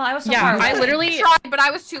 Well, I was so Yeah, far I away. literally tried, but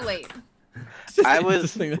I was too late. I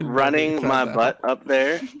was running my butt up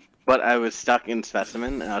there, but I was stuck in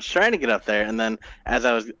specimen, and I was trying to get up there, and then as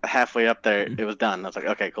I was halfway up there, it was done. I was like,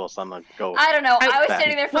 okay, cool, so I'm gonna go. I don't know. I was back.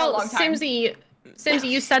 sitting there for a long time. Simsy,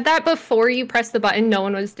 you said that before you pressed the button, no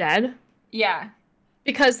one was dead. Yeah.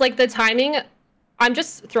 Because like the timing, I'm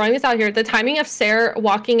just throwing this out here. The timing of Sarah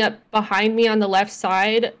walking up behind me on the left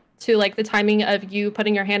side to like the timing of you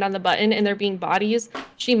putting your hand on the button and there being bodies,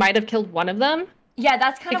 she might have killed one of them. Yeah,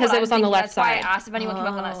 that's kind of because what it was I'm on the thinking. left That's why side. I asked if anyone came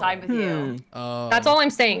up on that side with you. That's all I'm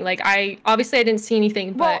saying. Like I didn't see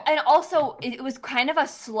anything, but Well, and also it was kind of a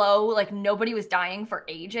slow, like nobody was dying for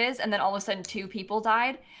ages, and then all of a sudden 2 people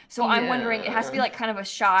died. So I'm wondering, it has to be like kind of a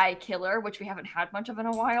shy killer, which we haven't had much of in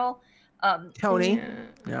a while. Tony?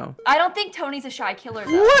 No. I don't think Tony's a shy killer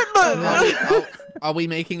though. What the? Are we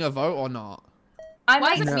making a vote or not? I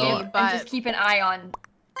might Wasn't skip me, and but- just keep an eye on.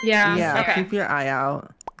 Yeah, Okay. keep your eye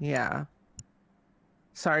out. Yeah.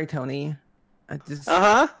 Sorry, Tony. I just.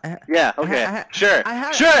 Yeah. Okay. Sure. I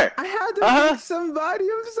had to pick somebody.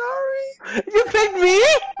 I'm sorry. You picked me?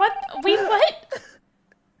 What? Wait, what?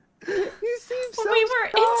 You seem so. We were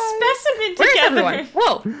in specimen Where's together. everyone?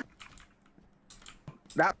 Whoa.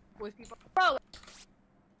 That. With people.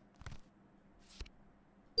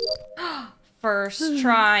 First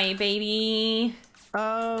try, baby. Where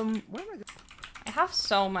am I going? I have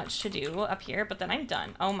so much to do up here, but then I'm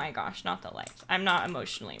done. Oh my gosh, not the lights. I'm not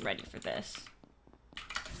emotionally ready for this.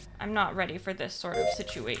 I'm not ready for this sort of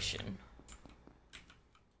situation.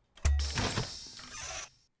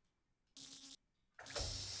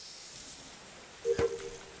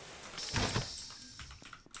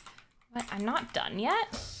 What? I'm not done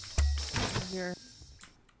yet? Here.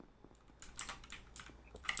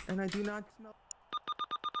 And I do not smell.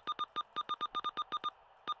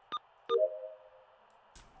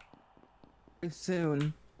 Very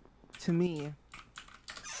soon, to me.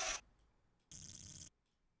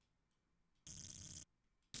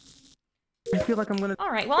 I feel like I'm gonna.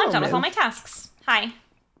 All right, well, I'm done with all my tasks. Hi. I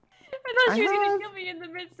thought she was I gonna have- kill me in the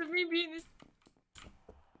midst of me being this.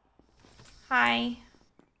 Hi.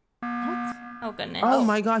 Oh, goodness. Oh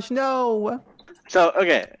my gosh, no! So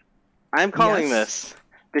okay, I'm calling Yes. this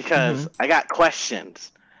because I got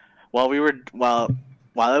questions while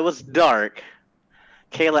it was dark.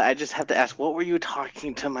 Kayla, I just have to ask, what were you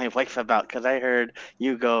talking to my wife about? Because I heard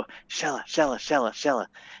you go, Shella, Shella, Shella, Shella,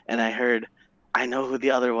 and I heard, I know who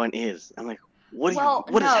the other one is. I'm like, what is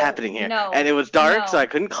happening here? no, and it was dark, so no. I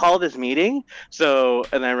couldn't call this meeting. So,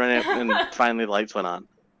 and I ran it, and finally the lights went on.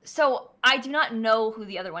 So I do not know who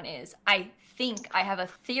the other one is. I think I have a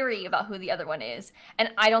theory about who the other one is, and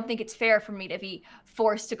I don't think it's fair for me to be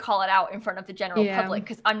forced to call it out in front of the general public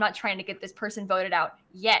because I'm not trying to get this person voted out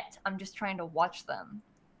yet. I'm just trying to watch them.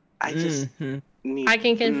 I just need. I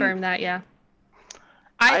can confirm that, yeah.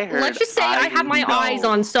 I heard Let's just say I have my know. eyes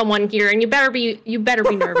on someone here, and you better be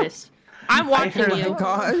nervous. I'm watching Oh you. my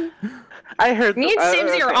god. I heard. Me and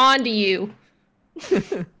Simsy are on to you.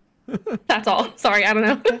 That's all. Sorry, I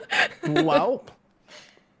don't know. Well.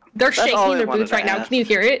 They're That's all shaking I their wanted boots to right now. ask. Can you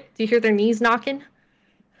hear it? Do you hear their knees knocking?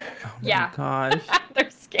 Yeah. Gosh. They're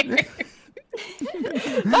scared.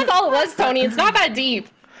 That's all it was, Tony. It's not that deep.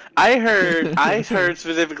 I heard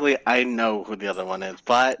specifically. I know who the other one is,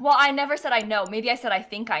 but Well, I never said I know. Maybe I said I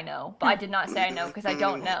think I know, but I did not say I know because I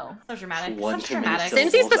don't know. So dramatic. One Such too many dramatic.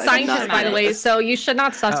 syllables. Cincy's the I did scientist, not by the know way, this. so you should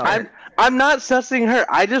not suss her. I'm not sussing her.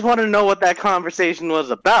 I just want to know what that conversation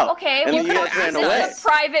was about. Okay, and well, you guys ran away. it's a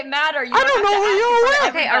private matter. You I don't know who you are.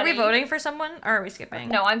 Okay, are we voting for someone or are we skipping?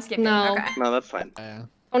 No, I'm skipping. No. Okay. No, that's fine.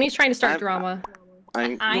 Tony's trying to start drama.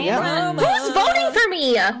 Yeah. Who's voting for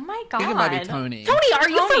me? Oh my god. I think it might be Tony. Tony, are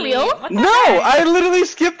you for real? What the No, heck? I literally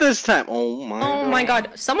skipped this time. Oh my. Oh my god,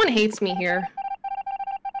 someone hates me here.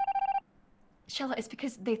 Shella, it's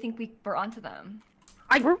because they think we were onto them.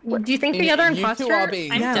 Do you think the other You two imposter? are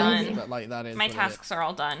being I'm nice, done. But like that is My what it is. tasks are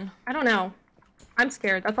all done. I don't know. I'm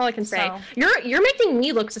scared. That's all I can say. So- You're making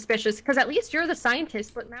me look suspicious because at least you're the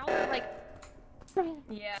scientist, but now they're like.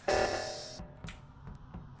 Yeah.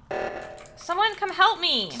 Someone come help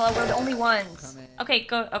me. Well, we're the only ones. Okay,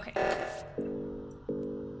 go. Okay.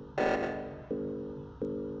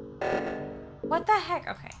 What the heck?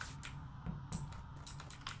 Okay.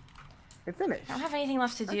 It's finished. I don't have anything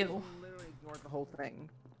left to I do. just literally ignored the whole thing.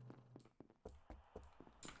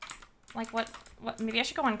 Like what? What? Maybe I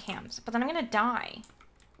should go on cams, but then I'm gonna die.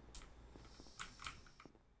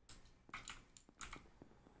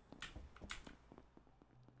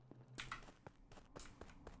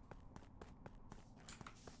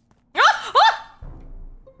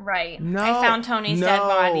 Right. No. I found Tony's dead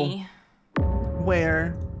body.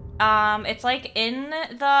 Where? It's like in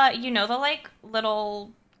the, you know, the like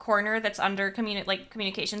little corner that's under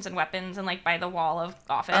communications and weapons and like by the wall of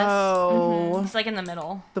office. Oh. It's like in the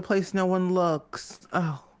middle. The place no one looks.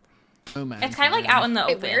 Oh. Oh man. It's kind of like out in the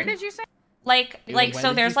Wait, open. where did you say? Like Where so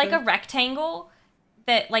did there's you like say? a rectangle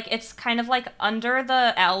that like it's kind of like under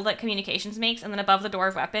the L that communications makes and then above the door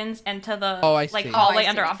of weapons and to the Oh, I like see. hallway Oh, I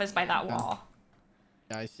under see. office by that wall.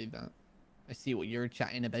 Yeah, I see that. I see what you're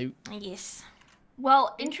chatting about. Yes.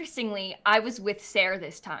 Well, interestingly, I was with Sarah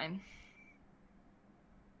this time.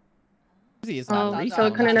 Simsy is on Oh, recon. so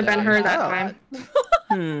it couldn't have been her that Oh. time.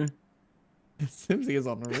 Hmm. Simsy is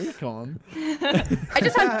on the recon. I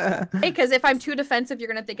just have because if I'm too defensive, you're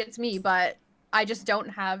gonna think it's me, but I just don't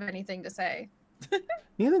have anything to say.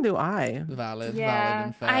 Neither do I. Valid, Yeah. valid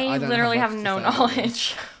and fair. I don't literally have much to no say about this.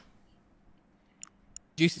 knowledge.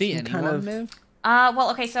 Do you see Some anyone, kind of- Miv?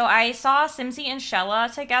 Well, okay, so I saw Simsy and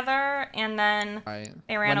Shella together, and then Right.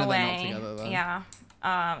 they ran When are they not away. together, then? Yeah.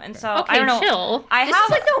 And so Okay, I don't know. chill. I This have is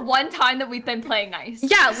like the one time that we've been playing nice.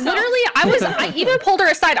 Yeah, So- literally, I even pulled her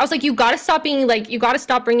aside. I was like, you gotta stop being like, you gotta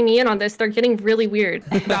stop bringing me in on this. They're getting really weird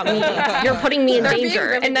about me. You're putting me in They're being danger.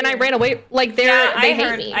 really And then I weird. ran away. Like, they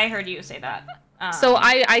hate me. I heard you say that. So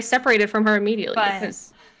I separated from her immediately. But-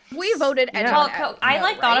 because We voted Yeah. Well, anyone out. I No,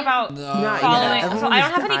 like thought right? about No. Not yet. following. So Everyone I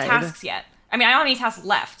don't has have any died. tasks yet. I mean, I don't have any tasks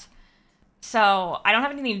left. So I don't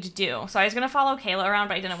have anything to do. So I was gonna follow Kayla around,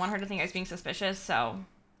 but I didn't want her to think I was being suspicious. So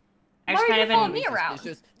I Why just are kind you of following been. me around?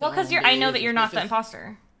 Well, because I know that you're not the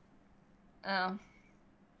imposter. Oh.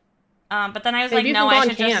 But then I was Maybe you like, no, can go I on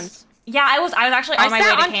should cams. just. Yeah, I was actually on my way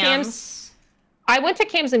sat to on cams. I went to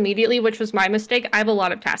cams immediately, which was my mistake. I have a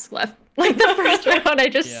lot of tasks left. Like the first round, I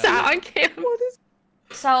just Yeah. sat on cams.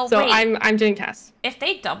 So So wait, I'm doing tasks. if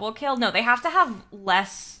they double kill, no, they have to have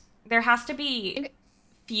less. There has to be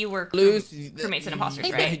fewer Blues, crewmates and imposters,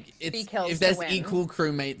 if right? Be kills if to there's win. equal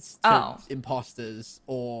crewmates to Oh. imposters,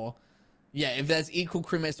 or yeah, if there's equal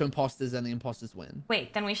crewmates to imposters, then the imposters win.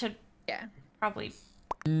 Wait, then we should Yeah. probably.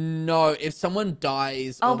 No, if someone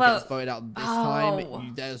dies Oh, or but- gets voted out this Oh.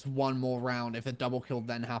 time, there's one more round. If a double kill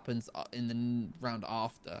then happens in the round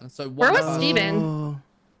after. So Where one was person- Steven? Oh.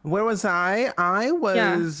 Where was I? I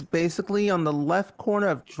was basically on the left corner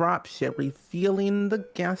of dropship, refueling the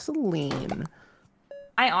gasoline.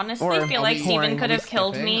 I honestly Or feel are like we Steven pouring? could Are have we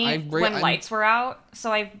killed skipping? me when I'm- lights were out.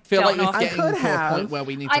 So I feel don't like know. it's I getting could to a have. point where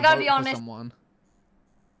we need I to gotta vote be for honest. someone.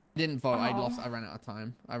 Didn't vote. I Oh. lost. I ran out of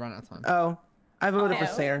time. Oh, I voted for Oh.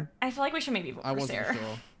 Sarah. I feel like we should maybe vote I for wasn't Sarah.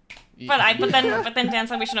 sure. But then Dan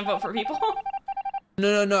said we shouldn't vote for people.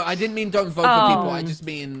 No. I didn't mean don't vote Oh. for people. I just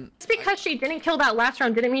mean It's because she didn't kill that last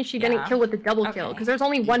round. Didn't mean she didn't Yeah. kill with the double kill. Okay. Because there's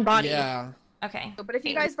only one body. yeah. Okay. But if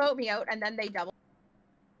you guys vote me out and then they double,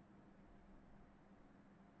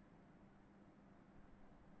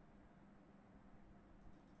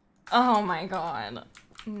 Oh my god.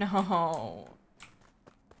 No.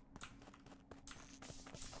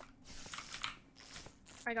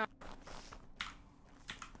 I got.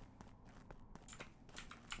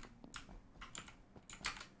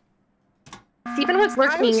 Steven was I'm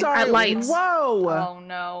lurking sorry. at lights. Whoa. Oh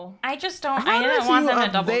no. I just don't. How I did I didn't see want you them to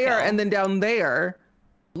up double there kill. and then down there?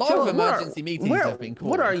 A lot So of emergency meetings where- have been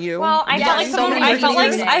called. What are you? Well, I Yeah, felt like so someone. many I felt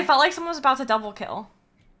like meetings. I felt like someone was about to double kill.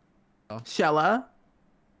 Shella.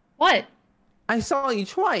 What? I saw you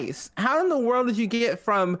twice. How in the world did you get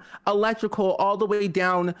from electrical all the way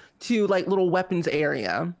down to like little weapons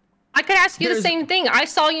area? I could ask you the same thing. I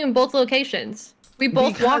saw you in both locations. We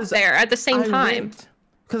both walked there at the same time.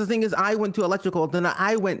 Because the thing is, I went to electrical, then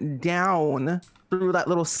I went down through that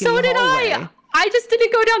little skinny So did hallway. I just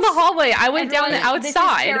didn't go down the hallway. I went down the outside. This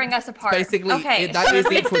is tearing us apart. Basically, okay.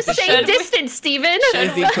 It's the same distance, Steven.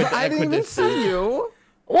 I didn't even see you.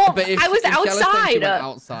 Well, but I was outside.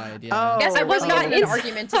 Outside, yeah. Yes, I was not inside. an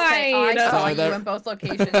argument to say I saw you in both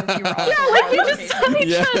locations. And you were also Yeah, like you just saw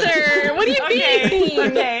each other. What do you mean?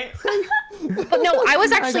 Okay. But no,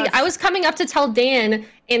 I was coming up to tell Dan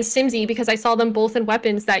and Simsy because I saw them both in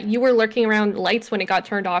weapons that you were lurking around lights when it got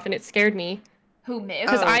turned off and it scared me. Who, Miv?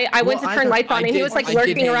 Because I went to turn lights on and he was like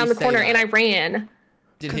lurking around the corner and I ran.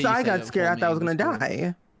 Because I got scared. I thought I was gonna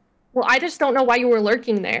die. Well, I just don't know why you were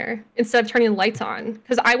lurking there instead of turning the lights on.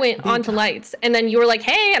 Because I went onto lights and then you were like,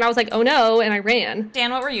 hey, and I was like, oh no, and I ran.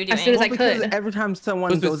 Dan, what were you doing? As soon as I Because could. every time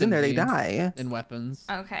someone goes in there, they die. In weapons.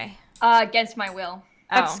 Okay. Against my will.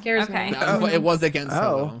 That scares me. No, it was against her,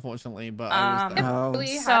 though, unfortunately, but I was there.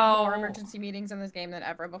 We had more emergency meetings in this game than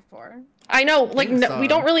ever before. I know, like, we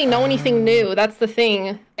don't really know anything new. That's the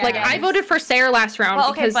thing. Like, I voted for Sarah last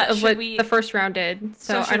round because of what the first round did.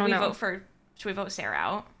 So I don't know. Should we vote Sarah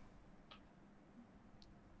out?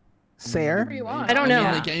 Sarah? I don't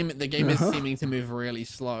know. The game is seeming to move really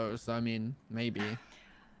slow, so I mean, maybe.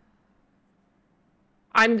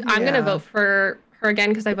 I'm gonna vote for her again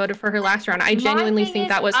because I voted for her last round. I genuinely think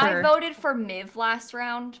that was her. I voted for Miv last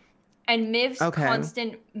round, and Miv's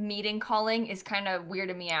constant meeting calling is kind of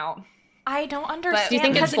weirding me out. I don't understand. Do you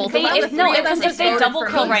think it's both of them? If they double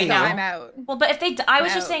kill right now. I'm out. Well, but if they, I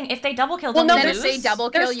was just saying, if they double kill, well, no, there's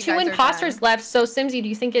two imposters left. So Simsy, do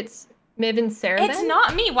you think it's Miv and Sarah? It's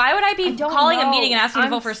not me. Why would I be calling a meeting and asking to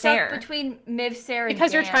vote for Sarah? Between Miv, Sarah,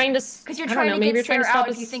 because you're trying to. Because you're trying to get Sarah out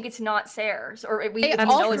if you think it's not Sarah's, or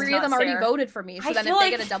all three of them already voted for me. So then if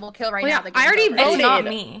they get a double kill right now, I already voted. It's not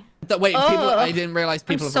me. Wait, I didn't realize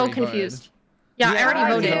people have already confused. Yeah, I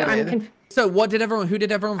already voted. I'm confused. So what did everyone? Who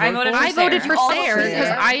did everyone vote for? I voted for Sarah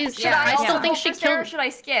because I still think she killed. Should I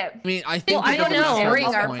skip? I mean, I think. I don't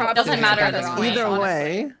know. Doesn't matter. Either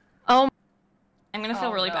way. Oh. I'm gonna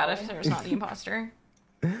feel really bad if Sarah's not the imposter.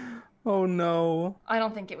 Oh no. I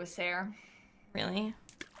don't think it was Sarah. Really?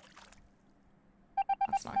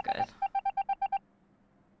 That's not good.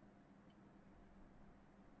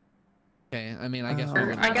 Okay, I mean, I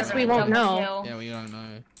guess we won't know. Yeah, we don't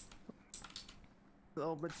know. A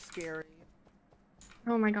little bit scary.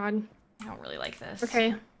 Oh my god. I don't really like this.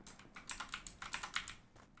 Okay.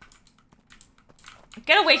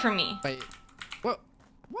 Get away from me. Wait. What?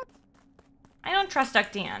 I don't trust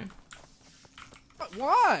Duck Dan. But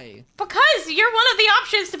why? Because you're one of the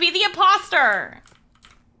options to be the imposter.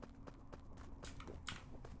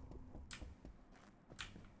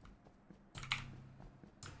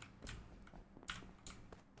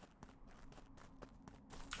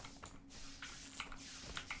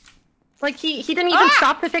 Like he didn't even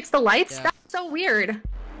stop to fix the lights. Yeah. That's so weird.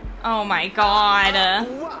 Oh my god.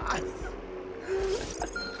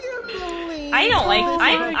 I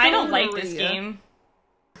don't like this game.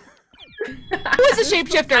 Who is the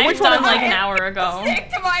shapeshifter? I'm Which one? done like an hour ago.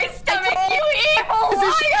 Sick to my stomach, you evil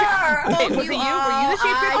liar! Wait, was it you? Were you the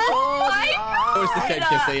shapeshifter? Oh my god! It was the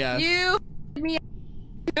shapeshifter, yeah. You.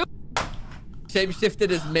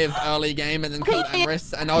 Shapeshifted as Miv early game and then killed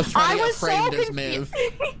Emrys, and I was trying to get framed as Miv.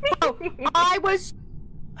 Bro, I was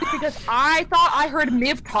because I thought I heard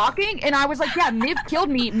Miv talking, and I was like, yeah, Miv killed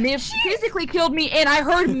me. Miv physically killed me, and I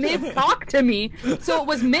heard Miv talk to me, so it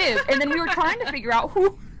was Miv. And then we were trying to figure out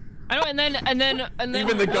who. I know, and then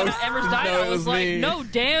even the ghost Emrys died. know I it was was like, me. no,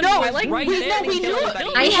 Dan No, was like, right we there. knew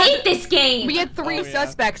it. I hate this game. We had three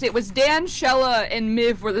suspects. It was Dan, Shella, and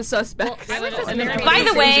Miv were the suspects. By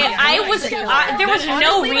the way, there was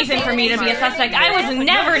no reason for me to be a suspect. I was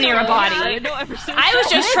never near a body. I was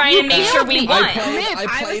just trying to make sure we won. I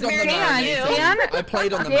played on the marinating. I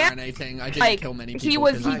played on the marinating. I didn't kill many people. He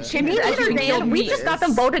was chipped as you killed me. We just got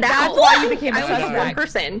them voted out. That's why you became a suspect. One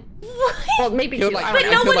person. Well, maybe two. But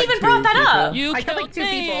no one even brought that up. You I killed like 2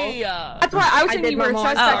 people. That's why I was thinking you were a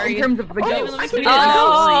suspect in terms of the ghost.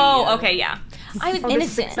 Oh, okay, yeah. I was This is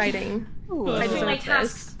innocent. exciting. I did my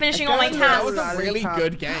tasks. Finishing all my That was tasks. a really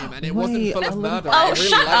good game, and it wasn't full of murder. Oh, I really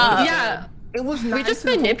shut liked up. it. Yeah. It was We just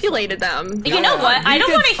manipulated them. You know what? I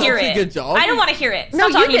don't want to hear such a it. good job. I don't want to hear it. No,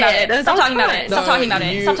 Stop talking you about did. it. Stop That talking was about it. Stop talking about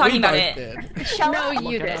it. Stop talking about it. No,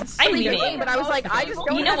 you did. I'm leaving. But I was like, I just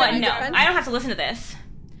don't. You know what? No, defense. I don't have to listen to this.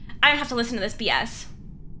 I don't have to listen to this BS.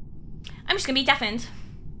 I'm just gonna be deafened.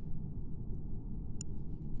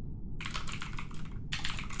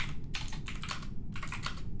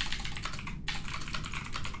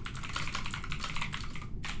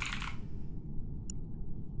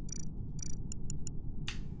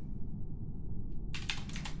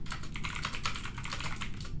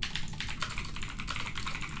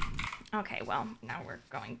 Okay, well, now we're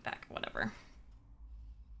going back, whatever.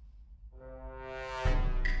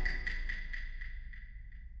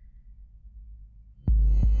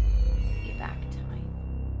 Be back time.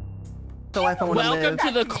 So if I want to Welcome live.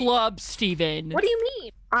 to the club, Steven. What do you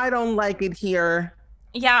mean? I don't like it here.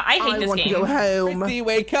 Yeah, I hate this want game. to go home. Christy,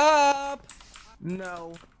 wake up!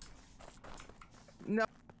 No. No.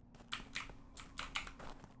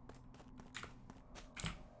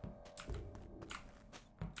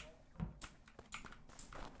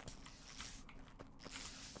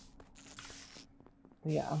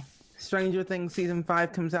 Yeah. Stranger Things season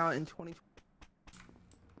 5 comes out in 2020.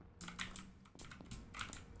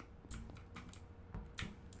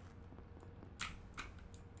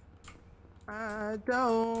 I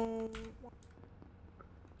don't.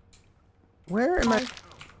 Where am I?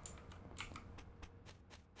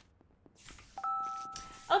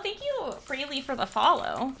 Oh, thank you, Freely, for the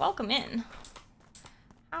follow. Welcome in.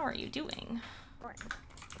 How are you doing?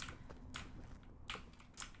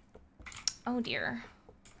 Oh dear.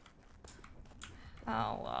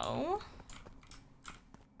 Hello.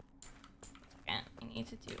 Second, I need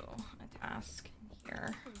to do a task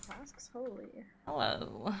here. Tasks, holy.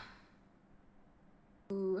 Hello.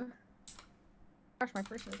 Ooh. Gosh, my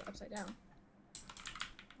person is upside down.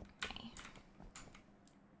 Okay.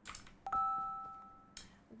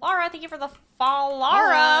 Laura, thank you for the follow.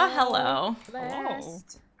 Laura, hello. Hello.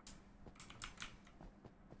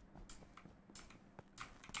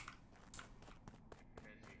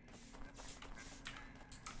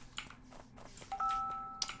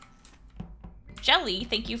 Jelly,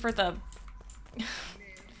 thank you for the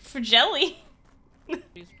for Jelly.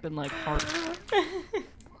 He's been like hard.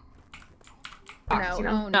 No, you oh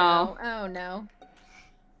know? no, oh no.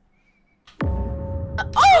 Oh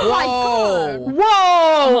Whoa! my god!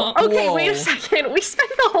 Whoa! Okay, Whoa. wait a second. We spent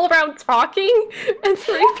the whole round talking, and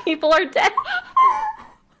 3 people are dead.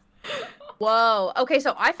 Whoa. Okay,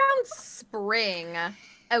 so I found Spring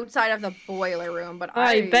outside of the boiler room, but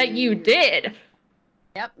I bet you did.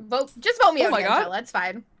 Yep. Just vote me Oh out, my God. Angela. It's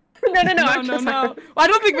fine. No, No, no. I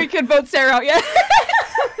don't think we can vote Sarah out yet.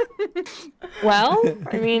 Well,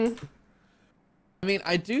 I mean,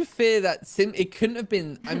 I do fear that it couldn't have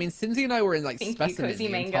been. I mean, Cindy and I were in like Thank you, specimen Cozy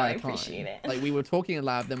the Mango, entire I time. appreciate it. Like we were talking in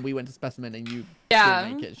lab, then we went to specimen, and you Yeah.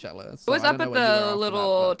 didn't make it, Shella. It So was I up don't at know where you were the after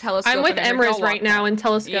little that, telescope. I'm with and everything. Emrys I'll right walk now in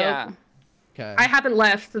Telescope. Yeah. but... Okay. I haven't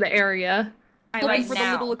left the area. I Looking like for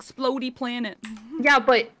now. the little explodey planet. Yeah,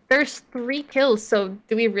 but there's 3 kills, so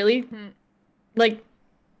do we really like?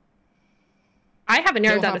 I haven't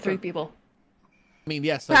narrowed It'll down to happen. 3 people. I mean,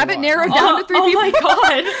 yes. So Have do it I. narrowed down to 3 oh people.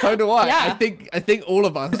 my god. So do I. Yeah. I think all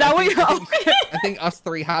of us. Is that what you? I think us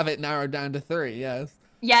 3 have it narrowed down to 3. Yes.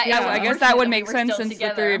 Yeah, Yeah, it's I guess unfortunate that would we make were sense still since the 3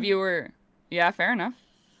 together. of you were. Yeah, fair enough.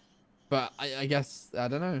 But I guess I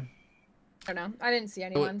don't know. I don't know. I didn't see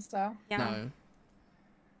anyone, so. Yeah. No.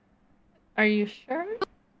 Are you sure?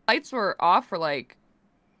 Lights were off for like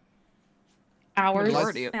Hours.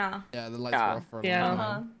 majority of. Yeah. Yeah, the lights Yeah. were off for a Yeah.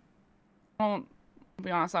 long time. To be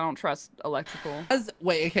honest, I don't trust electrical.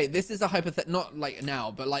 Wait, okay, this is a not like now,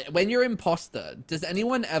 but like when you're imposter, does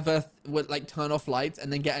anyone ever would like turn off lights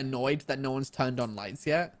and then get annoyed that no one's turned on lights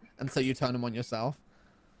yet, and so you turn them on yourself?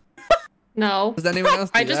 No. Does anyone else?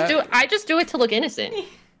 I just do it to look innocent.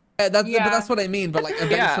 Yeah, but Yeah. that's what I mean. But like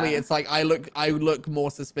eventually, Yeah. it's like I look more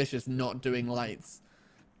suspicious not doing lights.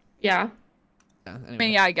 Yeah. Yeah. I mean,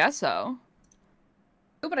 Anyway. yeah, I guess so.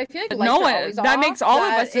 Oh, but I feel like But lights no are one. always That off, makes all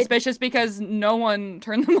of that us it- suspicious because no one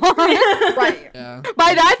turned them on. Right. Yeah.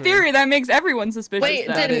 By that true. theory, that makes everyone suspicious. Wait,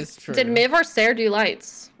 then. That is true. did Miv or Sarah do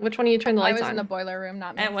lights? Which one of you turned the I lights was on? in the boiler room,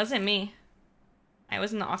 not me. It wasn't me. I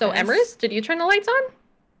was in the office. So Emrys, did you turn the lights on?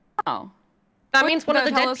 Oh. That What means one of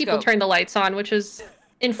the the dead people telescope? turned the lights on, which is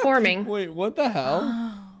informing. Wait, what the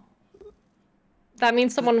hell? That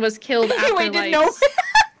means someone was killed after Wait, lights. didn't know.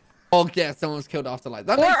 Oh yeah, someone was killed after lights.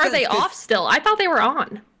 That Or makes are sense, they 'cause- off still? I thought they were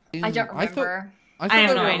on. I don't I thought remember. I have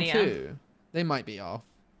they no were on idea. too. They might be off.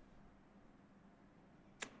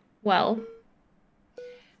 Well,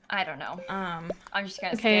 I don't know. I'm just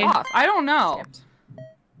gonna Okay. skip. Off. I don't know. the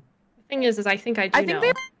thing is I think I do I think know. they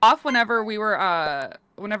were off whenever we were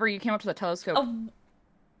whenever you came up to the telescope. Oh,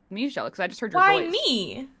 Me, Shell, because I just heard your why voice.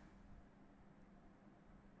 me?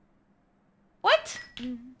 What?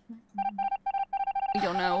 We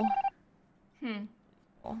don't know.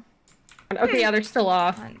 Okay, yeah, they're still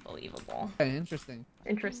off. Unbelievable. Okay, interesting.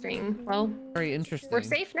 Interesting. Well, Very interesting. we're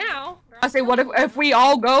safe now. I say, what if we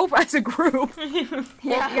all go as a group?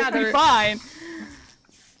 Yeah, It'll be they're fine.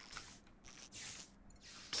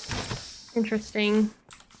 interesting.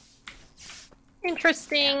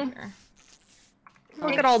 Interesting. Sure.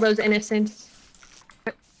 Look at all those innocents.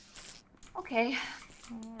 Okay.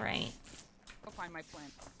 All right. Go find my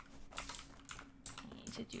plant. I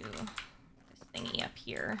need to do this thingy up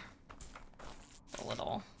here. A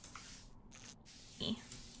little.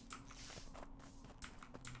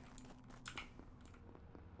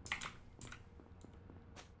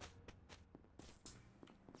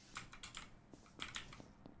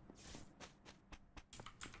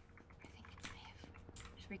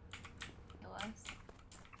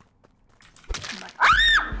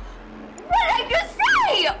 What did I just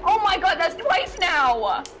say? Oh my god, that's twice now.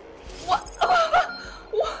 What?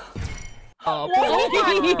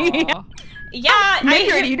 Yeah,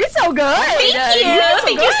 Mivyard, you did so good. Thank you.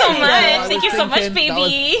 Thank you so much. Thank you so much,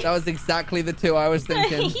 baby. That was exactly the 2 I was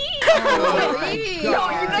thinking. No,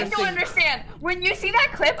 you guys don't understand. When you see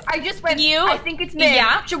that clip, I just went, I think it's Miv.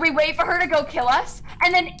 Yeah. Should we wait for her to go kill us?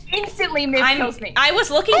 And then instantly Miv kills me. I was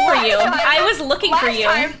looking for you. I was looking for you.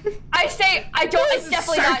 Last time, I say, it's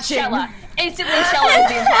definitely not Shella. Instantly Shella is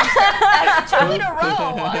the imposter. That's 2 in a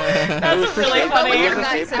row. That's really funny.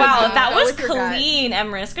 Wow, that was your gut. clean,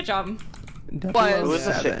 Emrys. Good job. Who was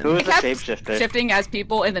the shapeshifter? Shifting as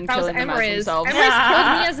people and then killing them as themselves. Emrys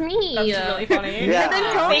killed me as me. That's really funny. Yeah. And then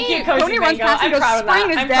Thank you, Tony runs past and goes,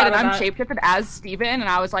 Spring is I'm dead, proud and of I'm that. shapeshifted as Steven, and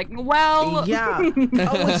I was like, well... Yeah. Oh,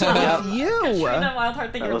 what's up with you? Katrina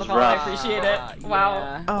Wildheart, thank you for the follow. I appreciate it.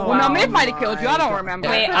 Wow. Oh, Well, no, Miv might have killed you. I don't remember.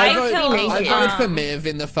 Wait, I killed... voted for Miv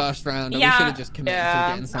in the first round, and we should have just committed to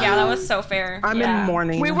getting something. Yeah, that was so fair. I'm in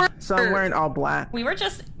mourning, so I'm wearing all black. We were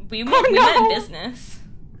just... We meant business.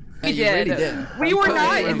 We you did. really did. We were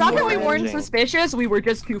not. Totally It's not that we remembering. weren't suspicious. We were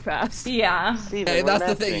just too fast. Yeah. Hey, that's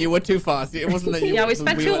the thing. You were too fast. It wasn't that you. Yeah, we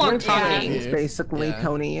spent too long talking. It's basically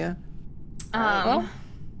Tony.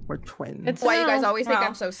 We're twins. Why you guys always think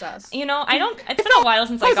I'm so sus? You know, I don't. It's been a while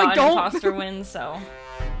since I got an imposter win, so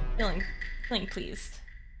feeling pleased.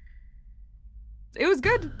 It was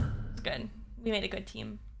good. It's good. We made a good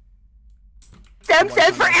team. Sam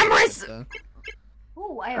says for Emrys.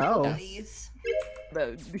 Ooh, I have both of these.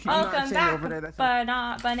 Welcome back,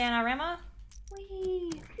 Bananarama.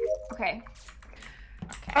 Okay.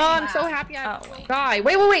 Oh, I'm so happy I wait. die.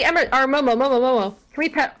 Wait, Emma, or Momo.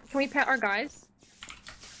 Can we pet our guys?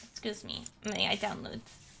 Excuse me. May I download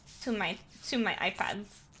to my iPad?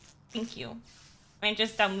 Thank you. I'm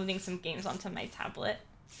just downloading some games onto my tablet.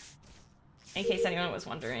 In case anyone was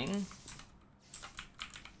wondering.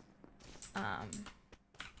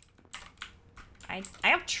 I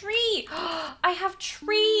have tree! I have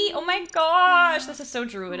tree! Oh my gosh! This is so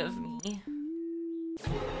druid of me.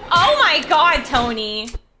 Oh my god, Tony!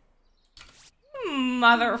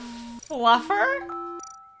 Mother fluffer?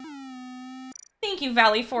 Thank you,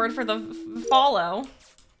 Valley Ford, for the follow.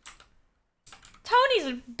 Tony's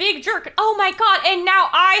a big jerk. Oh my god, and now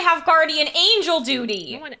I have guardian angel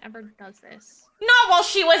duty! No one ever does this. Not while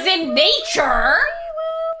she was in nature!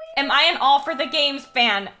 Am I an all for the games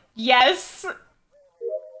fan? Yes!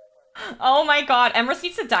 Oh my god, Emrys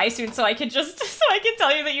needs to die soon so I can tell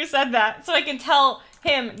you that you said that. So I can tell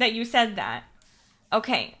him that you said that.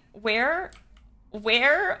 Okay, where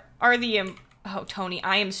are the oh, Tony,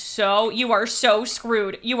 you are so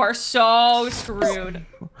screwed. You are so screwed.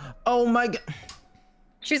 Oh my god.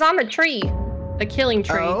 She's on the tree. The killing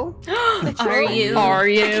tree. Oh? Are you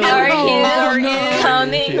coming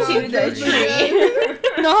to the tree?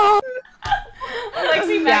 No.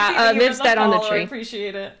 Lexi, yeah, Viv's dead on the tree. I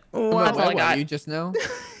appreciate it. That's all I got. You just now?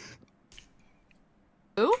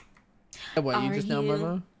 Who? What, you just now,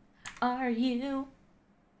 Momo? Are you?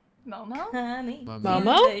 Momo? Coming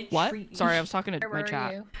Momo? What? Sorry, I was talking to my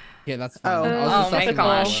chat. Yeah, that's fine. Oh my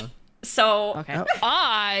gosh. So okay.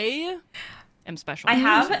 I am special. I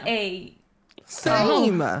have a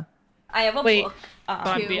same. I have a book.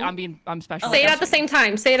 I'm special. Say it at the same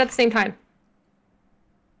time. Say it at the same time.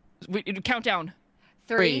 Countdown.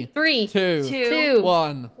 3, 2,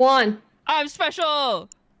 1. I'm special.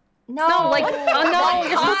 No, like, oh no,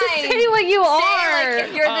 you're supposed to say what you are.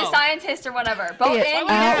 Like, you're the scientist or whatever. Both in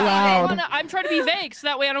out loud. I'm trying to be vague so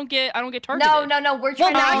that way I don't get targeted. No, we're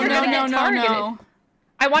trying to get targeted.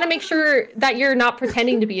 I want to make sure that you're not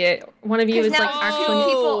pretending to be it. One of you is like actually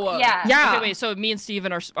people. Yeah. Okay, wait. So me and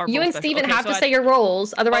Steven are you and Steven have to say your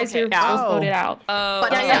roles, otherwise you're both voted out.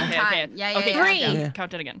 But Okay. 3,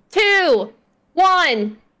 Count it again. 2,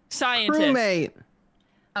 1. Scientist. Crewmate.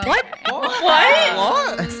 What?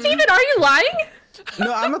 What? Steven, are you lying?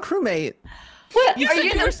 No, I'm a crewmate. What? You said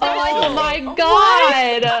you were Oh my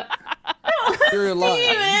god. You're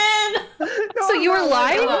lying. So you were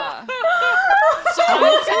lying? So I'm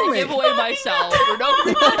going to give away myself for no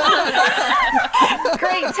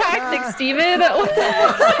Great tactic, Steven.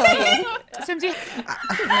 Since you...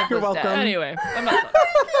 You're welcome. Anyway, I'm not.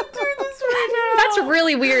 That's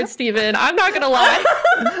really weird, Steven. I'm not gonna lie.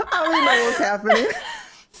 I don't know what's happening.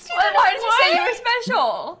 Why did you say you were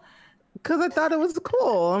special? Because I thought it was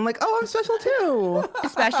cool. I'm like, oh, I'm special too.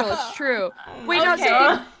 Special, it's true. Wait, Okay.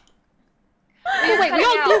 no, oh, wait, we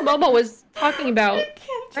all knew Momo was talking about. I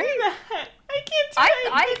can't do that. I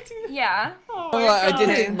can't do that. Yeah. Oh Well, my I did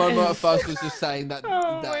God. think Momo at first was just saying that,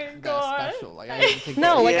 Oh my they're God. special. Like, I didn't think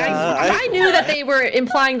No, like Yeah, I knew that they were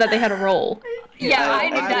implying that they had a role. Yeah, I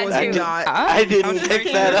knew I that was too. not. I didn't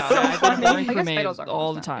pick that up. I've been I guess cremated vitals are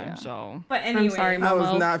all the constant, time, yeah. so. But anyway, I'm sorry, I was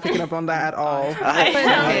Momo. not picking up on that at all.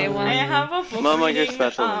 Okay, well. I have a book Momo, you're reading,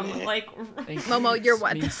 special to me. like Momo, you're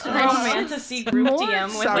what? fantasy group DM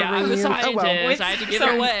with Sorry. Yeah, I'm a Oh, scientist. well. I had to give some-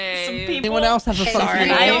 it some away. people. Anyone else have a fun Sorry.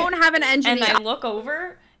 fact? I don't have an And engineer. I look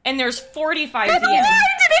over, and there's 45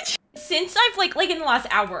 DMs. Since I've like in the last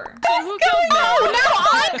hour. Oh,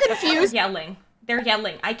 now I'm confused. Yelling. They're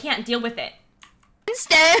yelling. I can't deal with it.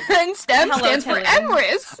 STEM Hello, stands for Tilly.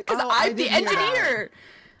 Emrys, because Oh, I I'm the did hear that. engineer.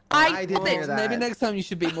 I didn't hear that. Maybe next time you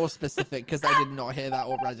should be more specific, because I did not hear that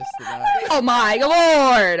or register that. Oh my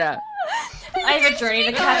lord. I have a journey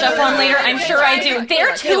to catch up on later. I'm sure I do.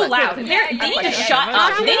 They're too loud. They need to shut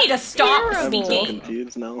up. They need to stop I'm so speaking.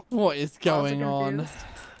 confused now. What is going on?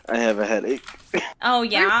 I have a headache. Oh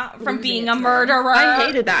yeah, from being a murderer. I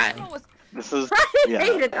hated that. This is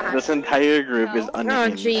hated that. This entire group is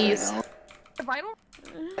unhinged right jeez. now. If I don't.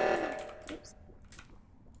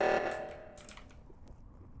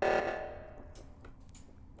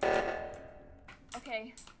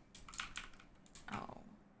 Okay. Oh.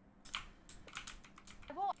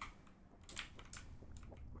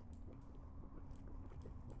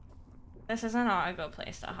 This is not a good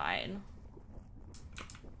place to hide.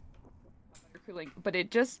 But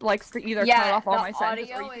it just likes to either Yeah, cut off all the my senses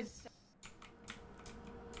or audio you can... is.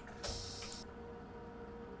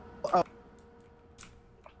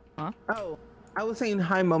 Oh, I was saying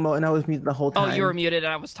hi, Momo, and I was muted the whole Oh, time. you were muted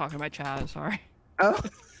and I was talking to my chat. Sorry. Oh.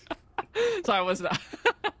 So I was not.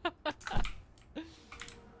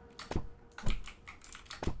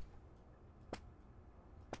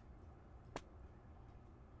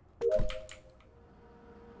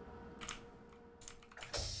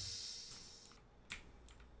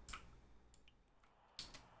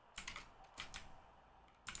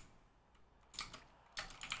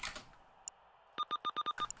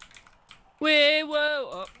 Wee woo.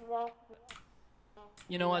 Oh.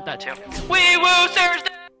 You know what? That too. Wee woo, Sarah's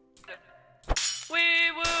dead.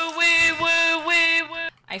 Wee woo, wee woo, wee woo.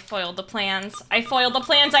 I foiled the plans. I foiled the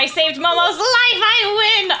plans. I saved Momo's life.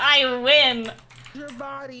 I win. I win. Your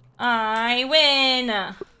body. I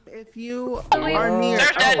win. If you are near.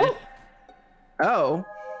 Sarah's dead. Oh.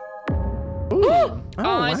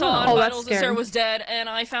 I saw on Oh, that's vitals that Sarah scary. was dead, and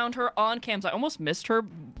I found her on cams. I almost missed her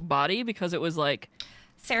body because it was like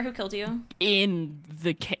Sarah, who killed you? in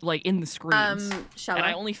the in the screens, Shella. and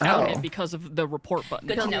I only found Oh. it because of the report button.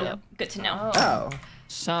 Good to know. Good to know. Oh.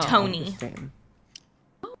 So Tony. Interesting.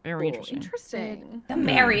 very interesting. Interesting. The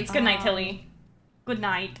marrieds. Good night, Tilly. Good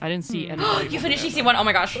night. I didn't see anybody. You finished season 1. Oh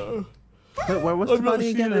my gosh. Wait, where was the body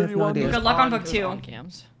again? I have no idea. Good luck on book 2. On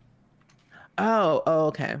cams. Oh,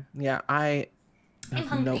 okay. Yeah, I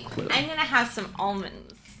have no clue. I'm gonna have some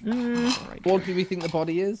almonds. What do we think the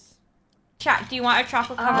body is? Chat, do you want a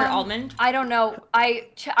chocolate covered almond? I don't know. I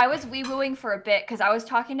was wee-wooing for a bit because I was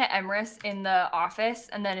talking to Emrys in the office,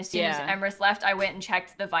 and then as soon as Emrys left, I went and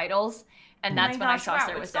checked the vitals, and that's when I saw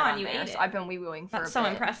Sarah was dead on You there. ate So it. I've been wee-wooing for a bit. That's so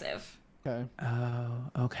impressive. Okay. Oh,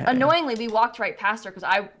 okay. Annoyingly, we walked right past her because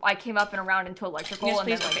I came up and around into electrical Yes, and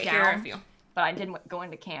then please like take care down, of you. but I didn't go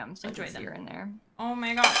into cam, so I Enjoy didn't see them. her in there. Oh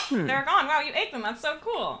my gosh, they're gone. Wow, you ate them. That's so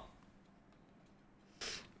cool.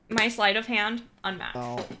 My sleight of hand, unmatched.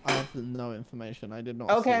 No, I have no information. I did not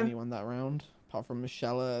see Okay. anyone that round, apart from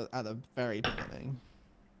Michelle at the very beginning.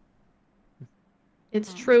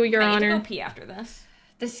 It's true, Your I need to Honor. go pee after this.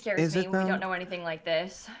 This scares Is me. it We though? don't know anything like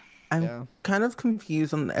this. I'm Yeah. kind of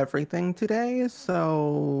confused on everything today,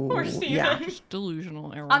 so Poor Steven. yeah. Just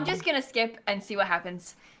delusional. Everyone. I'm just gonna skip and see what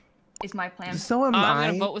happens. Is my plan. So am I'm I.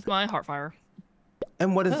 gonna vote with my heartfire.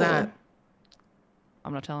 And what is that?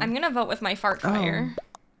 I'm not telling. I'm gonna vote with my fart fire.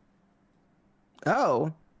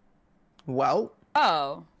 Oh. Well,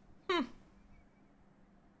 Oh.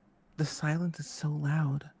 the silence is so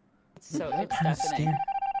loud. So it's Kind of deafening. scary.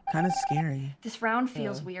 Kind of scary. This round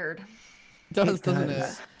feels weird. Doesn't it?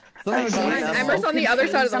 does. Sometimes Emrys on the other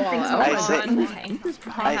side of the wall. Something's I going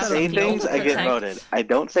say- on. I say things, I get voted. I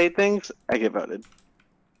don't say things, I get voted.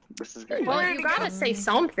 This is great. Well, you gotta say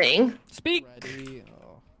something. Speak. Ready?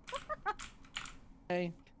 Oh.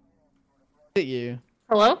 Hey. Is it you?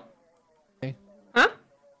 Hello? Hey. Huh?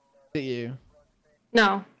 Is it you?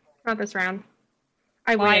 No, not this round.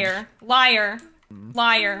 I Liar. Liar.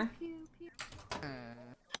 Liar.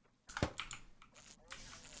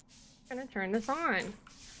 I'm gonna turn this on.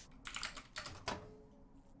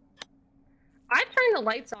 I turned the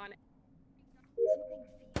lights on.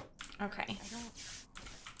 Okay.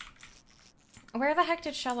 Where the heck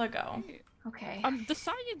did Shella go? Okay. I'm the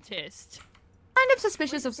scientist. Kind of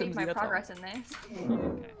suspicious of Save Simsy. my progress in this.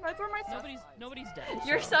 That's where my nobody's dead.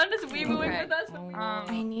 Your son is wee-wooing Okay. with us.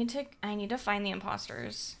 I need to find the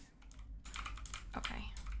imposters. Okay.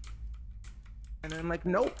 And I'm like,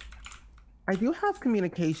 nope. I do have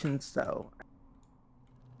communications though.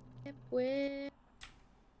 Where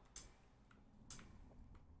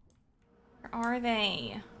are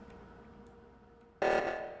they?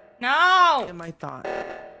 No! In my thought.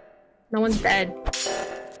 No one's dead.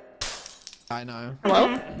 I know. Hello?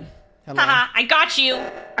 Hello. Haha, I got you!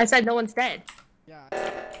 I said no one's dead. Yeah.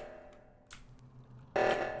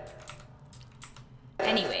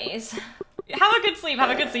 Anyways. Have a good sleep,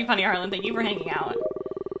 honey Harlan. Thank you for hanging out.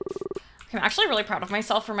 Okay, I'm actually really proud of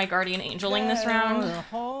myself for my guardian angeling this round.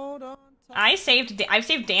 Hold on. I've saved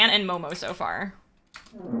Dan and Momo so far.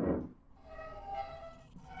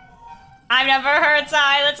 I've never heard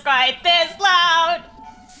silence quite this loud!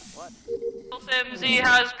 Simsy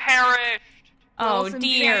has perished. Oh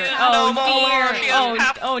dear, no oh more. dear, She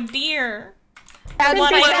has oh dear. That's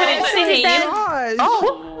One I couldn't save.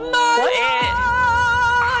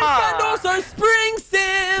 And also Spring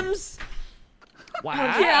Sims! Wow.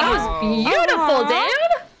 That was beautiful, Dan!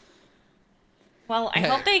 Well, I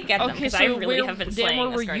hope they get them, Okay, because so I really have been Dan, slaying where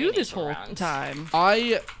this were guardian you this angel whole round. time?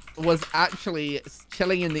 I was actually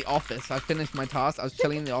chilling in the office. I finished my task. I was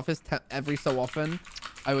chilling in the office every so often.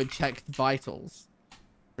 I would check vitals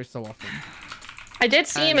every so often. I did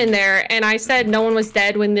see him in there, and I said no one was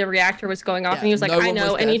dead when the reactor was going off, Yeah, and he was like, no "I one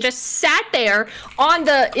know," was and he dead. just sat there on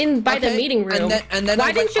by the meeting room. And then Why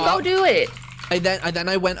I didn't went you go up. do it? Then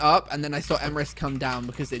I went up, and then I saw Emrys come down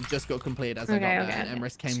because it just got completed as I got there, and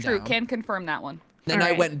Emrys came It's true. down. Can confirm that one. Then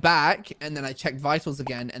I went back, and then I checked vitals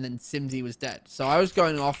again, and then Simsy was dead. So I was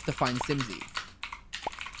going off to find Simsy.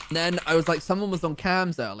 Then I was like, someone was on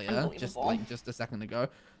cams earlier, just a second ago.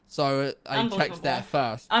 So I checked there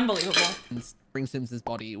first. Unbelievable. And Spring Sims's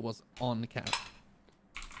body was on cam.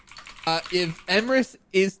 If Emrys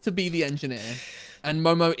is to be the engineer, and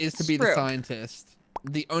Momo is to be the True. scientist,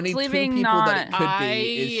 the only two Leaving people that it could not-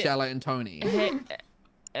 be is Shella and Tony.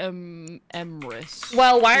 Emrys.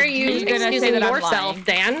 Well, why are you You're gonna say excusing that I'm yourself, lying.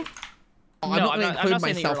 Dan? I'm not going to include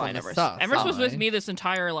saying that you're myself lying, on this Emrys. stuff. Emrys was with am I? me this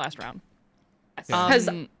entire last round. Because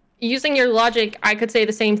using your logic, I could say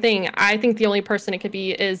the same thing. I think the only person it could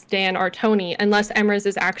be is Dan or Tony, unless Emrys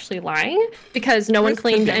is actually lying, because no one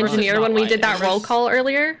claimed Emrys is engineer not when we lying. did that roll call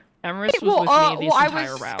earlier. Emrys was with me this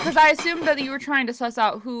entire round. Because I assumed that you were trying to suss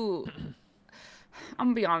out who. I'm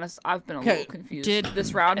gonna be honest, I've been a little confused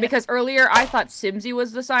this round because earlier I thought Simsy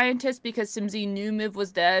was the scientist because Simsy knew Miv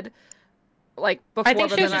was dead. Like before, I think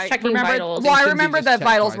but she was then just I checking remembered. vitals. Well, I Simsy remember just that checked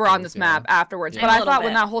vitals were on vitals, this map afterwards, Yeah. but I'm a I little thought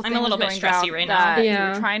when bit. that whole thing I'm a was little bit going stressy down right now. that you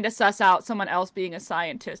Yeah. were trying to suss out someone else being a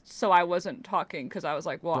scientist, so I wasn't talking because I was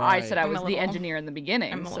like, well, I said I I'm a was the little- engineer in the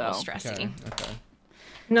beginning. I'm a so. little stressy. Okay.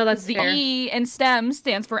 No, that's The fair. E in STEM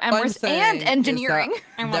stands for What I'm Emrys saying and is engineering. that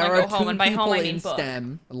I wanna there go are home, two and by home, people I mean in book.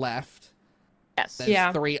 STEM left. Yes. There's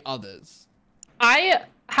Yeah. 3 others. I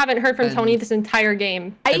haven't heard from And- Tony this entire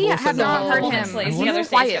game. I I've also have not known- heard Hold on, him. Slays. He's The other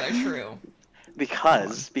quiet. states that are true.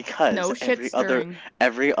 Because No shit stirring.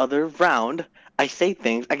 every other round I say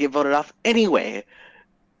things, I get voted off anyway.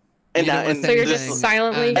 And You now, didn't and say So you're anything, just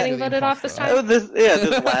silently and getting you're the voted off this imposter. time? this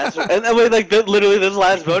last and wait, like literally this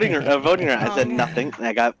last voting round, I said nothing, and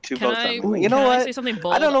I got 2 votes. You know can what? I say something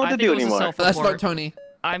bold? I don't know what to think do it was a anymore. Let's self-report. vote Tony.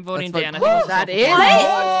 I'm voting Let's Dan. I vote- think it was a That self-report. is.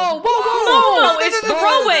 Momo is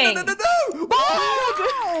throwing! No!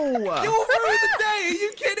 You will ruin the day! Are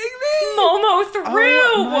you kidding me? Momo threw!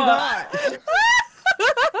 Oh my God.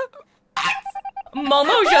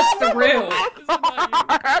 Momo just threw.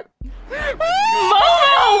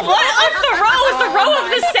 Momo! What a throw! Throw of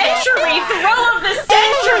the century! Throw of the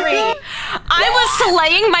century! I was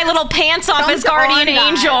slaying my little pants off as guardian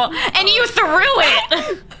angel, and you threw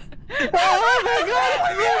it! Oh my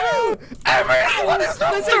God! Emrys, what is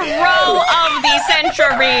this? Throw of the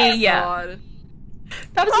century!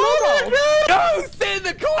 That was Momo. Go sit in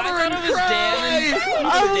the corner and it was cry!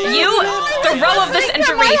 You throw of the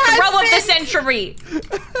century! Throw of the century!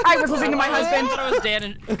 I was listening to my husband. I thought it was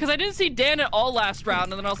Dan, because I didn't see Dan at all last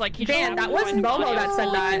round, and then I was like, he Dan, just that was Momo that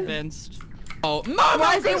said that. Convinced. Oh,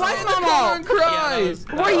 Momo! It was Momo! Cries!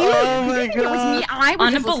 Were you? Oh my It was me. I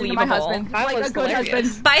was just listening to my husband. That Like was a good hilarious.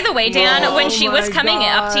 husband. By the way, Dan, Oh when she was my coming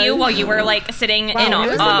up to you God. while you were like sitting in it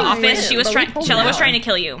was office, a she was but we trying. told Chella her. was trying to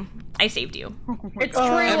kill you. I saved you. It's true.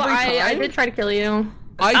 Every I time? did try to kill you.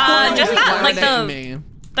 I thought just it was that, like, validating the- me.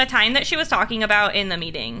 The time that she was talking about in the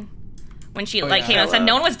meeting, when she Oh, like yeah. came out and said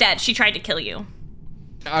no one was dead, she tried to kill you.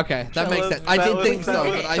 Okay, that makes sense. I that did was- think so, that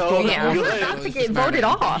but was I so thought Yeah. that You was were about to just get Meredith. voted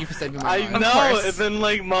Thank off. you for saving my I life. Of know, course. and then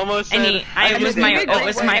like Momo said, And it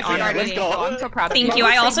was my honor. Let's go. I'm so proud of Thank you. you.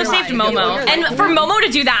 I also saved Momo, and for Momo to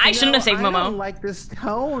do that, I shouldn't have saved I don't Momo. like this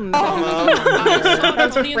tone.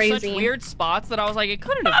 Those were Tony in such crazy. weird spots that I was like, it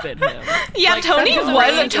couldn't have been him. Yeah, Like, Tony that's was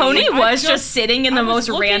amazing. Tony I was just sitting in the I was most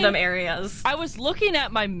looking- random areas. I was looking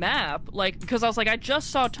at my map, like, because I was like, I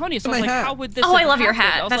just saw Tony, so I was My like, hat. how would this Oh, I have love your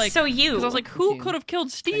happened? hat. I was That's like, so you. Because I was like, who you. could have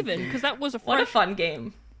killed Steven? you. Because that was a What a fresh... fun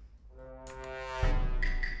game.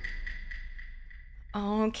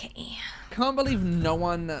 Okay. Can't believe no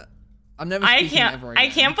one. I'm never I speaking can't. ever I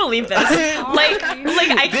again. can't believe this. like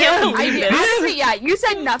I can't believe this. Honestly, yeah, you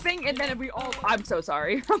said nothing, and then we all. I'm so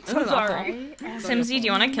sorry. I'm so sorry. Simsy, do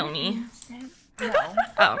you want to kill me? No.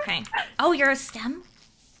 Oh, okay. Oh, you're a STEM?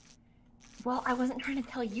 Well, I wasn't trying to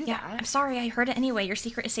tell you Yeah, that. I'm sorry. I heard it anyway. Your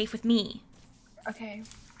secret is safe with me. Okay.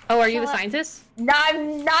 Oh, are you the scientist? No,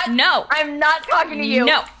 I'm not. No. I'm not talking to you.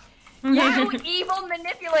 No. You evil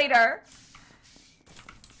manipulator.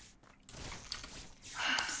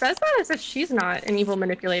 Says that as if she's not an evil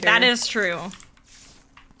manipulator. That is true.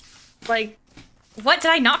 Like, What? Did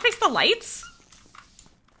I not fix the lights?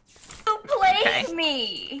 You played Okay.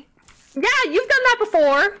 me. yeah, you've done that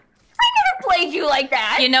before. I never played you like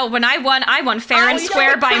that. You know, when I won fair and I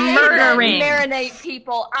square don't by murdering. Marinate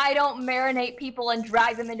people. I don't marinate people and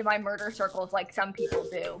drag them into my murder circles like some people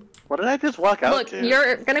do. What did I just walk out Look, to?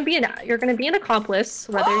 you're gonna be an accomplice,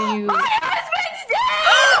 whether you. My husband's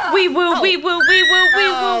dead. We woo, we woo, we woo, we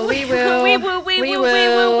Oh, woo, we woo. we woo, we We woo, we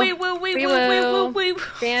woo, woo. we woo, we We woo, we woo. woo, we woo.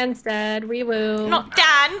 Dan's dead. We woo. Not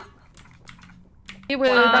Dan. We woo. We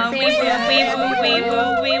woo, That's we Dan's woo, dead. we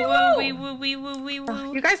woo, we woo, we woo, we woo, we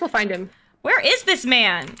woo. You guys will find him. Where is this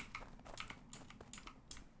man?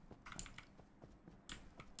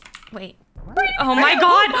 Wait. Oh my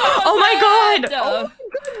god! Oh my god!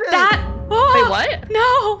 That. Wait, what?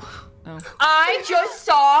 No. I just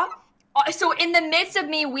saw. So in the midst of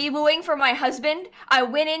me wee-wooing for my husband, I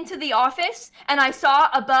went into the office and I saw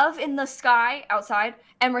above in the sky outside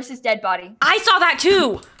Emrys's dead body. I saw that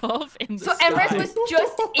too. Above in the So sky. Emrys was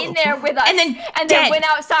just in there with us, And then dead. went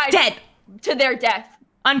outside Dead. to their death.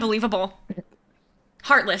 Unbelievable.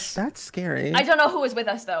 Heartless. That's scary. I don't know who was with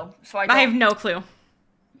us though, so I I have don't. no clue.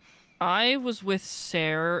 I was with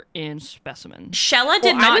Sarah in Specimen. Shella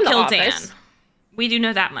did Well, I'm in not the kill office. Dan. We do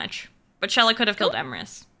know that much. But Shella could have killed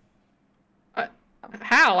Emrys.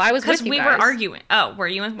 How? I was Because with you we guys. were arguing. Oh, were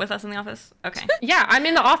you with us in the office? Okay. Yeah, I'm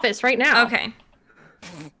in the office right now. Okay.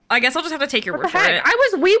 I guess I'll just have to take your What word the for heck? it. I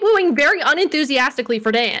was wee-wooing very unenthusiastically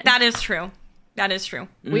for Dan. That is true. That is true.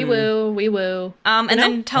 We woo, we woo. And You know?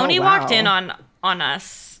 then Tony Oh, walked wow. in on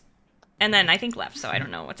us, and then I think left. So I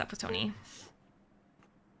don't know what's up with Tony.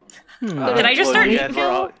 Did I just start?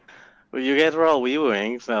 You guys were all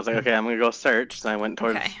wee-wooing, so I was like, okay, I'm gonna go search. So I went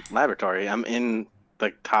towards Okay. laboratory. I'm in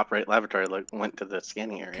the top right laboratory. Like, went to the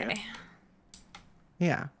scanning area. Okay.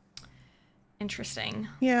 Yeah. Interesting.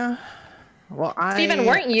 Yeah. Well, Steven,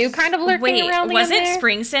 weren't you kind of lurking Wait, around the wasn't end there?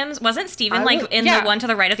 Spring Sims? Wasn't Steven I like was- in yeah. the one to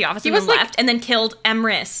the right of the office He and then was, like- left and then killed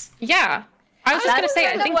Emrys? Yeah. I was just gonna say,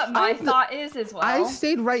 I think what my thought is as well. I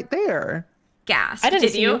stayed right there. Gas. I didn't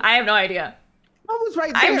Did see you? you. I have no idea. I was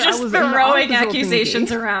right there. I'm I just was in the throwing office accusations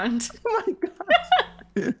thinking. around. Oh my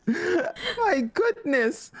god. My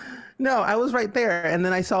goodness. No, I was right there. And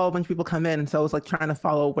then I saw a bunch of people come in. And so I was like trying to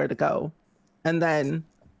follow where to go. And then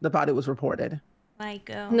the body was reported.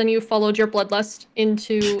 And then you followed your bloodlust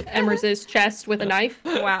into Emrys's chest with a knife.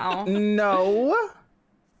 Wow. No.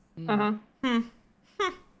 Uh-huh.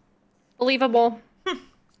 Believable.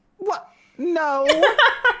 What? No.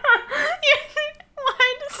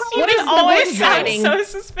 Why does What Steven is the always blood sound hiding? so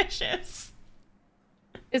suspicious?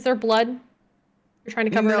 Is there blood? You're trying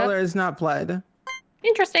to cover it No, up? there is not blood.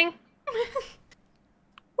 Interesting.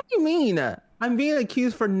 What do you mean? I'm being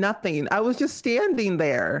accused for nothing. I was just standing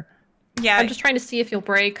there. Yeah. I'm just trying to see if you'll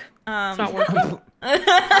break. It's not working. I'm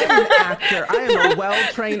an actor. I am a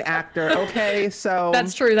well-trained actor. Okay, so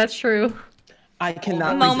That's true. That's true. I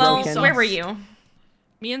cannot be Momo, broken. where were you?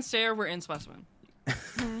 Me and Sarah were in Specimen.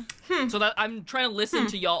 So that I'm trying to listen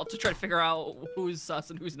to y'all to try to figure out who's sus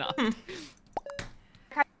and who's not.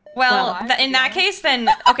 Well, in that case, then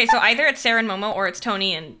okay. So either it's Sarah and Momo, or it's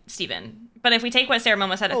Tony and Steven. But if we take what Sarah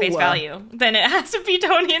Momo said at face value, then it has to be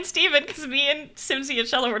Tony and Steven, because me and Simsy and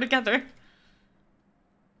Shella were together.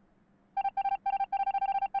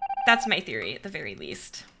 That's my theory, at the very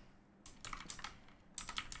least.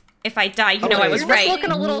 If I die, you know I was right.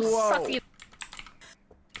 Looking a little sussy.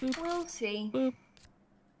 We'll see.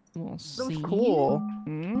 We'll see. Cool.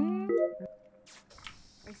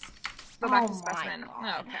 Go back to specimen.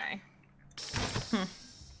 Okay.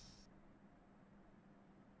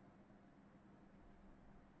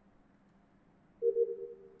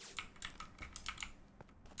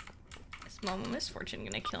 Is Momo Misfortune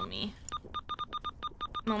gonna kill me?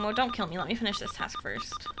 Momo, don't kill me. Let me finish this task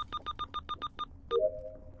first.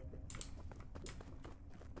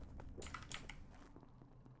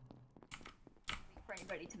 For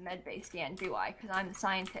anybody to medbay scan, do I? Because I'm the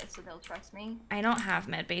scientist, so they'll trust me. I don't have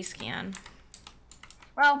medbay scan.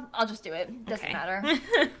 Well, I'll just do it. Doesn't matter.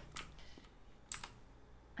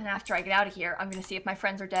 And after I get out of here, I'm gonna see if my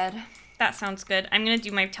friends are dead. That sounds good. I'm gonna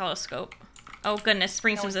do my telescope. Oh goodness,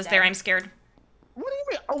 Spring Sims is dead. there. I'm scared. What do you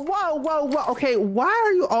mean? Oh, whoa. Okay, why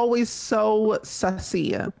are you always so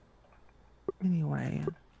sussy? Anyway.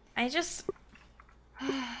 I just...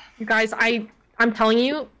 You guys, I'm telling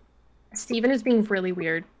you, Steven is being really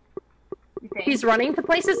weird. He's running to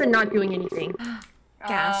places and not doing anything.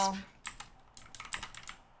 Gasp.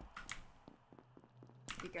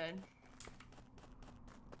 Be good.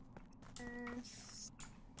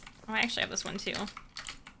 Oh, I actually have this one too.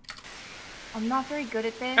 I'm not very good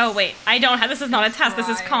at this. Oh wait, I don't have. This is not a test. This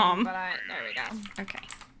is calm. But there we go. Okay.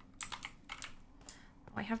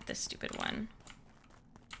 Oh, I have this stupid one.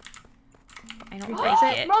 I don't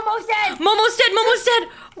like it. Momo's dead! Momo's dead! Momo's dead!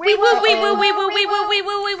 Wee woo wee woo wee woo wee woo wee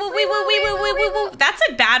woo wee woo wee woo wee woo wee woo. That's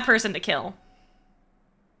a bad person to kill.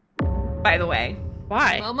 By the way.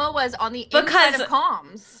 Why? Momo was on the inside of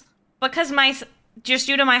comms. Because just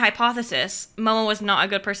due to my hypothesis, Momo was not a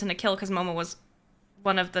good person to kill because Momo was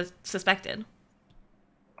one of the suspected.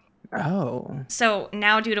 Oh. So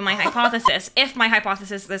now due to my hypothesis, if my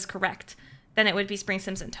hypothesis is correct, then it would be Spring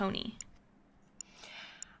Sims and Tony.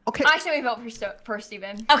 Okay. I say we vote for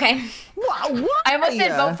Steven. Okay. What? I almost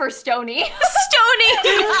said vote for Stony. Stony.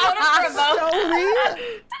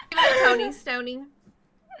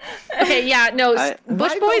 Okay, yeah, no,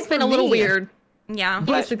 Bush Boy's been a little weird. Yeah.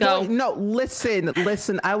 He has to go. No, listen.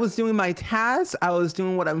 I was doing my task. I was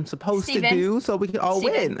doing what I'm supposed to do so we could all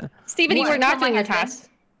win. Steven, you were not doing your task.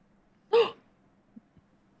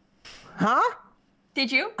 Huh?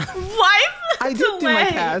 Did you? What? I did do my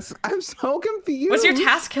task. I'm so confused. Was your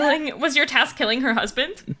task killing her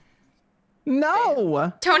husband?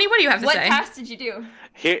 No. Tony, what do you have to say? What task did you do?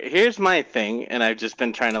 Here's my thing, and I've just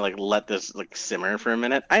been trying to like let this like simmer for a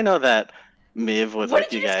minute. I know that Miv was What like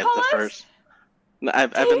did you you just guys call the us? first.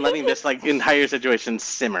 I've been letting this like entire situation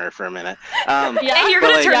simmer for a minute. And you're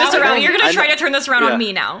gonna turn this around. You're gonna try to turn this around on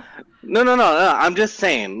me now. No. I'm just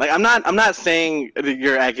saying. Like I'm not saying that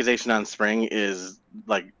your accusation on Spring is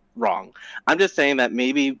like wrong. I'm just saying that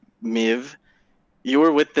maybe Miv, you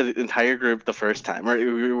were with the entire group the first time, or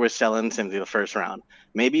you were with Shella and Simsy the first round.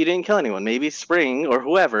 Maybe you didn't kill anyone. Maybe Spring or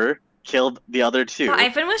whoever killed the other two. But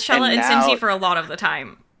I've been with Shella and Simsy for a lot of the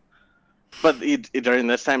time. But during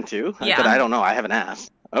this time too? Yeah. But I don't know. I haven't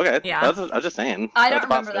asked. Okay. Yeah. I was just saying. I don't That's a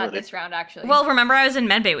remember that possibility. this round, actually. Well, remember I was in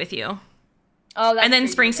medbay with you. Oh, that's and then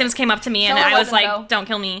true. Spring Sims came up to me and Shella I was wasn't, like, though. don't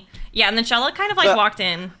kill me. Yeah, and then Shella kind of like walked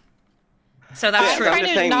in. So that's true. I'm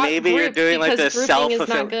just saying maybe you're doing like this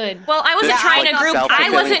good. Well, I wasn't trying to group. I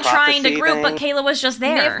wasn't trying to group, but Kayla was just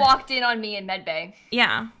there. Miv walked in on me in medbay.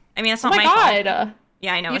 Yeah. I mean, that's Oh not my my God. fault.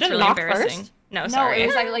 Yeah, I know. You It's didn't really knock embarrassing. first? No, No, sorry. it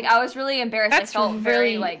was like I was really embarrassed. That's I felt very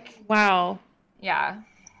really like wow. yeah.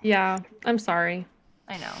 Yeah, I'm sorry.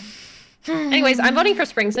 I know. Anyways, I'm voting for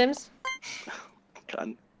Spring Sims.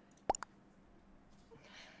 God.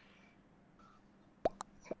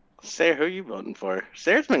 Sarah, who are you voting for?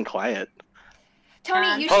 Sarah's been quiet.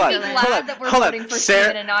 Tony, you Hold should on, be hold glad on, that we're hold on. voting for Sarah-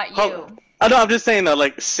 Steven and not you. Oh no, I'm just saying though,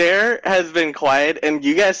 like Sarah has been quiet, and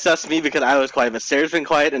you guys suss me because I was quiet, but Sarah's been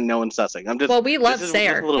quiet and no one's sussing. I'm just. Well, we love this is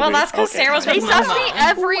Sarah. a little Well, weird. that's because Okay, Sarah was fine. with They suss Mama. me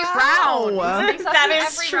every round. They suss That me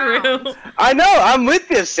is every true. round. I know. I'm with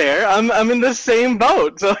you, Sarah. I'm in the same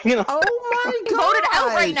boat. So you know. Oh my You voted out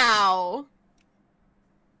right now.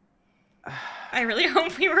 I really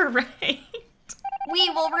hope we were right. We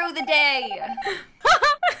will rue the day.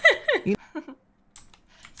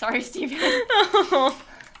 Sorry, Steven.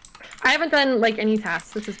 I haven't done like any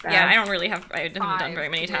tasks. This is bad. Yeah, I don't really have. I haven't done very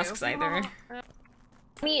many tasks either.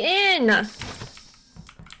 Me in.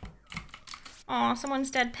 Aw, someone's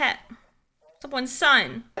dead pet. Someone's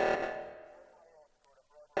son.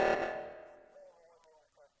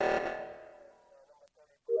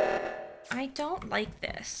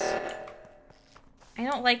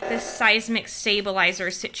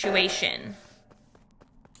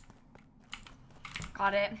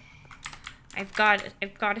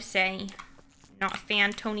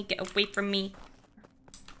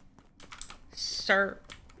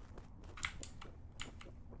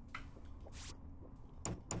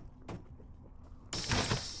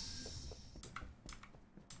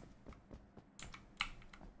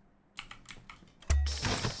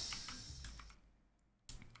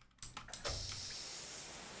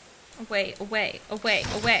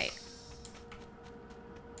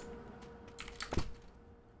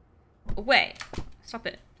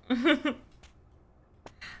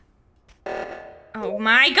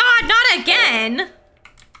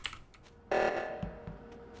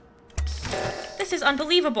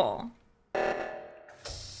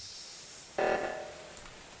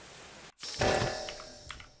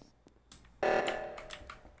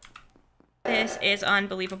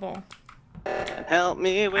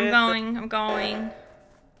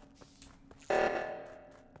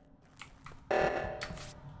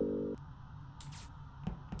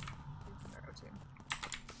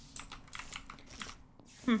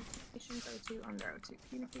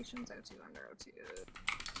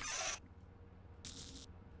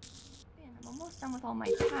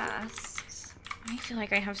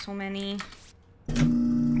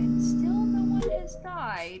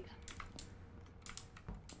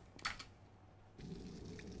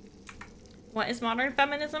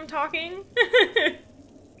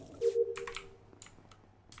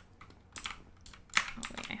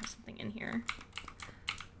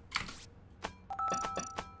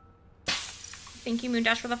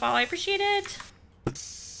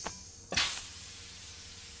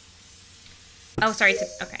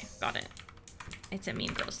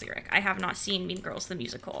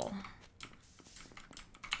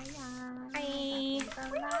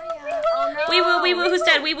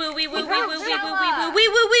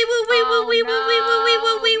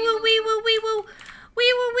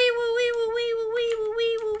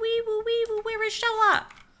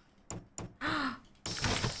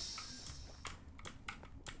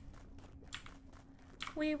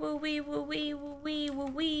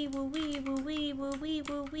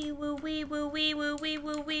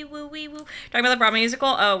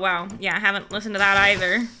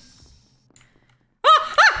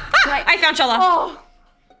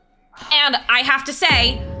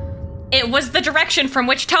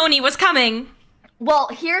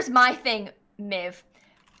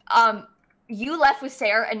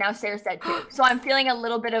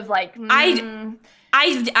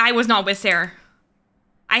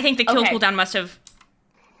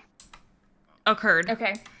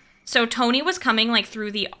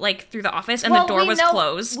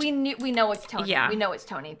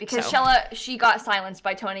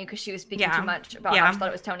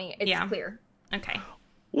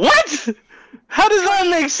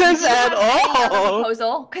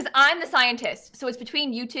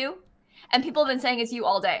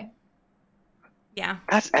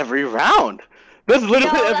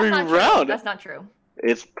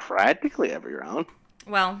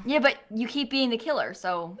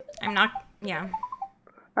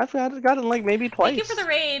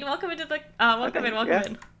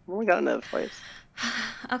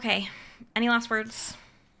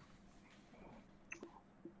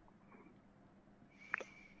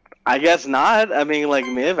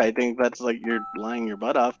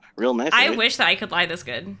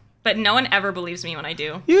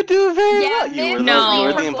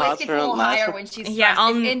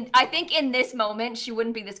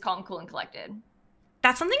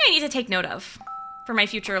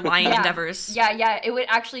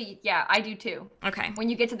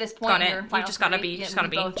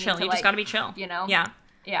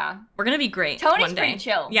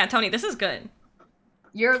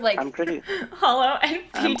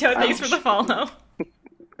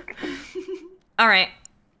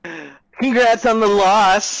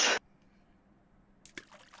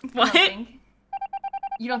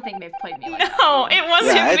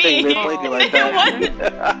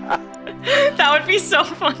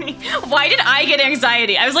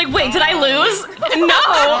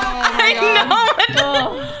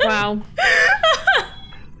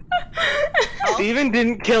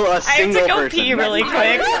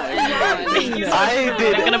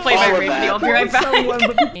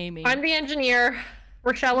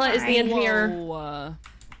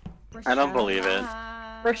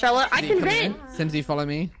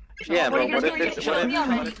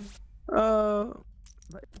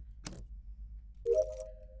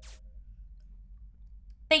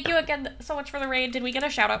 Thank you again so much for the raid. Did we get a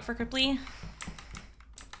shout out for Cripply?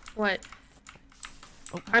 What?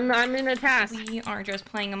 Oh. I'm in a task. We are just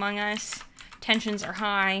playing Among Us. Tensions are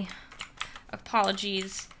high.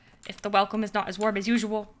 Apologies if the welcome is not as warm as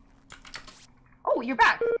usual. Oh, you're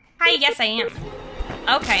back. Hi, yes I am.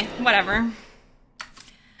 Okay, whatever.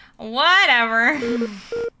 Whatever.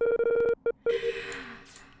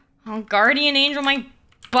 I'll guardian angel my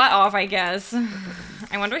butt off, I guess.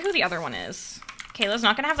 I wonder who the other one is. Kayla's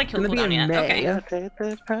not gonna have the kill cooldown yet. Okay.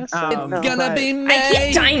 It's gonna be May. I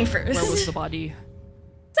keep dying first. Where was the body?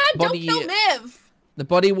 Dad, don't kill Miv. The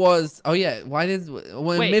body was. Oh yeah. Why did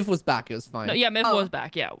when Wait. Miv was back? It was fine. No, yeah, Miv was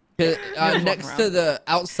back. Yeah. Next to the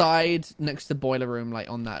outside, next to boiler room, like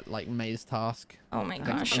on that like maze task. Oh my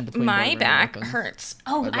gosh, in between my boiler room back weapons. hurts.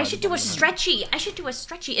 Oh, Right I should do a above stretchy. I should do a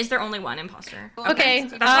stretchy. Is there only one imposter? Okay.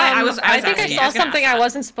 That's why I think I asking. saw was gonna something ask I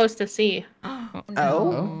wasn't supposed to see.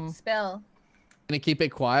 Oh. Spill. Gonna keep it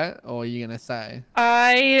quiet, or are you gonna say?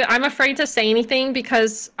 I'm afraid to say anything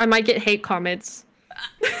because I might get hate comments.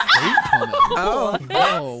 Hate comments? Oh.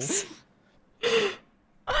 Oh.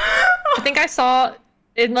 I think I saw,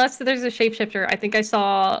 unless there's a shapeshifter, I think I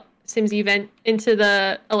saw Simsy vent into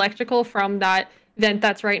the electrical from that vent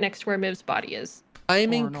that's right next to where Miv's body is.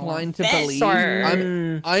 I'm inclined to believe. Sorry.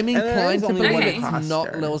 I'm inclined to only believe one it's imposter.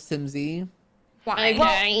 not Lil Simsy. Why?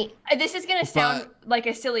 Well, this is gonna sound like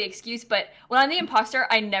a silly excuse, but when I'm the imposter,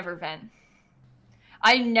 I never vent.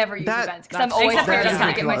 I never use events because I'm always scared I'm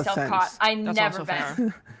gonna get myself caught. I never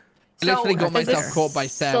vent. I literally got myself caught by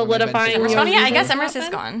Sarah. Solidifying your your yeah, I guess Emrys is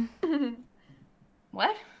gone.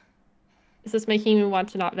 What? Is this making me want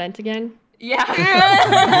to not vent again? Yeah.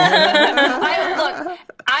 Look,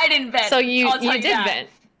 I didn't vent. So you did vent?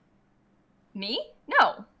 Me?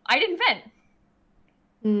 No, I didn't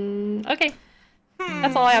vent. Okay.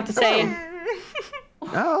 That's all I have to say.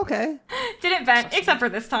 Oh, okay. Didn't vent, except for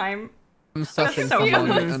this time. I'm suffering so from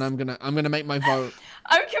funny. it, and I'm gonna make my vote.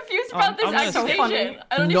 I'm confused about this accusation.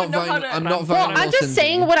 I don't even know how to. I'm not Well, voting. I'm just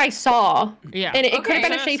saying what I saw. Yeah. And it could have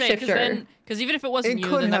been a shapeshifter. Because even if it wasn't It you,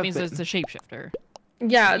 could then that have means been. it's a shapeshifter.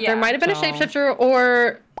 Yeah, there might have been a So- shapeshifter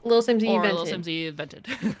or Lil Simsy Or vented. Lil Simsy vented.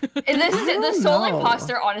 And the soul know.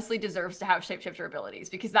 imposter honestly deserves to have shapeshifter abilities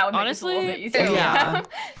because that would make this a little bit Honestly, easier. Yeah.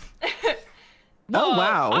 Oh,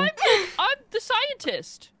 wow. I'm the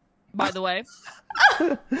scientist, by the way.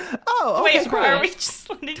 Oh, okay, Wait, cool. are we just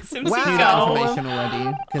letting Simsy Wow. Knew go? that information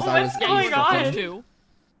already because I was. What's going on? Too.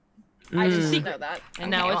 I just know that. And Okay,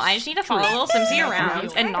 now well, it's I just need to follow Lil Simsy Yeah,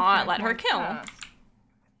 around for and not let her kill. Yeah.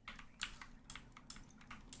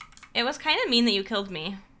 It was kind of mean that you killed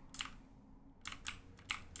me.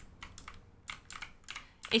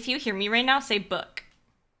 If you hear me right now, say book.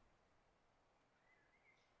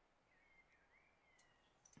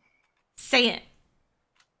 Say it.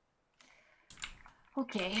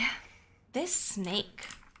 Okay. This snake.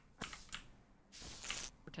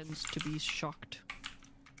 pretends to be shocked.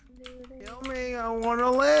 Kill me, I wanna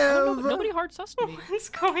live. Nobody hard sussed me. What's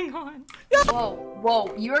going on? Whoa,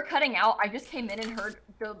 whoa, you were cutting out. I just came in and heard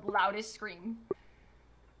the loudest scream.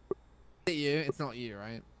 Is it you? It's not you,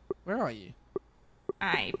 right? Where are you?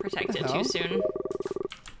 I protected too soon.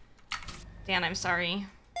 Dan, I'm sorry.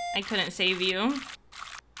 I couldn't save you.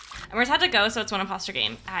 And we're had to go, so it's one imposter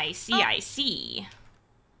game. I see, I see.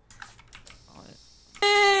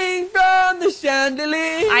 From the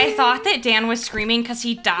chandelier. I thought that Dan was screaming because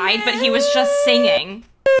he died, but he was just singing.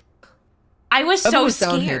 I was so Everyone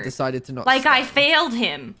down here scared. decided to not Like stop. I failed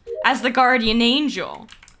him as the guardian angel.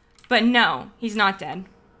 But no, he's not dead.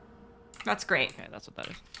 That's great. Okay, that's what that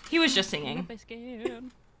is. He was just singing. I'm scared.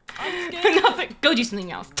 I'm scared. Nothing. Go do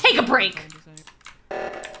something else. Take a break.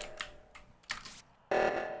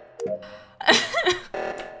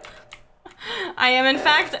 I am in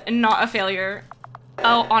fact not a failure.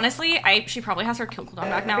 Oh, honestly, she probably has her kill cooldown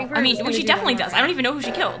back now. I mean, well, she definitely does. I don't even know who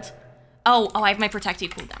she killed. Oh, I have my protect you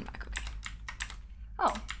cooldown back. Okay.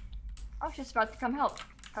 Oh, I was just about to come help.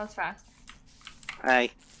 That was fast. Hi.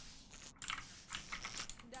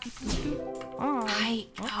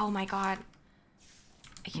 Oh my god.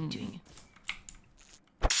 I keep doing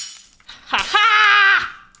it. Ha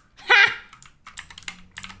ha! Ha!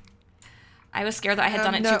 I was scared that I had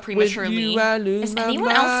done it too prematurely. Is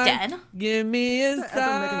anyone else dead? Give me a sign.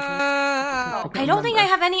 I don't think I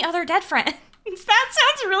have any other dead friends. That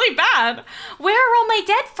sounds really bad. Where are all my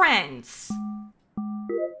dead friends?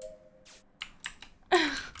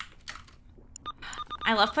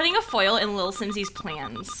 I love putting a foil in Lil Simsy's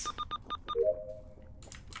plans.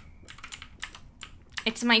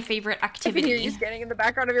 It's my favorite I can hear activity. you standing in the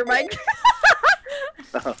background of your mic.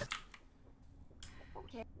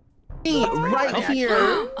 Right here.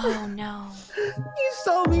 Oh no. You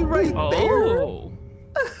saw me right Oh.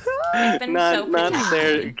 I've been so Not protected.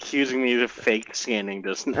 there accusing me of fake scanning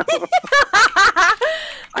just now.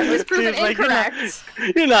 I was proven She's like, incorrect.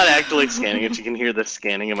 You're not actually scanning it. You can hear the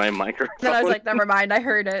scanning in my microphone. Then I was like, never mind, I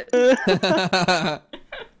heard it.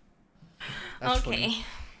 Okay.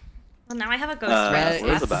 Well, now I have a ghost where's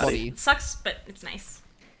friend. the body? It sucks, but it's nice.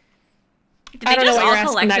 Did I they don't know just why you're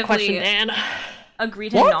all asking that collectively question, Dan. agree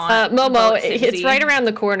to not Momo, vote it's Cincy? right around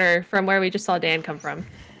the corner from where we just saw Dan come from.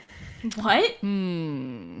 What?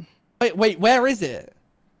 Wait, where is it?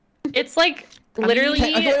 It's like literally.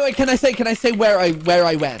 Wait, can I say where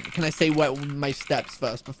I went? Can I say what my steps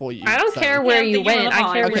first before you? I don't say? care where you went.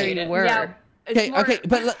 I care where you were. Yeah. Okay,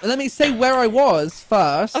 but let me say where I was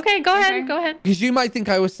first. Okay, go ahead. Go ahead. Because you might think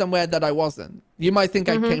I was somewhere that I wasn't. You might think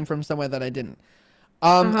I came from somewhere that I didn't.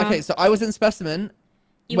 Okay, so I was in Specimen.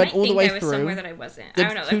 You went might all the think way I was through. somewhere that I wasn't. Did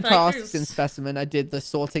I don't know. I 2 feel like tasks there's in Specimen. I did the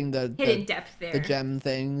sorting the hidden depth there. the gem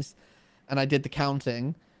things, and I did the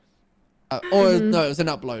counting. Or no, it was an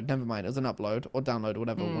upload. Never mind, it was an upload or download, or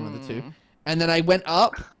whatever, one of the two. And then I went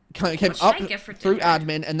up, came up through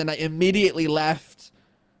admin, and then I immediately left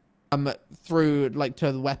through like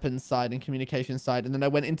to the weapons side and communications side, and then I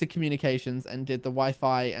went into communications and did the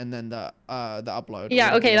Wi-Fi and then the upload.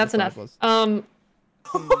 Yeah. Okay, that's enough.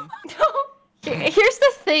 Here's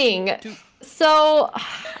the thing. So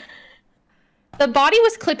the body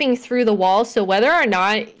was clipping through the wall, so whether or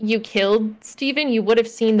not you killed Steven, you would have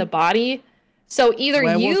seen the body. So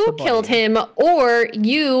either you killed him or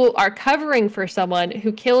you are covering for someone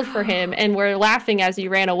who killed for him and were laughing as you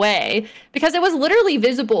ran away because it was literally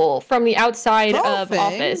visible from the outside of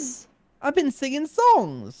office. I've been singing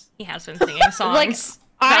songs. He has been singing songs.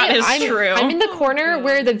 That is true. I'm in the corner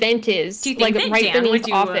where the vent is, Do you think like that right Dan would beneath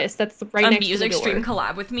do office. That's right next to the music door. stream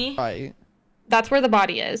collab with me? Right. That's where the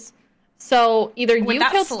body is. So either Would you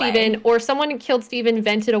that killed slay? Steven or someone killed Steven,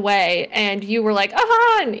 vented away, and you were like,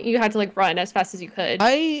 aha, and you had to like run as fast as you could.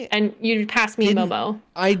 And you passed me Momo.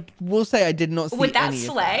 I will say I did not see Would that any of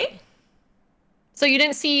slay? So you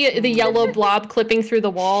didn't see the yellow blob clipping through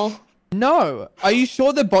the wall? No. Are you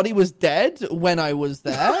sure the body was dead when I was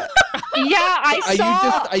there? Yeah, I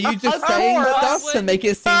saw. Are you just saying stuff to make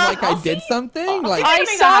it seem like I did something? Like I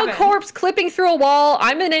saw a corpse clipping through a wall.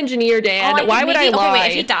 I'm an engineer, Dan. Why would I lie? Okay, wait,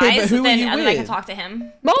 if he dies, but who are then, you and then I can with? talk to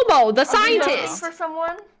him. Momo, the Are you looking scientist. for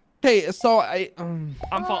someone? Okay, so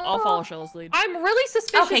I'll follow Shell's lead. I'm really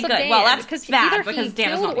suspicious Okay, of good. Dan. Well, that's because bad, either because he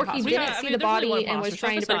Dan is killed not or he the didn't imposter. see the there's only one body and was imposter, so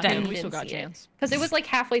trying to if it's not pretend him, he we still didn't got see it. chance. Because it was like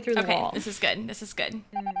halfway through the Okay, wall. this is good. This is good.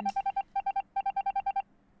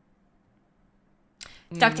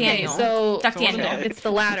 Duck Daniel. So Duck Daniel. it's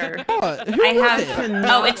the latter. I have.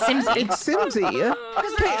 Oh, it's Simsy. It's Simsy.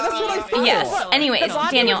 that's what I thought. Yes. Anyways, The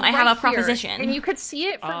body Daniel, was I have right a proposition. here, and you could see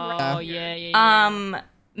it from. Oh yeah.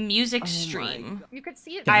 Music stream. You could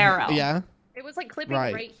see it. IRL. Yeah. It was like clipping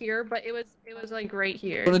Right. right here, but it was like right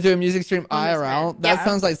here. Want to do a music stream On this IRL? vent. That Yeah.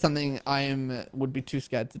 sounds like something I would be too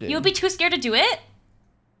scared to do. You would be too scared to do it?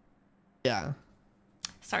 Yeah.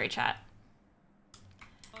 Sorry, chat.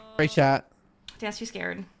 Great chat. Dan's too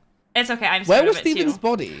scared. It's okay. I'm Where scared was of it Steven's too.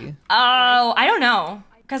 body? Oh, I don't know.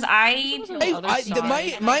 Because I. Wait,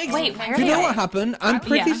 Wait, where do you are know they? what happened? I'm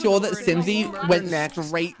pretty Yeah. sure that Simsy went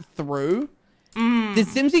straight through. Did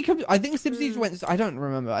Simsy come? I think Simsy went. I don't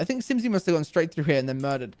remember. I think Simsy must have gone straight through here and then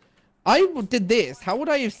murdered. I did this. How would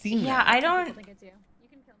I have seen Yeah, that? I don't.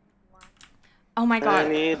 Oh my I god.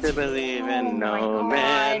 need to believe in no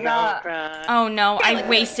man, no crime. Oh no, I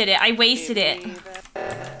wasted it. I wasted it.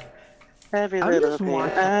 Every I'm little just thing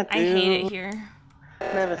watching. I do I hate it here.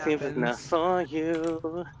 never seems enough for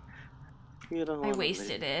you. You don't I wanna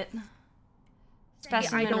wasted it. I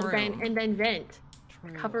Specimen don't room. vent and then vent.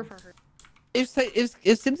 Cover for her. If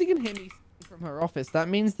Simsy can hear me from her office, that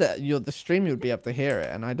means that the stream would be able to hear it,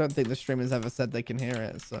 and I don't think the streamers ever said they can hear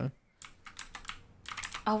it. So.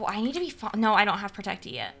 Oh, I need to be. No, I don't have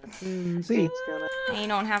Protecty yet. See. I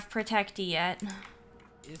don't have Protecty yet.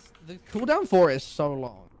 The cooldown for it is so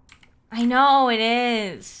long. I know it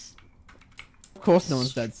is. Of course, no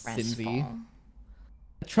one's dead, Simsy.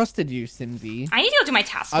 I trusted you, Simsy. I need to go do my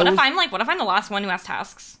tasks. What if I'm the last one who has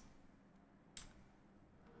tasks?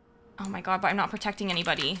 Oh my god, but I'm not protecting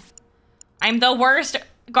anybody. I'm the worst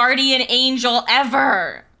guardian angel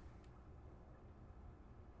ever.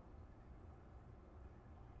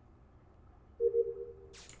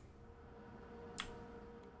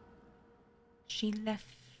 She left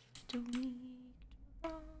me.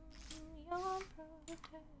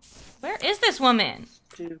 Where is this woman?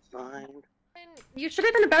 You should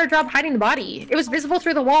have done a better job hiding the body. It was visible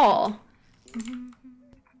through the wall.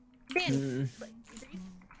 Dan,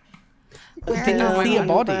 Didn't see a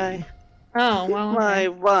body. Oh, well. My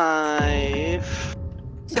wife.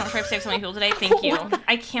 So I'm trying to save so many people today. Thank you.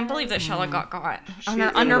 I can't believe that Shella got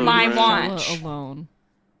under my watch. Alone.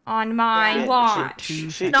 On my watch.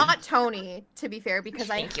 Not Tony, to be fair, because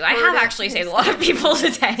Thank you. I have actually saved a lot of people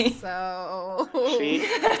today. So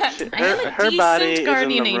her body is in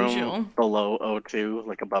guardian the room angel. below O2,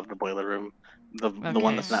 like above the boiler room. The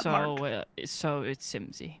one that's not marked. So it's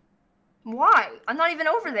Simsy. Why? I'm not even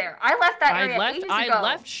over there. I left that area ages ago. I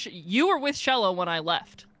left. You were with Shella when I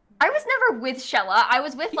left. I was never with Shella. I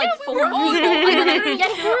was with like we 4 were people. all- Get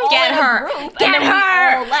her! Get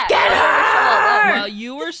her! Get her! Well,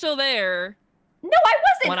 you were still there. No, I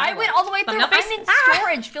wasn't. When I went all the way through. Thumbnail I'm face? in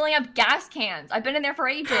storage filling up gas cans. I've been in there for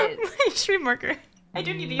ages. Stream marker. I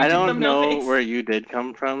do need to use I don't thumbnail know face. where you did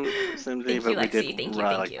come from, Simsy, Thank but you, we Lexi. did Thank you,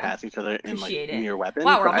 like thank you. pass each other in like Appreciate it. near weapons.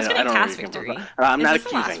 Wow, we're but almost I getting don't know past where you came victory. from. I'm not Is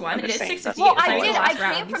this the last accusing. one? I'm It just is saying. 6:58. Well, It's I like did. the I last came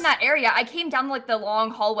rounds. from that area. I came down like the long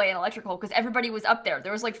hallway in electrical because everybody was up there.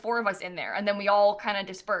 There was like 4 of us in there, and then we all kind of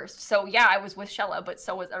dispersed. So yeah, I was with Shella, but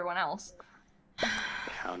so was everyone else.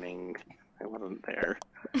 Counting. I wasn't there.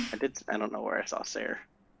 I don't know where I saw Sarah.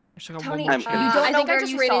 Tony, I'm you kidding. don't I know think where I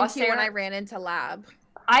just you ran saw into you when Sarah? I ran into lab.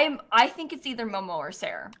 I think it's either Momo or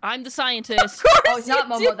Sarah. I'm the scientist. Oh, it's not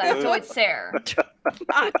Momo then, so it's Sarah.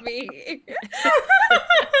 Not me.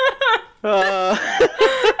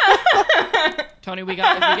 Tony, if we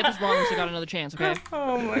get this wrong, we still got another chance, okay?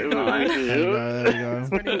 Oh my There you go.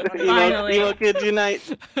 Finally. Emo Kids Unite.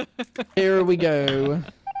 Here we go.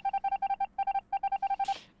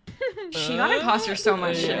 She got imposter so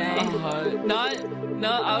much today. No,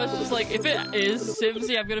 I was just like, if it is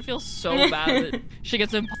Simsy, I'm gonna feel so bad that she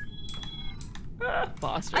gets imposter.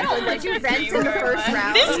 I don't like you vent in the first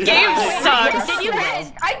round. This game sucks. Did you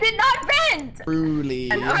vent? I did not vent!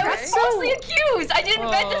 Truly. I was falsely accused! I didn't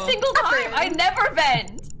vent a single time! I never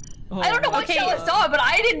vent! I don't know what Shella saw, but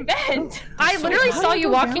I didn't vent! I literally saw you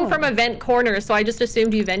walking from a vent corner, so I just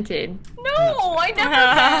assumed you vented. No, I never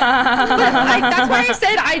vent! That's why I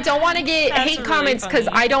said I don't want to get hate really comments, because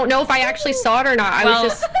funny. I don't know if I actually saw it or not. I Well,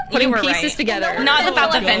 was just putting you were pieces right. together. Not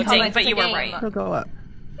about the Oh, venting, it's but a you were game. right. Go up.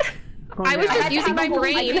 I was I just had to using my have a whole-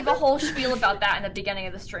 I brain. gave a whole spiel about that in the beginning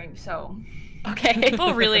of the stream, so... Okay.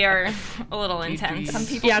 People really are a little intense. Some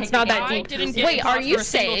people Yeah, it's take not that advantage. deep. Wait, are you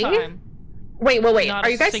saying? Wait. Not Are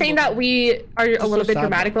a you guys single saying that time. we are a little bit sad.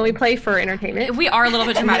 dramatic when we play for entertainment? We are a little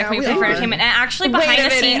bit dramatic when we play for entertainment, and actually Wait behind a the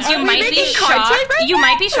minute, scenes, are you we might be making shocked. content right You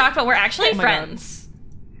might be shocked, but we're actually Oh my God. friends.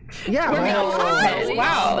 Yeah. Oh,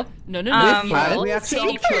 wow. No. We actually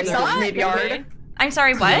Speak for yourself, mivyard. I'm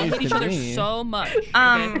sorry, We what? hate each other Me. so much.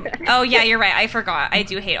 Oh yeah, you're right. I forgot. I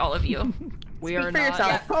do hate all of you. We are for not.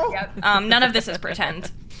 yourself. Yep. None of this is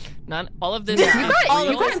pretend. None. All of this. You is got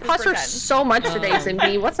real. imposter so much today,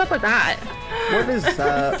 Zimby. What's up with that? What is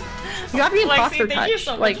up? You got the imposter Lexi, thank you touch.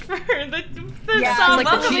 so Like, much for the Yeah, song. like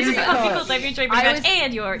the Welcome cheesy to cut. People's Life. You enjoy I very was much,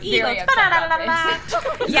 and your very ego. upset about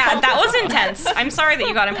this. Yeah, that was intense. I'm sorry that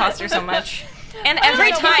you got imposter so much. And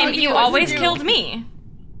every don't know time what you you always do. killed me.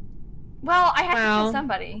 Well, I had to Wow. kill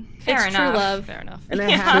somebody. Fair it's enough. true love. Fair enough. And it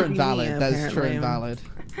Yeah. had True to and be valid. me, That is true apparently. and valid.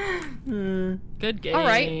 Good game. All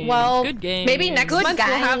right. Well, good game. maybe next month we'll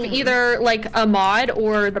have games. either like a mod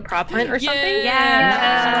or the prop hunt or something.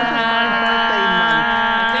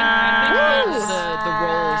 I think the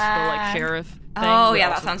roles, the like sheriff. Thing Oh would yeah,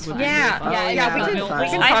 also- that sounds would fun. be Yeah, fun. yeah, yeah, we that'd can. be We fun.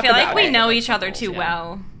 can I talk feel like about we it. know each other too Yeah.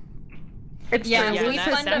 well. It's Yeah, true. yeah, we need that-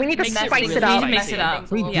 to makes spice really it up. We need to mix it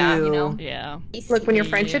up. We Yeah, do. you know. Yeah. Look, when your Yeah.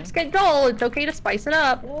 friendships get dull, it's okay to spice it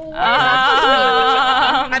up.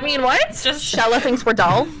 I mean, what? Just Shella thinks we're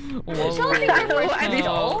dull. Shella thinks we're friends,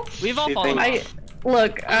 dull. We've all She fallen thinks- off.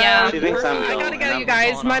 Look, Yeah. She thinks I'm I dull, gotta and go, I'm you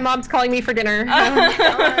guys. falling My off. mom's calling me for dinner. Okay,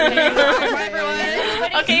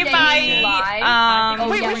 Everybody bye. stay live.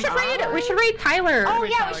 Wait, yeah, we should raid Tyler. Oh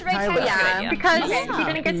yeah, we should rate Tyler. Tyler. Yeah, because Okay. he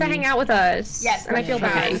didn't get to hang out with us. Yes, and I feel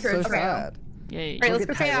bad. That's so True. sad. Yay. Alright, let's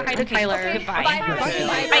go say hi to Tyler. Goodbye.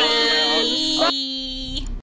 Bye. Bye.